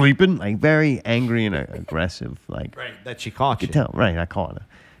wasn't sleeping, like very angry and aggressive. Like, Right, that she caught you. you could tell, right, I caught her.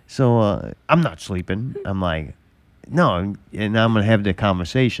 So I'm not sleeping. I'm like, no, and I'm gonna have the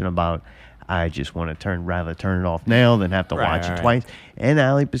conversation about. I just want to rather turn it off now than have to watch it twice. And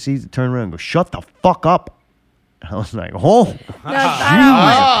Allie proceeds to turn around and go, "Shut the fuck up." I was like, "Oh, Jesus!"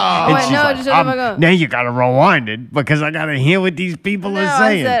 And she's no, like, just shut the fuck up. Now you gotta rewind it because I gotta hear what these people are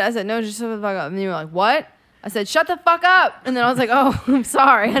saying. I said, no, just shut the fuck up. And you were like, what? I said, shut the fuck up. And then I was like, oh, I'm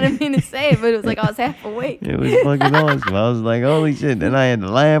sorry. I didn't mean to say it, but it was like I was half awake. It was fucking awesome. I was like, holy shit. Then I had to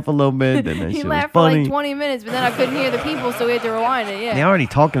laugh a little bit. Then that He shit was laughed for funny. like 20 minutes, but then I couldn't hear the people, so we had to rewind it. Yeah. They're already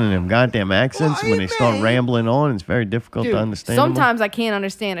talking in them goddamn accents when they start rambling on. It's very difficult Dude, to understand. them. sometimes I can't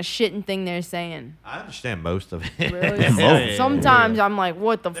understand a shitting thing they're saying. I understand most of it. Really? Sometimes I'm like,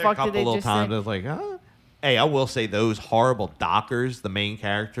 what the There are fuck a couple did they little just times I say? was like, huh? Hey, I will say those horrible Dockers, the main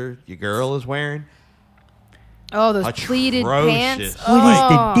character, your girl is wearing. Oh, those pleated Atrocious. pants. What is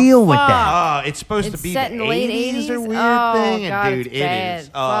the deal with that? Oh, it's supposed It's to be set the in the late 80s or 80s? weird Oh, thing. God, And dude, it's it bad.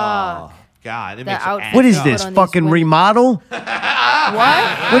 is. Oh, Fuck. God. It That makes your outfit ass What is put this? on these Fucking women. remodel?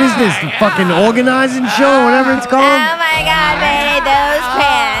 What? What is this? Fucking organizing show, whatever it's Oh called? my God, Benny, those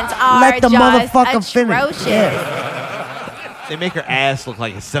pants are Let the just motherfucker finish. atrocious. Yeah. They make her ass look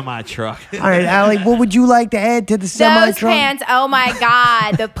like a semi-truck. All right, Allie, what would you like to add to the semi Those truck? pants, oh my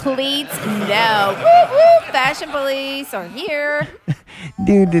God. The pleats, no. Woo, woo. Fashion police are here.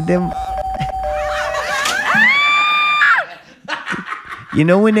 Dude, did them. You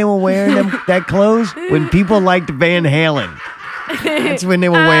know when they were wearing that clothes? When people liked Van Halen. That's when they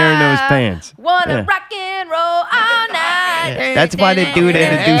were wearing those pants. Wanna Yeah. rock and roll all night. Yeah, that's why they do it. They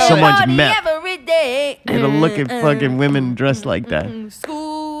had to do so much Party meth. every day. They had to look at fucking women dressed like that.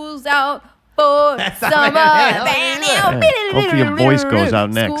 School's out for summer. Hopefully your voice goes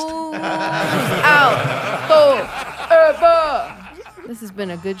out next. School's out forever. This has been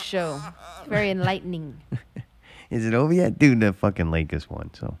a good show. Very enlightening. Is it over yet? Dude, the fucking Lakers won,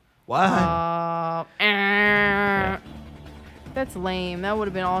 so. What? That's lame. That would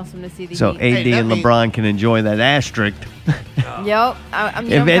have been awesome to see the So Heat. AD and LeBron can enjoy that asterisk. Yep. I'm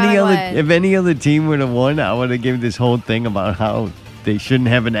If glad. any other team would have won, I would have given this whole thing about how they shouldn't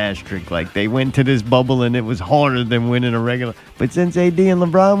have an asterisk. Like they went to this bubble and it was harder than winning a regular. But since AD and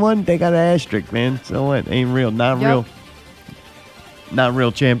LeBron won, they got an asterisk, man. So what? Ain't real. Not Yep. real. Not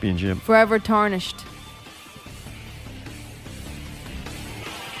real championship. Forever tarnished.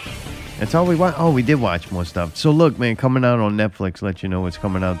 That's all we watch. Oh, we did watch more stuff. So look, man, coming out on Netflix. Let you know what's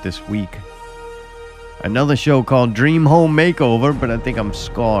coming out this week. Another show called Dream Home Makeover, but I think I'm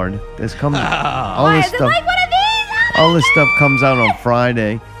scarred. There's coming. All Why this is it stuff. like one of these? All this stuff comes out on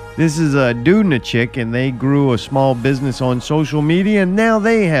Friday. This is a dude and a chick, and they grew a small business on social media, and now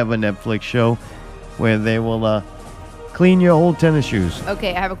they have a Netflix show where they will clean your old tennis shoes.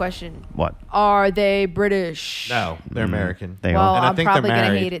 Okay, I have a question. What? Are they British? No, they're American. They Well, are. And I I'm think probably they're gonna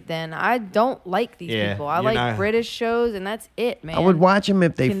married. hate it then. I don't like these Yeah, people. I you're like not- British shows, and that's it, man. I would watch them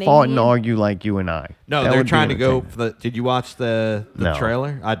if they fought and Canadian. argue like you and I. No, That they're would be trying to go. entertaining. For the, did you watch the No.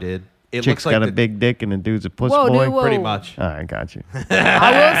 trailer? I did. It Chick's looks like got the, a big dick and the dude's a puss Whoa, boy. dude, whoa. pretty much. All right, got you. I will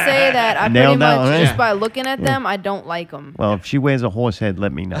say that I pretty Nailed much down, right? just by looking at them, I don't like them. Well, if she wears a horse head,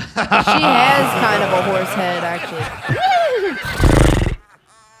 let me know. She has kind of a horse head, actually.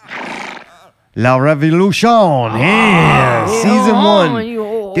 La Revolution. Yeah. Season Oh, 1.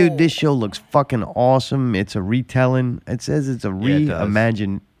 you- Dude, this show looks fucking awesome. It's a retelling. It says it's a it does.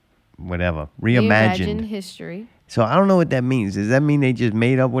 reimagined, whatever. Reimagine Reimagined. history. So I don't know what that means. Does that mean they just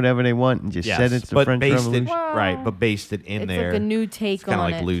made up whatever they want and just Yes, said it's the but French based Revolution? it right, but based it in It's there. like a new take kind of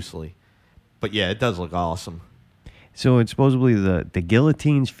on like it. loosely. But yeah, it does look awesome. So it's supposedly the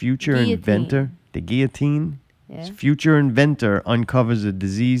guillotine's future Guillotine. inventor. The guillotine. Yeah. Its future inventor uncovers a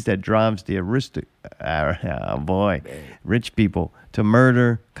disease that drives the rich people to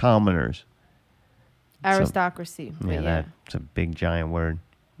murder commoners. Aristocracy. But Yeah, yeah. that's a big giant word.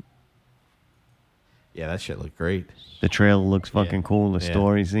 Yeah, that shit looked great. The trailer looks fucking cool. The Yeah.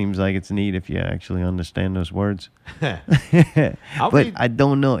 story seems like it's neat if you actually understand those words. I'll But read- I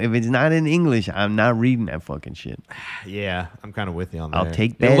don't know. If it's not in English, I'm not reading that fucking shit. Yeah, I'm kind of with you on that. I'll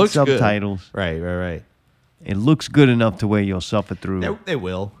take It bad looks good. subtitles. Right. It looks good enough to where you'll suffer through. They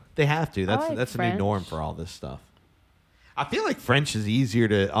will. They have to. That's like that's the new norm French. for all this stuff. I feel like French is easier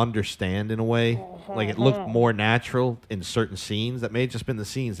to understand in a way. Like it looked more natural in certain scenes. That may have just been the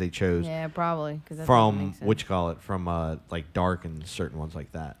scenes they chose Yeah, probably. 'Cause that doesn't from make sense. what you call it from like Dark and certain ones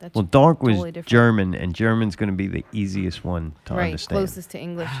like that. That's Well, Dark was totally different. German, and German's going to be the easiest one to Right, understand. closest to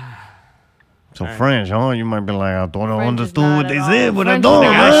English. So French, huh? You might be like, I don't French is understand not what at they all. said, but I French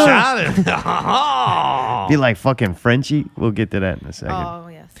don't. is Huh? Be like fucking Frenchy. We'll get to that in a second. Oh,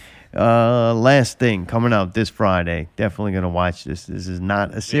 yes. Last thing coming out this Friday. Definitely gonna watch this. This is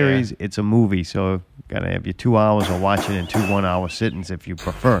not a series; it's a movie. So Got to have your 2 hours or watch it in 2 1-hour sittings if you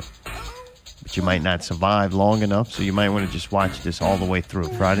prefer. But you might not survive long enough, so you might want to just watch this all the way through.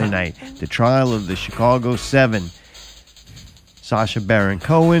 Friday night, the trial of the Chicago 7. Sacha Baron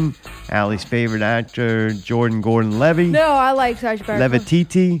Cohen, Allie's favorite actor, Jordan Gordon-Levitt. No, I like Sacha Baron Cohen.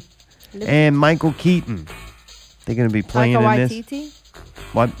 Levititi, and Michael Keaton. They're going to be playing Taika in this. Waititi?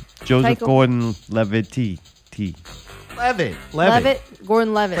 What? Joseph Taika- Gordon-Levitt. Levitt.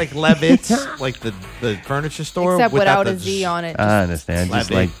 Gordon Levitt. Like Levitt's, like the furniture store. Except without a the Z on it. I understand. Just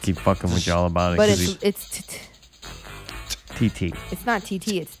Levitt. like keep fucking with y'all about it. But 'cause it's TT. it's not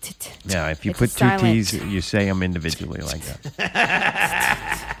TT, it's Yeah, if you It's put two silent. T's, you say them individually like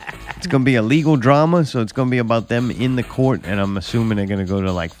that. It's going to be a legal drama, so it's going to be about them in the court, and I'm assuming they're going to go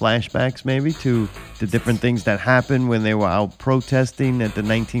to like flashbacks maybe to the different things that happened when they were out protesting at the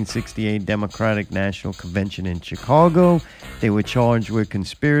 1968 Democratic National Convention in Chicago. They were charged with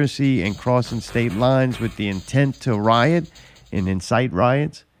conspiracy and crossing state lines with the intent to riot and incite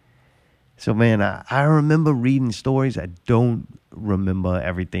riots. So, man, I remember reading stories. I don't remember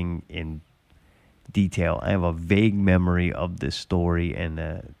everything in detail. I have a vague memory of this story and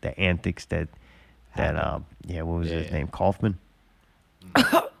the antics that what was his name? Kaufman?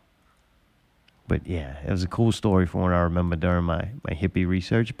 But, yeah, it was a cool story from what I remember during my hippie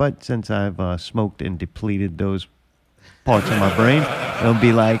research. But since I've smoked and depleted those parts of my brain, it'll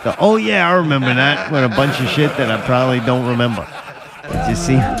be like, oh, yeah, I remember that, with a bunch of shit that I probably don't remember. It just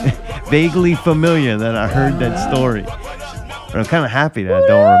seems vaguely familiar that I heard that story. But I'm kind of happy that I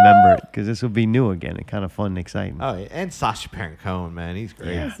don't remember it because this will be new again and kind of fun and exciting. Oh, yeah. And Sacha Baron Cohen, man. He's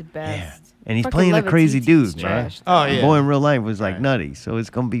great. He's the best. And he's Fucking playing a Levitt crazy TT's dude, man. trash. Oh, The yeah. boy in real life was like nutty, so it's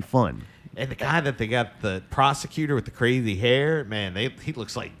going to be fun. And the guy that they got, the prosecutor with the crazy hair, man, he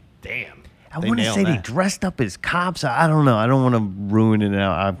looks like, damn. I They want to nailed say they that. dressed up as cops. I don't know. I don't want to ruin it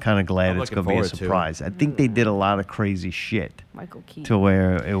out. I'm kind of glad I'm it's looking going to be a forward to it. surprise. I think they did a lot of crazy shit Michael Keaton. to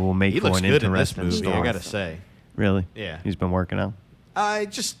where it will make He for looks an good in this interesting movie, story. I got to say. Really? Yeah. He's been working out.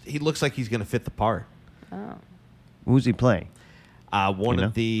 He looks like he's going to fit the part. Oh. Who's he play? One You know?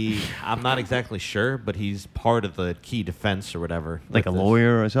 of the, I'm not exactly sure, but he's part of the key defense or whatever. Like a with this.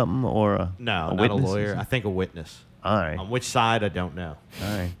 lawyer or something? Or a No, a not a witness or lawyer. something? I think a witness. All right. On which side, I don't know.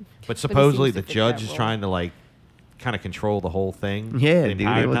 All right. But supposedly seems to the fit judge that is role. trying to like kind of control the whole thing. Yeah, the dude, they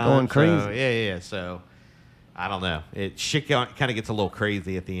entire were time. going So, crazy. yeah. So I don't know. Shit kind of gets a little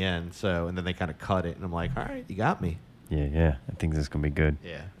crazy at the end. So and then they kind of cut it, and I'm like, all right, you got me. Yeah. I think this is going to be good.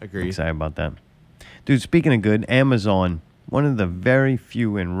 Yeah, I'm agreed. excited about that. Dude, speaking of good, Amazon, one of the very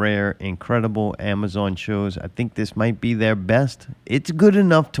few and rare, incredible Amazon shows. I think this might be their best. It's good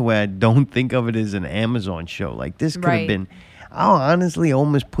enough to where I don't think of it as an Amazon show. Like, this could have Right. been... I'll honestly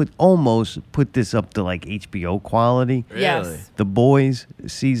almost put this up to, like, HBO quality. Really? Yes. The Boys,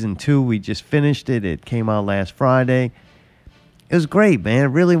 Season 2, we just finished it. It came out last Friday. It was great, man.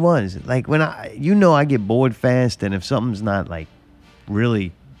 It really was. Like, when I get bored fast, and if something's not, like,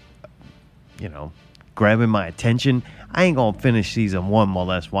 really, grabbing my attention, I ain't gonna finish Season 1 while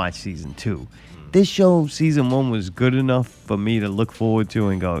let's watch Season 2. This show, Season 1, was good enough for me to look forward to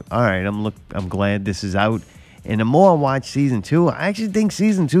and go, all right, I'm glad this is out. And the more I watch Season 2, I actually think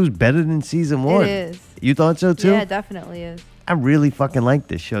Season 2 is better than Season 1. It is. You thought so, too? Yeah, it definitely is. I really fucking like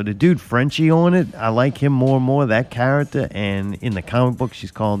this show. The dude Frenchie on it, I like him more and more, that character. And in the comic book,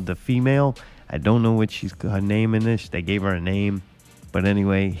 she's called the Female. I don't know what her name in this. They gave her a name. But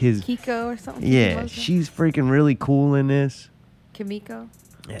anyway, Kiko or something? yeah, wasn't it? she's freaking really cool in this. Kimiko?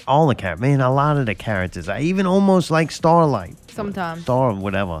 All the characters, man, a lot of the characters. I even almost like Starlight. Sometimes. Star,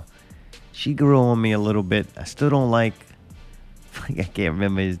 whatever. She grew on me a little bit. I still don't like, I can't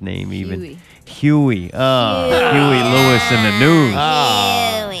remember his name even. Huey. Oh, Huey Lewis in the news.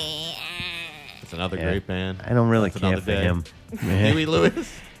 That's another Yeah. great band. I don't really That's care another for day. him. Huey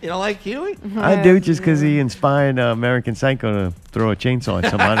Lewis? You don't like Huey? I do just because he inspired American Psycho to throw a chainsaw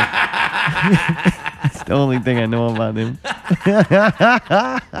at somebody. That's the only thing I know about him.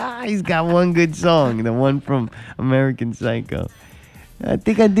 He's got one good song, the one from American Psycho. I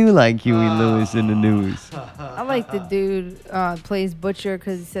think I do like Huey Lewis in the news. I like the dude plays Butcher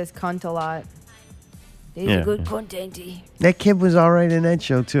because he says cunt a lot. He's Yeah. a good cunt, ain't he? That kid was all right in that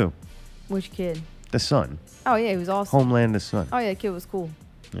show, too. Which kid? The son. Oh, yeah, he was awesome. Homelander's son. Oh, yeah, the kid was cool.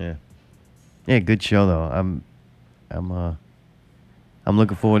 Yeah. Yeah, good show, though. I'm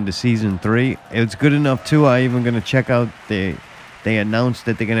looking forward to Season 3. It's good enough, too. I even going to check out they announced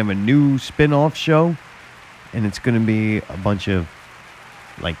that they're going to have a new spin-off show, and it's going to be a bunch of,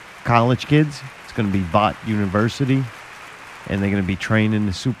 like, college kids. It's going to be Vought University, and they're going to be training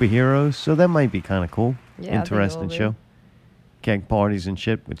the superheroes, so that might be kind of cool. Yeah, I think it Interesting will be. show. Keg parties and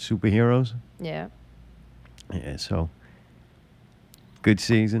shit with superheroes. Yeah. Yeah, so good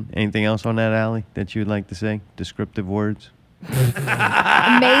season. Anything else on that, Allie, that you'd like to say? Descriptive words?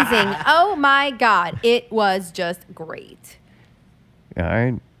 Amazing. Oh my God. It was just great. All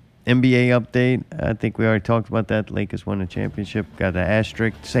right. NBA update. I think we already talked about that. Lakers won the championship. Got an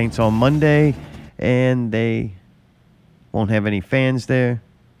asterisk. Saints on Monday, and they won't have any fans there.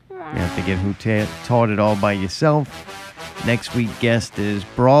 You have to get Who Taught It All by yourself. Next week guest is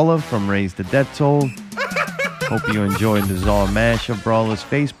Brawler from Raise the Dead Toll. Hope you enjoyed the Czar Mash of Brawler's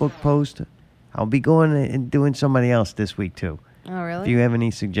Facebook post. I'll be going and doing somebody else this week too. Oh, really? If you have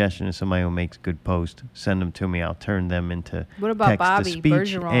any suggestions of somebody who makes good posts, send them to me. I'll turn them into What about Bobby text-to-speech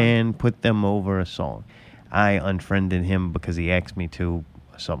Bergeron? and put them over a song. I unfriended him because he asked me to,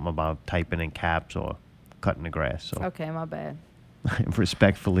 something about typing in caps or cutting the grass. So Okay, my bad. I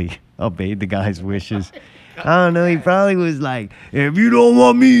respectfully obeyed the guy's wishes. I don't know. He probably was like, if you don't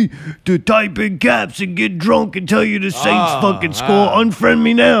want me to type in caps and get drunk and tell you the Saints fucking score, unfriend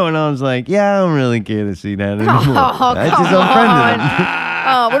me now. And I was like, yeah, I don't really care to see that anymore. I just unfriended him.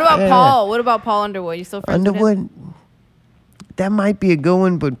 Oh, what about Paul? What about Paul Underwood? You still friends with him? Underwood, that might be a good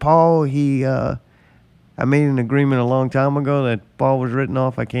one, but Paul, I made an agreement a long time ago that Paul was written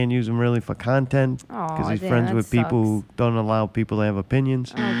off. I can't use him really for content because he's friends with people who don't allow people to have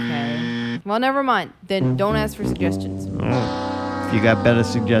opinions. Okay. Well, never mind. Then don't ask for suggestions. If you got better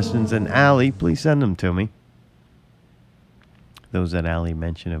suggestions than Allie, please send them to me. Those that Allie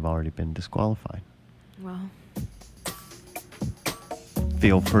mentioned have already been disqualified. Well,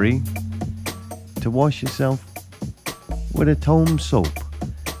 Feel free to wash yourself with a Tome soap.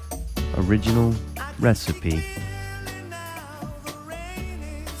 Original recipe.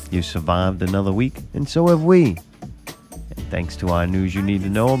 You survived another week, and so have we. And thanks to our news you need to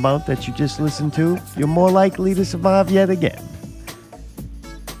know about that you just listened to, you're more likely to survive yet again.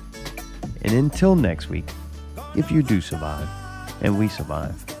 And until next week, if you do survive, and we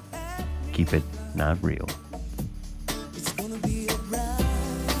survive, keep it not real.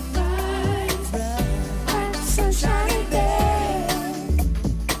 Sunshiny day.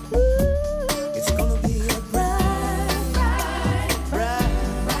 It's gonna be a bright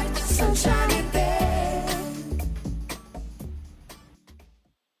sunshiny